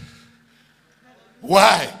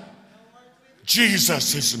 Why?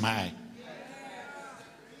 Jesus is mine.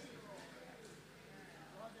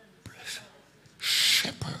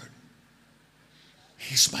 Shepherd.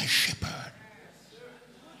 He's my shepherd.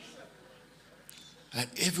 And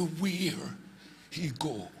everywhere He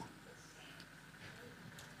go,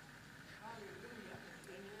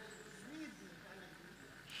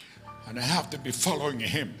 and I have to be following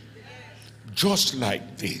Him just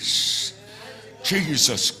like this.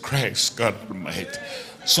 Jesus Christ, God Almighty.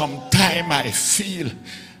 Sometime I feel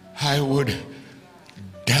I would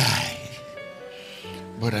die,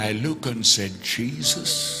 but I look and said,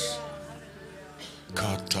 Jesus,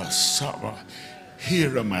 God,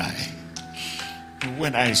 here am I.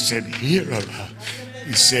 When I said, here am I,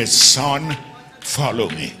 He said, son, follow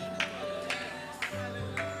me.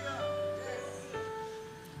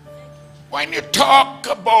 When you talk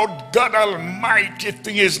about God Almighty,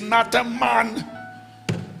 thing is not a man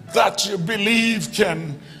that you believe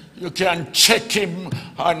you can check him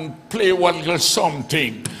and play a little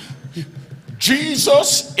something.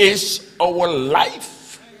 Jesus is our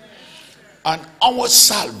life and our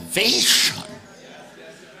salvation.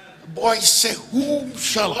 Boy said, whom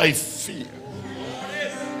shall I fear?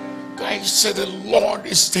 Guy said, the Lord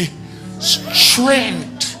is the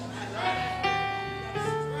strength.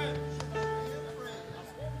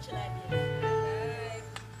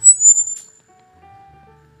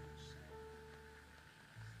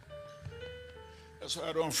 That's why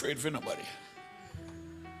I don't afraid for nobody.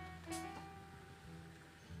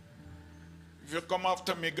 If you come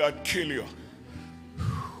after me, God kill you.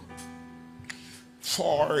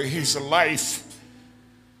 For his life,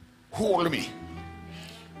 hold me.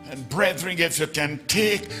 And brethren, if you can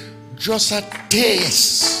take just a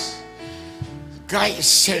taste. Guy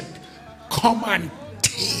said, come and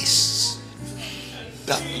taste.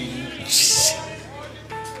 That.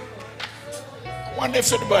 I wonder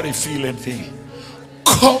if anybody feel anything.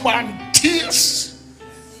 Come and taste.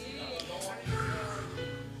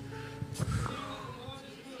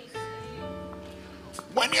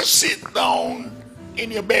 When you sit down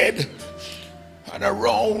in your bed and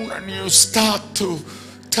around and you start to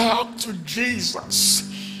talk to Jesus,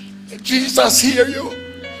 Jesus hear you.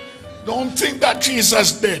 Don't think that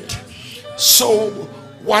Jesus did. So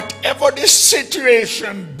whatever the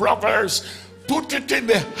situation, brothers, put it in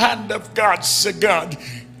the hand of God. Say, God,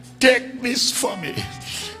 take this for me.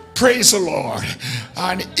 Praise the Lord.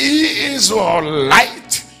 And he is our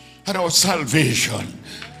light and our salvation.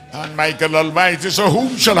 And my God Almighty, so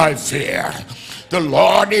whom shall I fear? The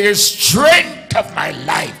Lord is strength of my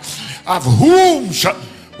life. Of whom shall,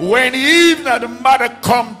 when even the mother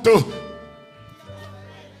come to,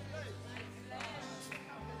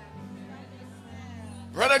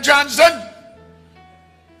 Brother Johnson,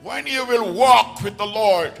 when you will walk with the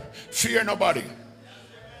Lord, fear nobody.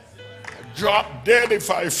 Drop dead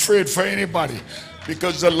if I afraid for anybody,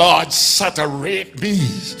 because the Lord saturate me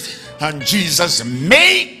and Jesus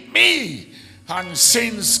make me, and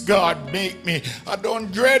since God make me, I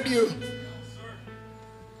don't dread you.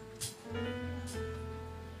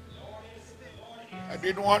 I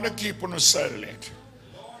didn't want to keep on silent,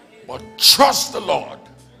 but trust the Lord,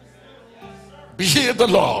 be the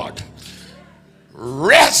Lord,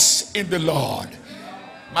 rest in the Lord.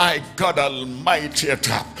 My God Almighty,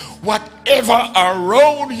 whatever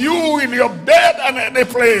around you in your bed and any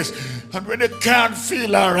place, and when you can't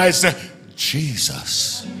feel all right, say,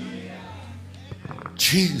 Jesus,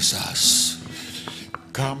 Jesus,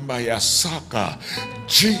 come by a sucker,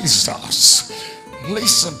 Jesus.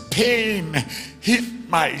 Listen, pain hit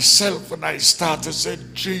myself and I started to say,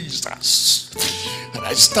 Jesus. And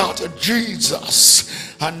I started,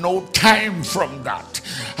 Jesus. And no time from that.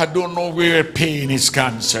 I don't know where pain is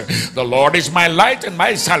concerned. The Lord is my light and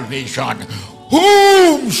my salvation.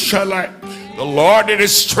 Whom shall I? The Lord is the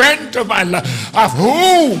strength of my life. Of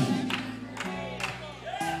whom?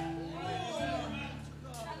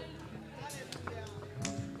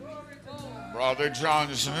 Brother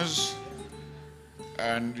Johnson's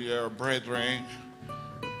and your brethren,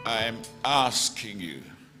 I'm asking you,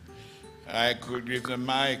 I could give the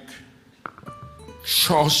mic,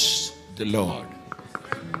 trust the Lord.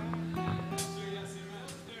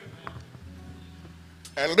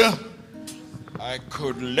 Elder, I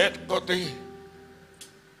could let go the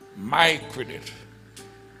mic with it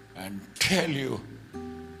and tell you,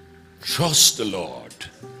 trust the Lord.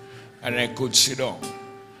 And I could sit down.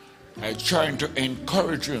 I tried to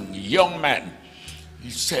encourage him, young man. He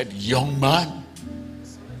said, young man,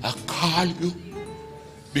 I call you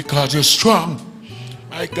because you're strong.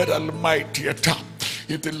 My God Almighty, if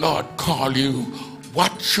the Lord call you,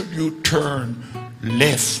 what should you turn,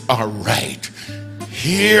 left or right?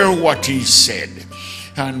 Hear what he said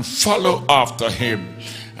and follow after him.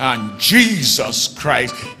 And Jesus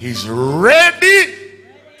Christ is ready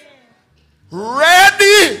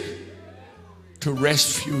to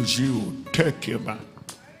rescue you. Take your man.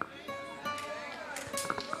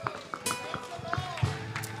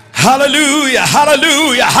 Hallelujah,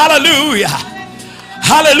 hallelujah, hallelujah,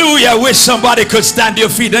 hallelujah. I wish somebody could stand to your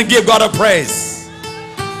feet and give God a praise.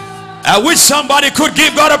 I wish somebody could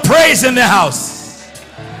give God a praise in the house.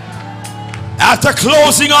 After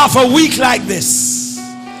closing off a week like this,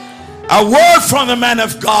 a word from the man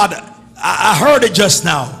of God, I heard it just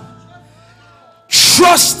now.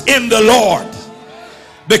 Trust in the Lord,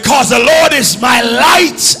 because the Lord is my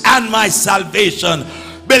light and my salvation.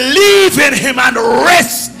 Believe in him and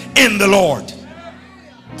rest in the Lord.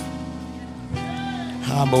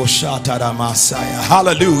 Hallelujah,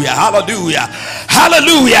 hallelujah,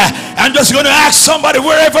 hallelujah. I'm just going to ask somebody,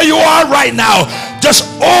 wherever you are right now, just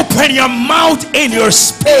open your mouth in your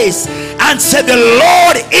space and say, the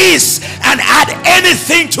Lord is, and add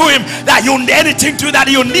anything to him that you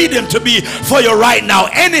need him to be for you right now.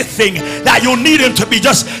 Anything that you need him to be,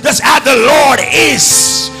 just add the Lord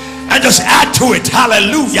is. and just add to it.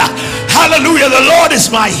 Hallelujah. Hallelujah. The Lord is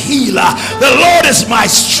my healer. The Lord is my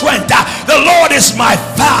strength. The Lord is my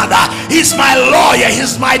father. He's my lawyer.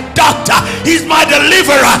 He's my doctor. He's my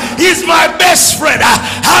deliverer. He's my best friend.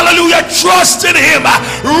 Hallelujah. Trust in him.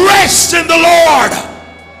 Rest in the Lord.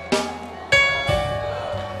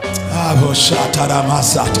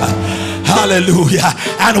 Hallelujah.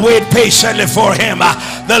 And wait patiently for him.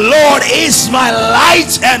 The Lord is my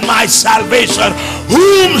light and my salvation.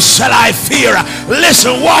 Whom shall I fear?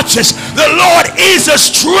 Listen, watch this. The Lord is a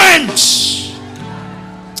strength.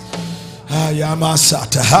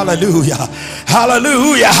 Hallelujah.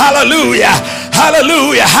 Hallelujah. Hallelujah.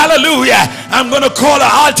 Hallelujah. Hallelujah. I'm going to call an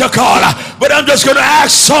altar call, but I'm just going to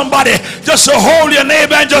ask somebody just to hold your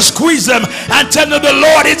neighbor and just squeeze them and tell them the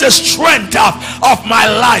Lord is the strength of my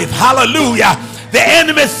life. Hallelujah. The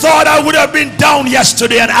enemy thought I would have been down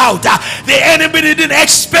yesterday and out. The enemy didn't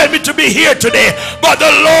expect me to be here today, but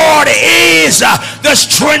the Lord is the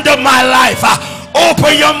strength of my life.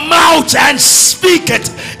 Open your mouth and speak it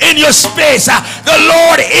in your space. The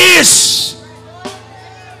Lord is.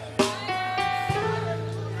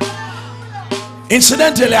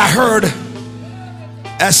 Incidentally, I heard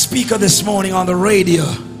a speaker this morning on the radio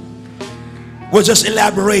was just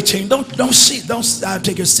elaborating. Don't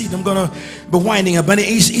take your seat. I'm gonna be winding up. But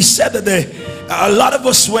he said that a lot of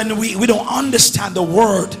us, when we don't understand the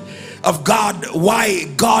word of God, why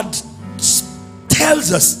God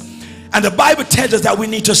tells us, and the Bible tells us that we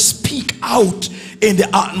need to speak out in the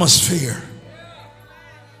atmosphere.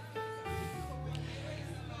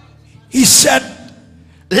 He said,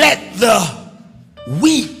 let the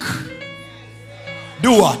weak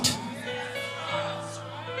do what?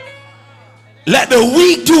 Let the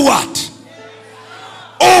weak do what?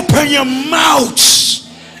 Open your mouths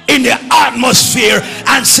in the atmosphere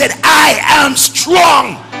and said, I am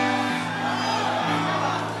strong.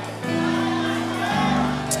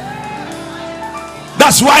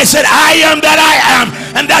 That's why I said, I am that I am.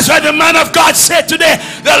 And that's why the man of God said today,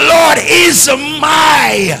 the Lord is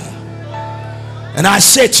my. And I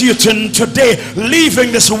say to you today,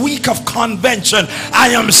 leaving this week of convention, I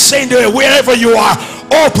am saying to you, wherever you are,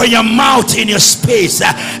 open your mouth in your space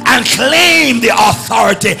and claim the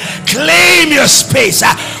authority. Claim your space.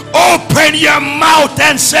 Open your mouth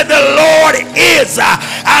and say the Lord is.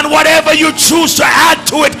 And whatever you choose to add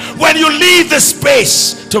to it when you leave the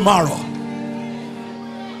space tomorrow.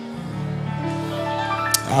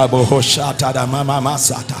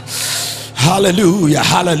 Hallelujah,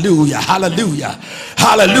 hallelujah, hallelujah,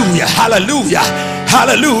 hallelujah, hallelujah,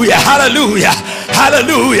 hallelujah, hallelujah,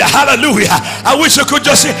 hallelujah, hallelujah. I wish you could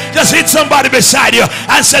just hit somebody beside you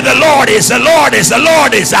and say the Lord is, the Lord is, the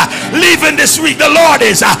Lord is. Leaving this week, the Lord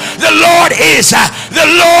is, the Lord is, the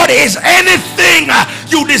Lord is anything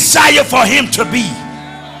you desire for him to be.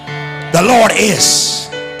 The Lord is.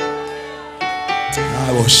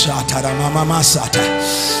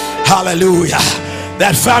 Hallelujah.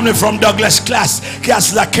 That family from Douglas class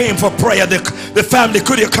that came for prayer, the family,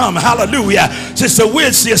 could you come? Hallelujah. Sister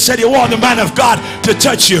Wilson said you want the man of God to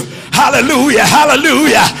touch you. Hallelujah,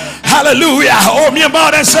 hallelujah, hallelujah. Open your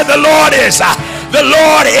mouth and say the Lord is, the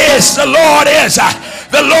Lord is, the Lord is,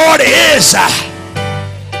 the Lord is.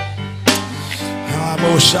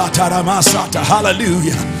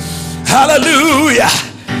 Hallelujah, hallelujah.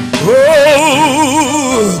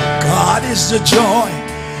 Oh, God is the joy.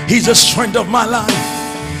 He's the strength of my life.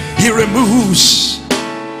 He removes.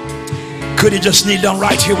 Could you just kneel down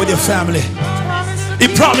right here with your family? He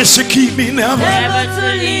promised to keep me never. Never to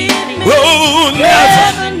leave me. Oh,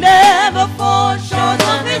 never. Never fall short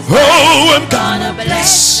of his grace. Oh, I'm gonna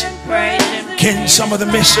bless. Can some of the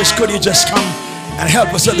ministers, could you just come and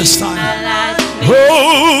help us at this time?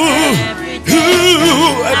 Oh,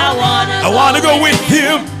 I want to go with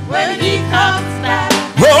him. When he comes back.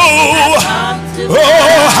 Oh,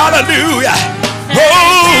 hallelujah.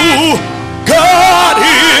 Oh, God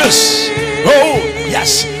is. Oh,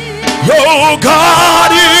 yes. Oh,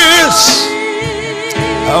 God is.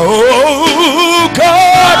 Oh,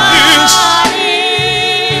 God is.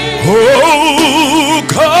 Oh,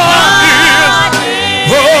 God is.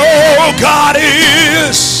 Oh, God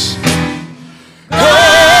is.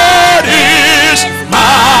 God is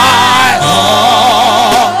my all.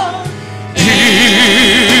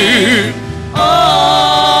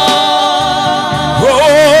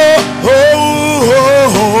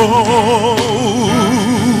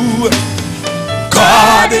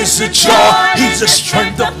 God is the joy, he's the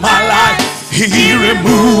strength of my life. He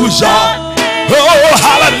removes all. Oh,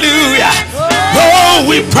 hallelujah. Oh,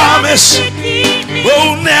 we promise.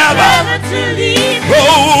 Oh, never.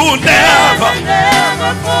 Oh, never.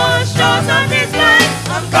 Never fall short of his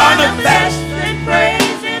life. gonna bless. And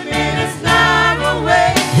praise him in his narrow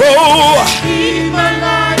way. Oh, Keep my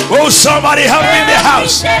life. oh, somebody help me in the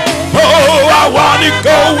house. Oh, I want to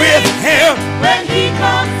go with him. When he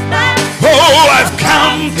comes back. Oh, I've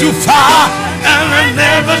come too far and I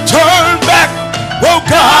never turn back. Oh,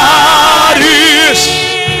 God is.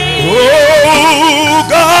 Oh,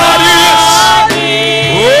 God is.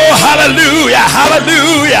 Oh, hallelujah,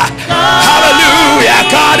 hallelujah, hallelujah.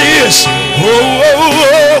 God is.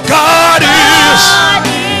 Oh, God is.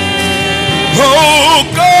 Oh,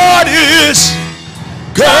 God is.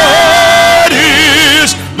 God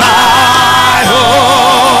is my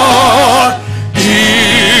all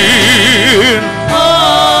in.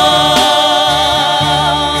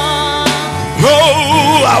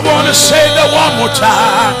 Oh, I want to say that one more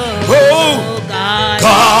time. Oh,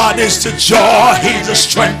 God is the joy, he's the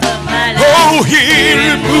strength. Oh, he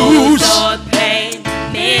removes.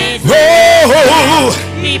 Oh,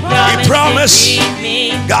 he promised.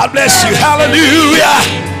 God bless you. Hallelujah.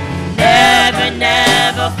 Never,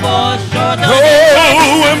 never fall short of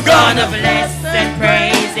Oh, I'm gonna bless and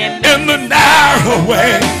praise him in the narrow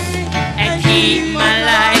way and keep my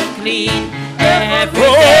life clean every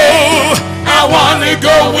oh, day. I want to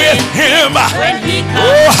go with him. When he comes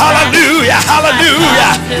Oh, hallelujah,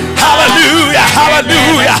 hallelujah, hallelujah,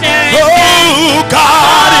 hallelujah. Oh,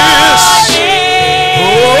 God is.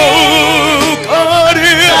 Oh, God is.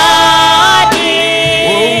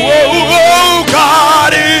 Oh, oh, oh,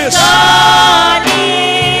 God is.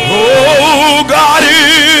 Oh, God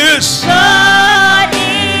is.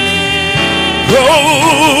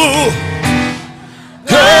 Oh,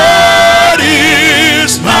 God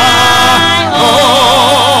is my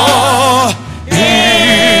all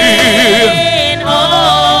in.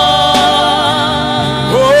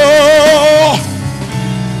 Oh,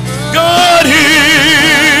 God is.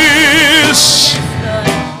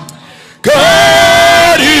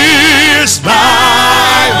 God is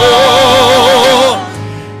my all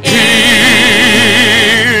in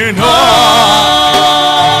all.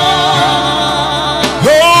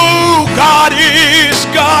 Oh, God is,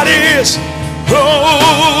 God is.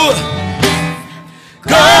 Oh,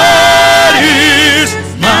 God is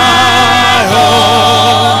my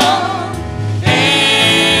all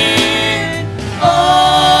in all.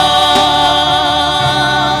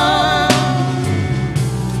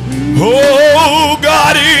 Oh,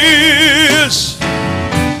 God is.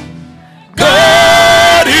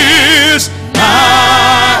 God is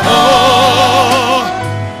my all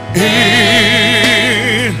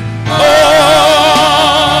in all.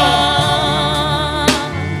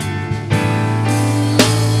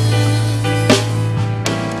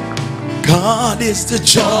 God is the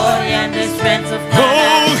joy and the strength of my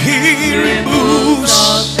oh, he removes.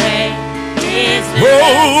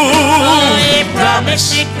 Oh, he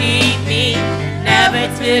promised to keep me, never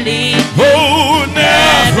to leave me. Oh,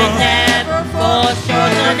 never, never fall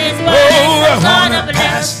short on his word. Oh, I I'm wanna gonna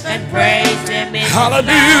bless and praise him in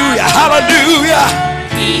hallelujah, hallelujah.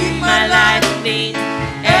 Keep my life clean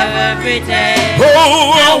every day.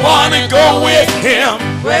 Oh, I want to go with him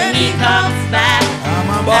when he comes back.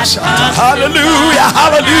 Hallelujah,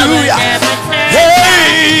 hallelujah.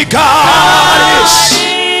 Hey, God is.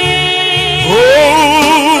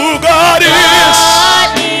 Oh, God is.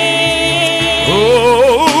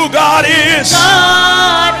 Oh, God is.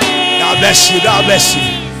 God bless you, God bless you.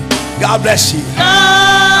 God bless you.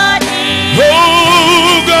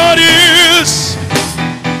 Oh, God is.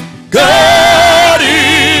 God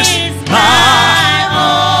is my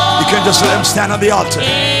all. You can just let him stand on the altar.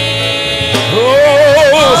 Oh,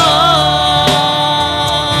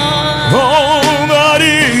 God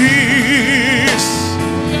is.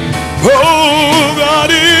 Oh, God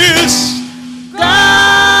is.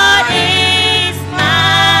 God is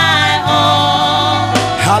my all.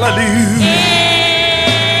 Hallelujah.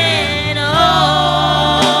 In all.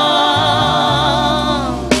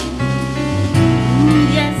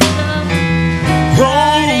 Yes, God.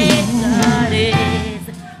 God is.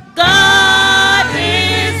 God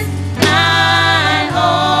is my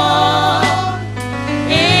all.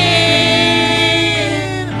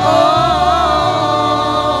 In all.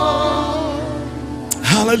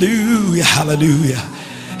 Hallelujah, hallelujah,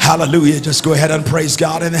 hallelujah. Just go ahead and praise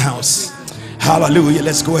God in the house. Hallelujah.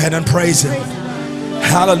 Let's go ahead and praise him.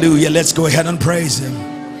 Hallelujah. Let's go ahead and praise him.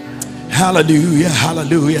 Hallelujah,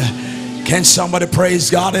 hallelujah. Can somebody praise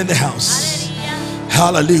God in the house?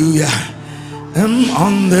 Hallelujah. I'm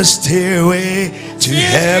on the stairway to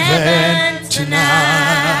heaven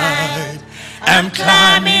tonight. I'm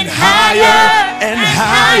climbing higher and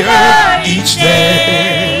higher each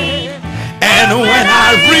day. And when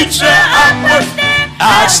I reach the upper,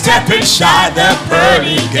 I'll step inside the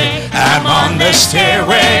pearly gate. I'm on the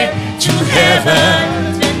stairway to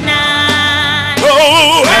heaven tonight.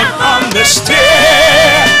 Oh, I'm on the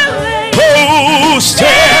stairway. Oh,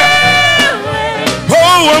 stairway.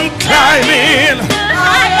 Oh, I'm climbing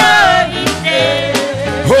higher each day.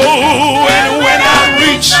 Oh, and when I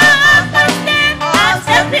reach, I'll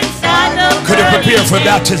step inside the could have prepared for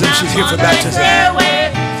baptism. She's here for baptism. stairway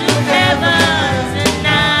to heaven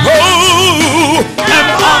tonight. Oh, I'm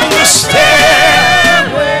on the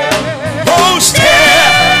stairway. Oh,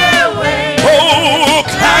 stairway. Oh,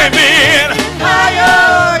 climbing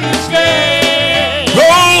higher each day.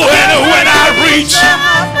 Oh, and when I reach,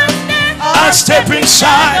 I'll step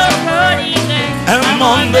inside. I'm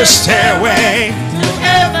on the stairway.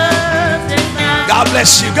 God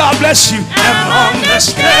bless you. God bless you. I'm on the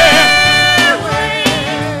stairway.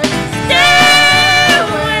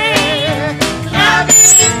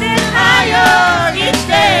 Climbing higher each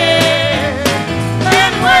day.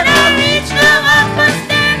 And when I reach the upper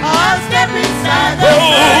step, I'll step inside the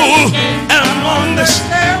pearly gate. I'm on the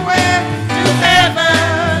stairway to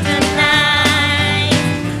heaven tonight.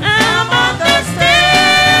 I'm on the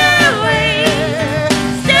stairway,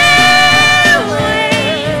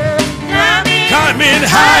 climbing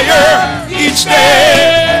higher each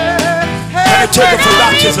day. Can I take it for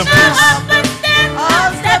baptism, please?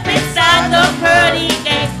 I'll step inside the pearly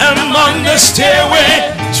gate. I'm on the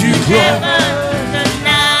stairway to heaven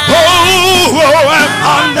tonight. Oh, I'm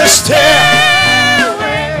on the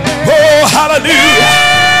stairway. Oh, hallelujah.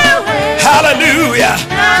 Hallelujah.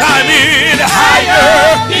 Climbing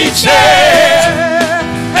higher each day.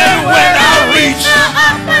 And when I reach,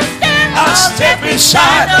 I'll step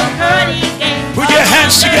inside. Put your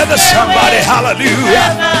hands together, somebody.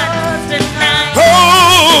 Hallelujah.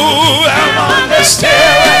 Oh, I'm on the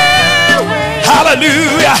stairway.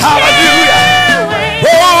 Hallelujah. Hallelujah.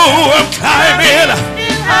 Oh, I'm climbing.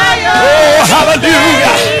 Oh,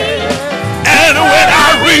 hallelujah. And when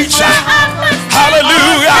I reach,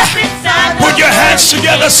 hallelujah. Put your hands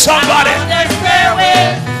together, somebody.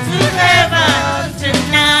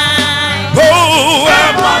 Oh,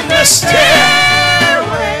 I'm on the stairway.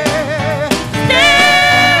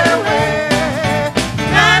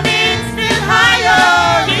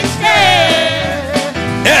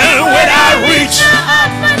 And when I reach,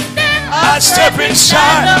 I step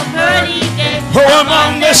inside. Oh, I'm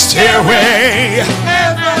on the stairway.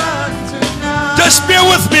 Just bear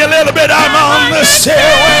with me a little bit. I'm on the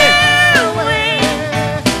stairway.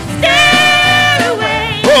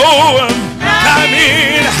 Oh, I'm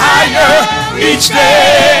climbing higher each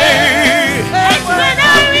day. And when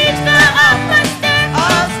I reach the upper step,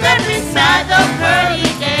 I'll step inside the pearly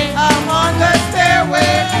gate. I'm on the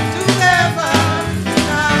stairway to heaven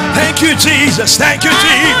tonight. Thank you, Jesus. Thank you,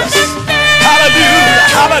 Jesus. Hallelujah.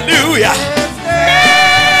 Hallelujah.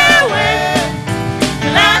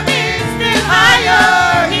 Climbing still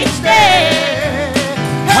higher each day.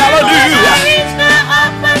 Hallelujah.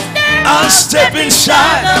 I'll step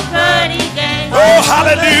inside. Oh,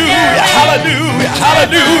 hallelujah. Hallelujah.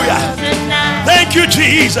 Hallelujah. Thank you,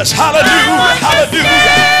 Jesus. Hallelujah.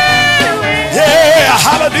 Hallelujah. Yeah.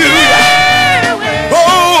 Hallelujah.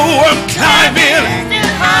 Oh, I'm climbing.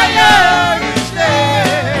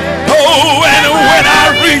 Oh, and when I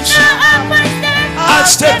reach, I'll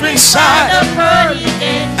step inside.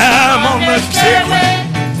 I'm on the stairway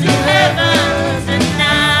to heaven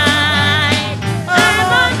tonight. I'm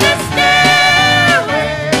on the stairway,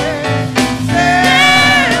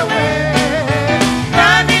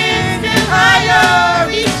 climbing still higher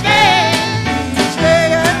each day.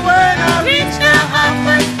 And when I reach the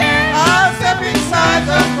upper step, I'll step inside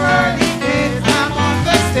the pearly gate. I'm on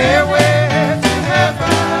the stairway to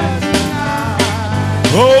heaven tonight.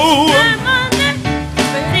 Oh, I'm on the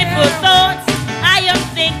simple thoughts I am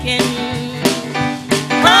thinking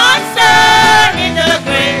concerning the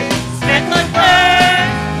great speckled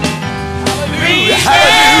bird.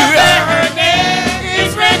 Her name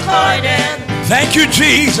is recorded. thank you,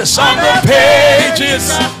 Jesus, on the pages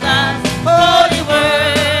of God's holy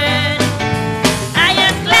word. I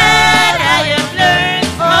am glad I have learned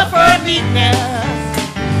of her meekness.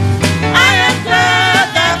 I am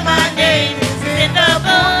glad that my name is in the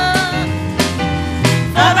book.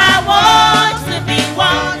 For I want to be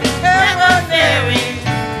one ever fearing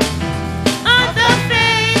on the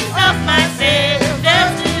face of my Savior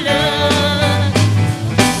to look.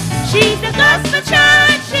 She's the gospel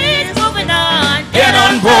church, she's moving on. Get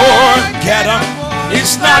on board, get on.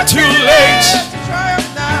 It's not too late.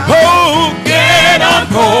 Oh, get on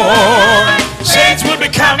board. Saints will be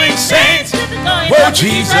becoming saints. Oh,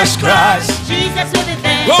 Jesus Christ. Jesus will be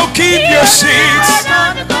there. Go keep your seats.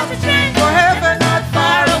 For heaven not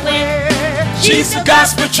far away. She's the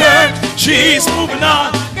gospel church. She's moving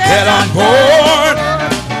on. Get on board.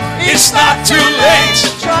 It's not too late.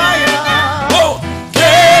 Oh,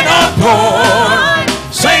 get on board.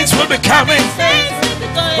 Saints will be coming.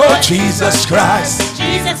 Oh, Jesus Christ.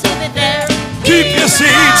 Jesus will be there. Keep your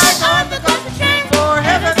seats. For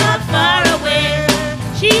heaven not far away.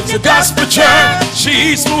 She's The gospel church.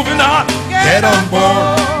 She's moving on. Get on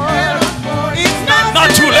board. It's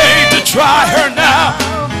Not too late to try her now.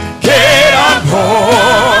 Get on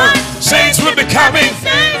board. Saints will be coming.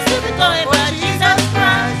 Saints will be going, but Jesus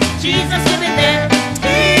Christ. Jesus will be there.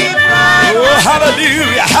 Keep right. Oh,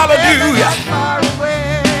 hallelujah, hallelujah.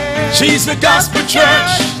 She's the gospel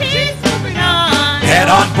church. She's moving on. Get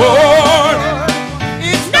on board.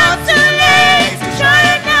 It's not too late to try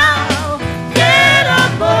it now. Get on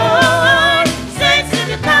board. Saints will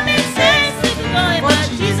be coming. Saints will be going, but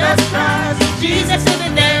Jesus Christ. Jesus will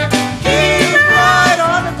be there. Keep right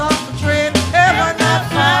on the gospel train. Heaven not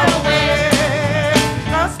far away.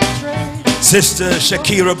 Gospel train. Sister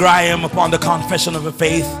Shakira Graham, upon the confession of her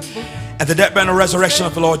faith and the death, burial, and resurrection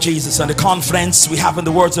of the Lord Jesus, and the confidence we have in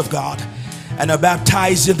the words of God, and are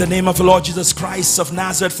baptized in the name of the Lord Jesus Christ of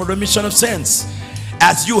Nazareth for remission of sins,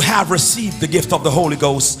 as you have received the gift of the Holy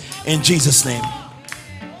Ghost, in Jesus' name.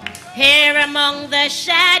 Here among the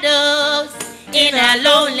shadows, in a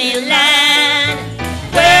lonely land,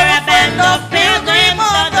 where a band of pilgrims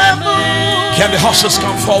on the moon, Can the hushers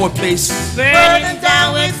come forward, please? burning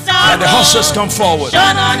down with Can the sorrow, hushers come forward?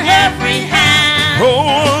 shone on every hand.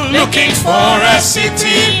 Oh, looking for a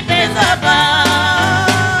city. Deep in the bar.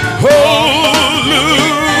 Oh,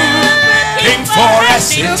 looking for a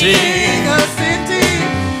city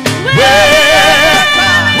where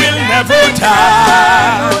we'll never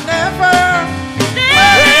die.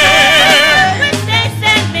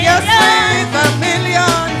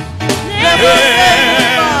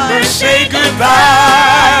 Never say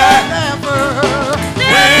goodbye.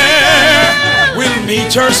 Where we'll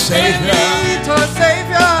meet your Savior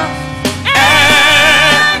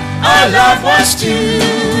and our loved ones too.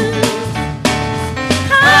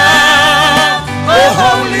 Come, oh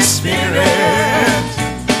Holy Spirit,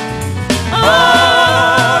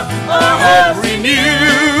 our hope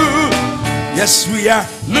renew. Yes, we are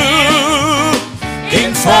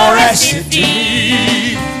looking for a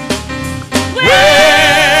city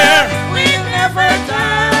where we'll never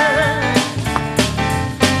die.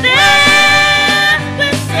 There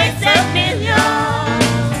will saints a million.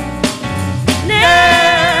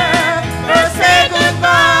 Never say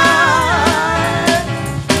goodbye.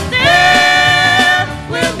 There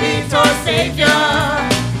will meet our Savior.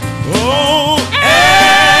 oh,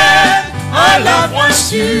 and our loved ones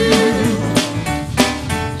too.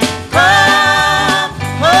 Come,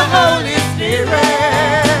 oh Holy Spirit.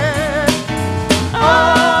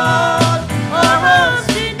 All our hopes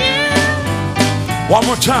renew. One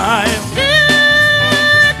more time.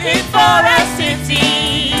 Looking for a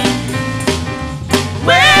city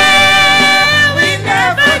where we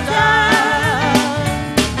never die.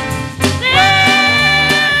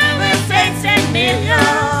 There will saints and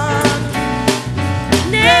millions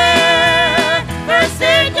never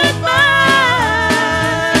say goodbye.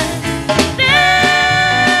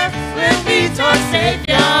 There will meet our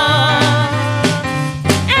Savior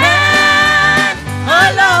and our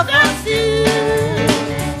loved ones too.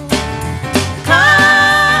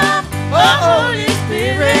 Come, oh Holy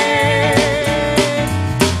Spirit,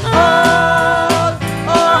 all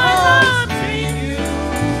our hopes renew.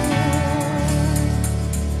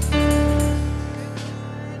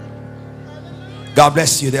 God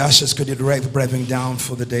bless you. The ushers, could you direct the brethren down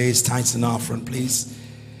for the day's tithes and offering, please?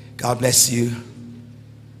 God bless you.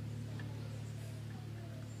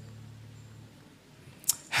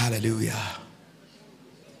 Hallelujah.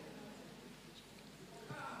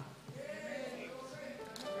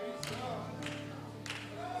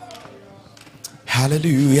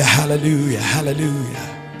 Hallelujah, hallelujah, hallelujah.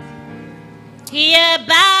 He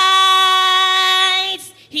abides,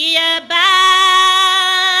 he abides.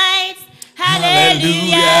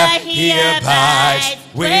 Hallelujah, he abides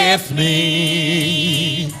with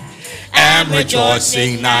me. Am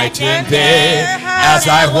rejoicing night and day as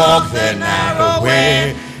I walk the narrow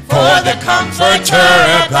way, for the Comforter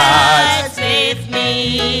abides with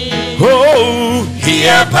me. Oh, he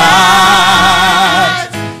abides,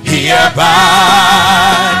 he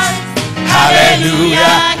abides.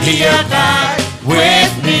 Hallelujah, he abides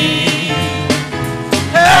with me.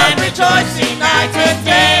 I'm rejoicing night and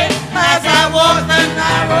day as I walk the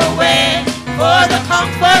narrow way, for the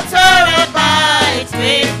Comforter abides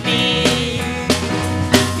with me.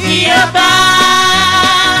 He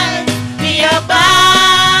abides, He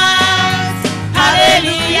abides,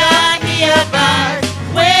 hallelujah, He abides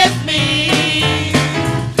with me.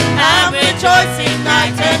 I'm rejoicing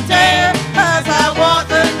night and day as I walk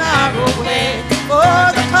the narrow way,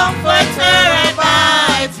 for the Comforter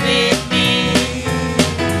abides with me.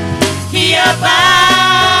 He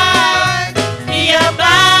abides, He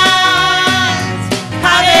abides,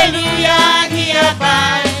 hallelujah, He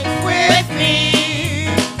abides with me.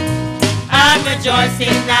 I'm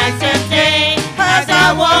rejoicing night and day as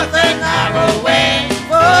I walk the narrow way,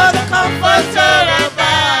 for the Comforter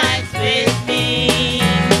abides with me.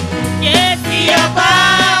 Yes, He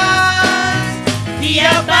abides, He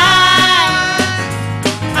abides,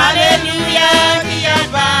 hallelujah, He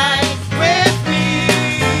abides with me.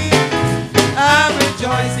 I'm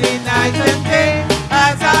rejoicing night and day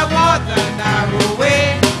as I walk the narrow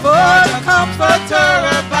way, for the Comforter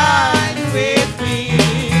abides with me.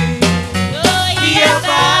 He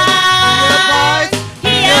abides,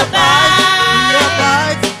 He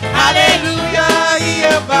abides, hallelujah, He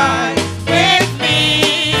abides with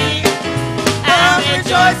me. I'm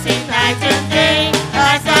rejoicing night and day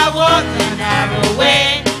as I walk the narrow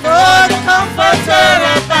way, for the Comforter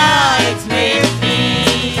abides with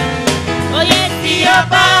me. Oh yes, He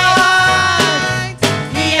abides,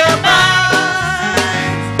 He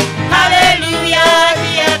abides, hallelujah,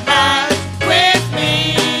 He abides with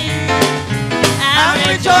me. I'm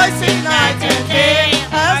rejoicing night and day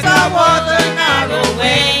as I walk the narrow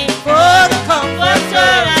way, for the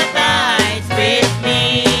Comforter abides with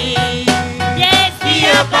me. Yes, He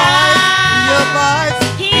abides,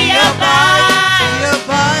 He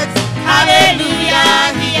abides,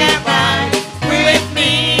 hallelujah, He abides with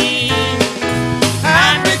me.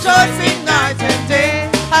 I'm rejoicing night and day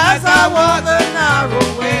as I walk the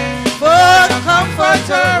narrow way, for the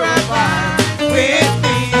Comforter abides with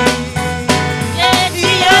me. Yes,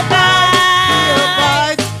 He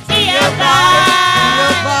abides, He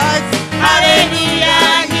abides, hallelujah,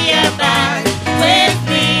 He abides with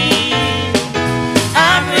me.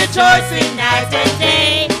 I'm rejoicing night and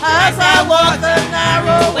day as I walk the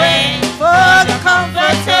narrow way, for the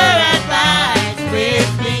Comforter abides with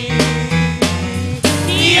me.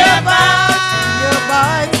 He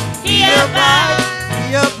abides, He abides,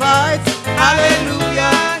 He abides,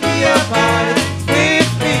 hallelujah, He abides with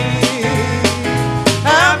me.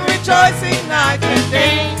 I'm rejoicing night and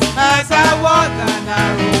day as I walk the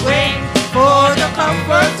narrow way, for the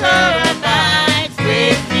Comforter abides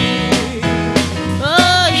with me.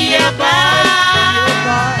 Oh, He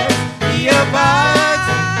abides, He abides,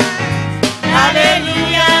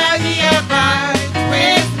 hallelujah, He abides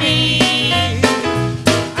with me.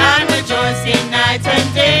 I'm rejoicing night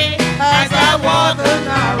and day as I walk the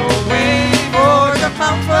narrow way, for the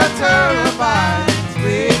Comforter abides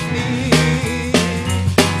with me.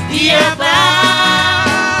 He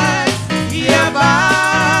abides, He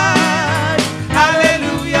abides,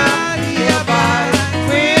 hallelujah, He abides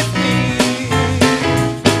with me.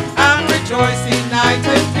 I'm rejoicing night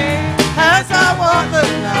and day as I walk the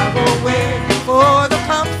narrow way, for the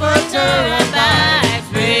Comforter abides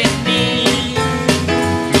with me.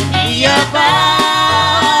 He abides,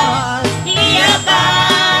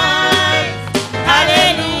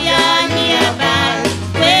 hallelujah, He abides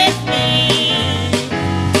with me.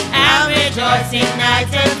 I'm rejoicing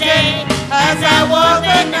night and day as I walk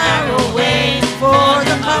the narrow way, for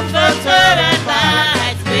the Comforter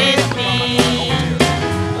abides with me.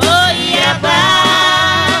 Oh, He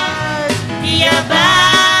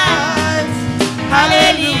abides,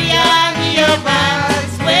 hallelujah, He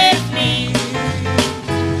abides with me.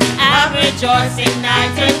 I'm rejoicing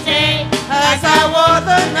night and day as I walk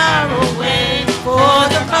the narrow way, for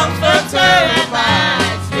the Comforter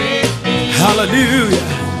abides with me. Hallelujah.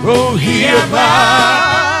 Oh, He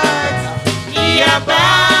abides. He abides.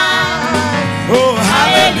 Oh,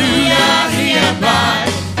 hallelujah, He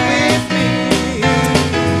abides with me.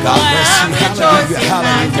 God bless you. I'm rejoicing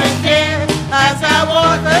night and day as I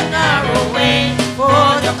walk the narrow way, for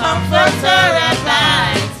the Comforter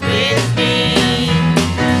abides with me.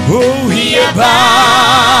 Oh, He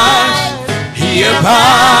abides. He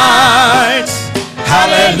abides.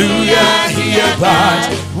 Hallelujah, He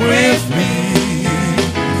abides with me.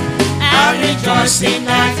 I'm rejoicing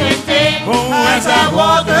night and day as I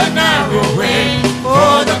walk the narrow way,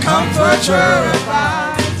 for the Comforter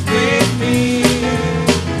abides with me.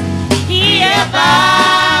 He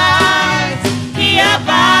abides, He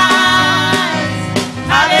abides,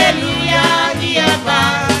 hallelujah, He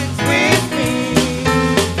abides with me.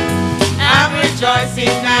 I'm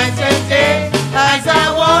rejoicing night and day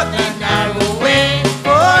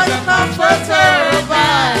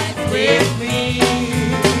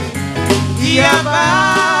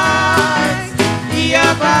He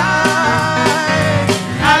abides.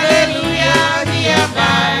 Hallelujah, He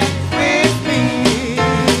abides with me.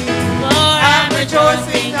 I'm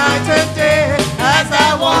rejoicing night and day as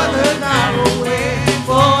I walk the narrow way,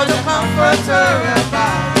 for the Comforter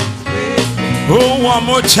abides with me. Oh, one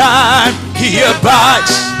more time. He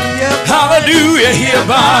abides. Hallelujah, He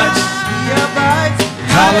abides. He abides.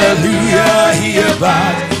 Hallelujah, He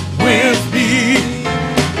abides with me.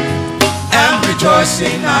 I'm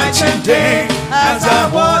rejoicing night and day as I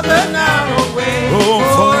walk the narrow way,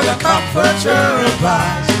 for the Comforter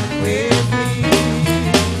abides with me.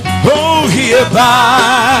 Oh, He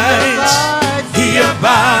abides. He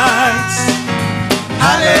abides.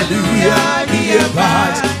 Hallelujah, He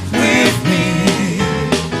abides with me.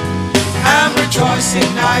 I'm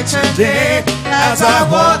rejoicing night and day as I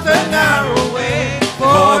walk the narrow way,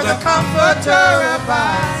 for the Comforter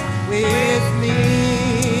abides with me.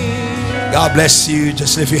 God bless you.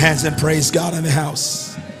 Just lift your hands and praise God in the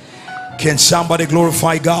house. Can somebody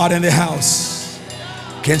glorify God in the house?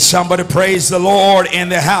 Can somebody praise the Lord in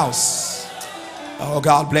the house? Oh,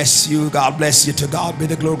 God bless you. God bless you. To God be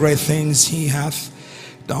the glory, great things He hath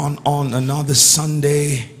done on another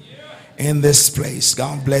Sunday in this place.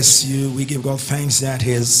 God bless you. We give God thanks that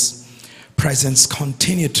His presence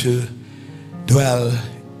continue to dwell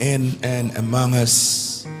in and among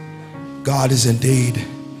us. God is indeed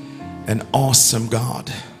an awesome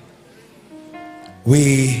God.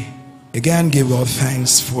 We again give God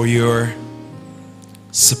thanks for your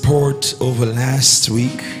support over last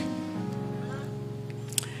week.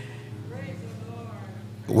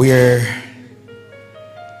 We're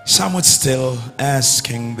somewhat still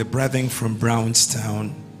asking the brethren from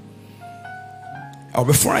Brownstown.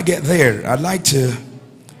 Before I get there, I'd like to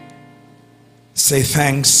say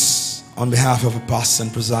thanks on behalf of Apostle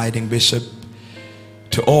and Presiding Bishop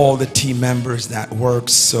to all the team members that worked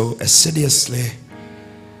so assiduously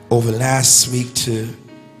over last week to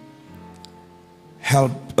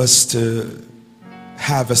help us to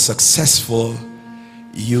have a successful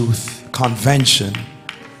youth convention.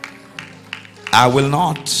 I will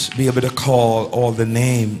not be able to call all the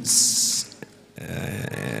names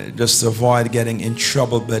just to avoid getting in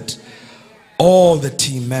trouble, but all the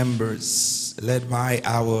team members led by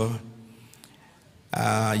our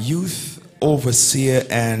youth overseer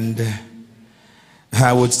and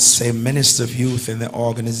I would say minister of youth in the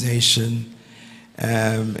organization,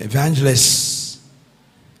 Evangelist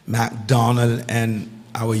MacDonald, and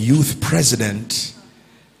our youth president,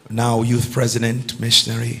 now youth president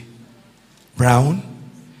missionary Brown,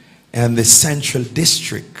 and the Central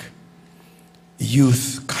District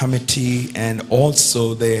Youth Committee, and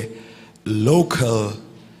also the local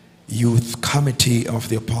youth committee of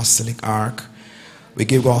the Apostolic Ark. We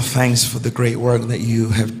give God thanks for the great work that you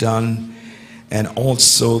have done, and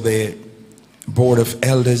also the board of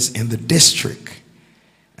elders in the district.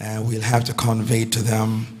 We'll have to convey to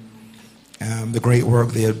them the great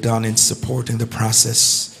work they have done in supporting the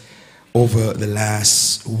process over the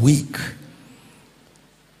last week.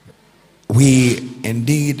 We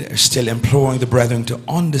indeed are still imploring the brethren to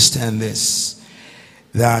understand this,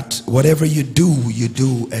 that whatever you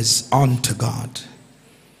do as unto God.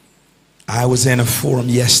 I was in a forum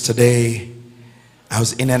yesterday. I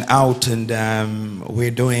was in and out, and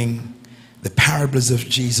we're doing the parables of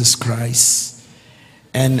Jesus Christ.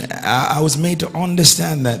 And I was made to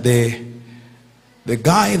understand that the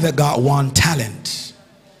guy that got one talent,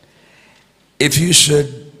 if you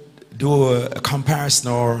should do a comparison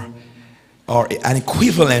or an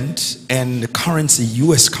equivalent in the currency,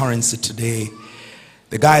 US currency today,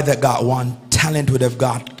 the guy that got one talent would have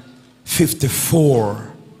got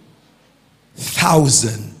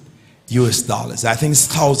 54,000 US dollars. I think it's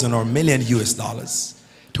 1,000 or million US dollars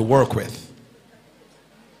to work with.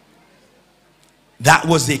 That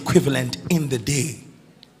was the equivalent in the day.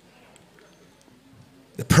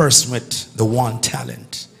 The person with the one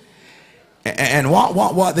talent. And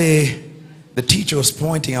what the teacher was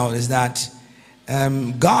pointing out is that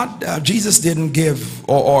Jesus didn't give,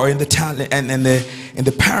 or in the talent and in the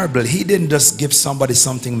parable, he didn't just give somebody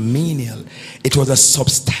something menial. It was a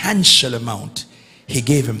substantial amount he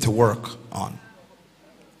gave him to work on,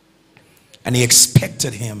 and he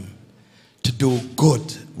expected him to do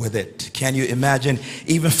good with it. Can you imagine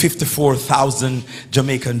even 54,000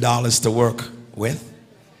 Jamaican dollars to work with,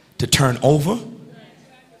 to turn over?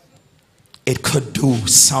 It could do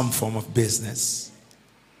some form of business.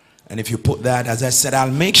 And if you put that, as I said, I'll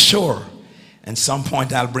make sure, and some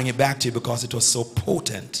point I'll bring it back to you because it was so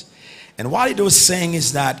potent. And what it was saying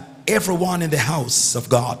is that everyone in the house of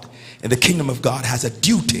God, in the kingdom of God, has a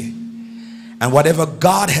duty. And whatever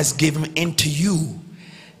God has given into you,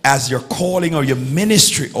 as your calling or your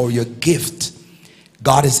ministry or your gift,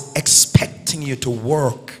 God is expecting you to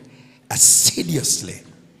work assiduously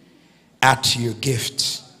at your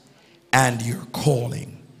gift and your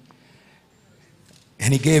calling.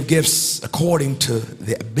 And he gave gifts according to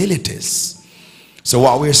the abilities. So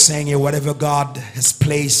what we're saying here, whatever God has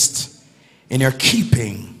placed in your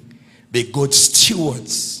keeping, be good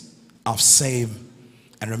stewards of same.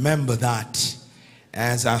 And remember that,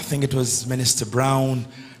 as I think it was Minister Brown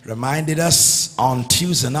reminded us on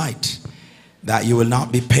Tuesday night, that you will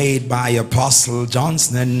not be paid by Apostle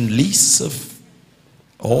Johnson and least of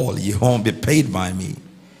all. You won't be paid by me.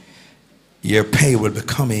 Your pay will be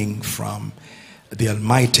coming from the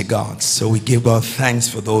Almighty God. So we give God thanks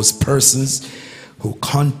for those persons who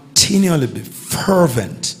continually be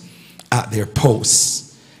fervent at their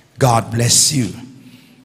posts. God bless you.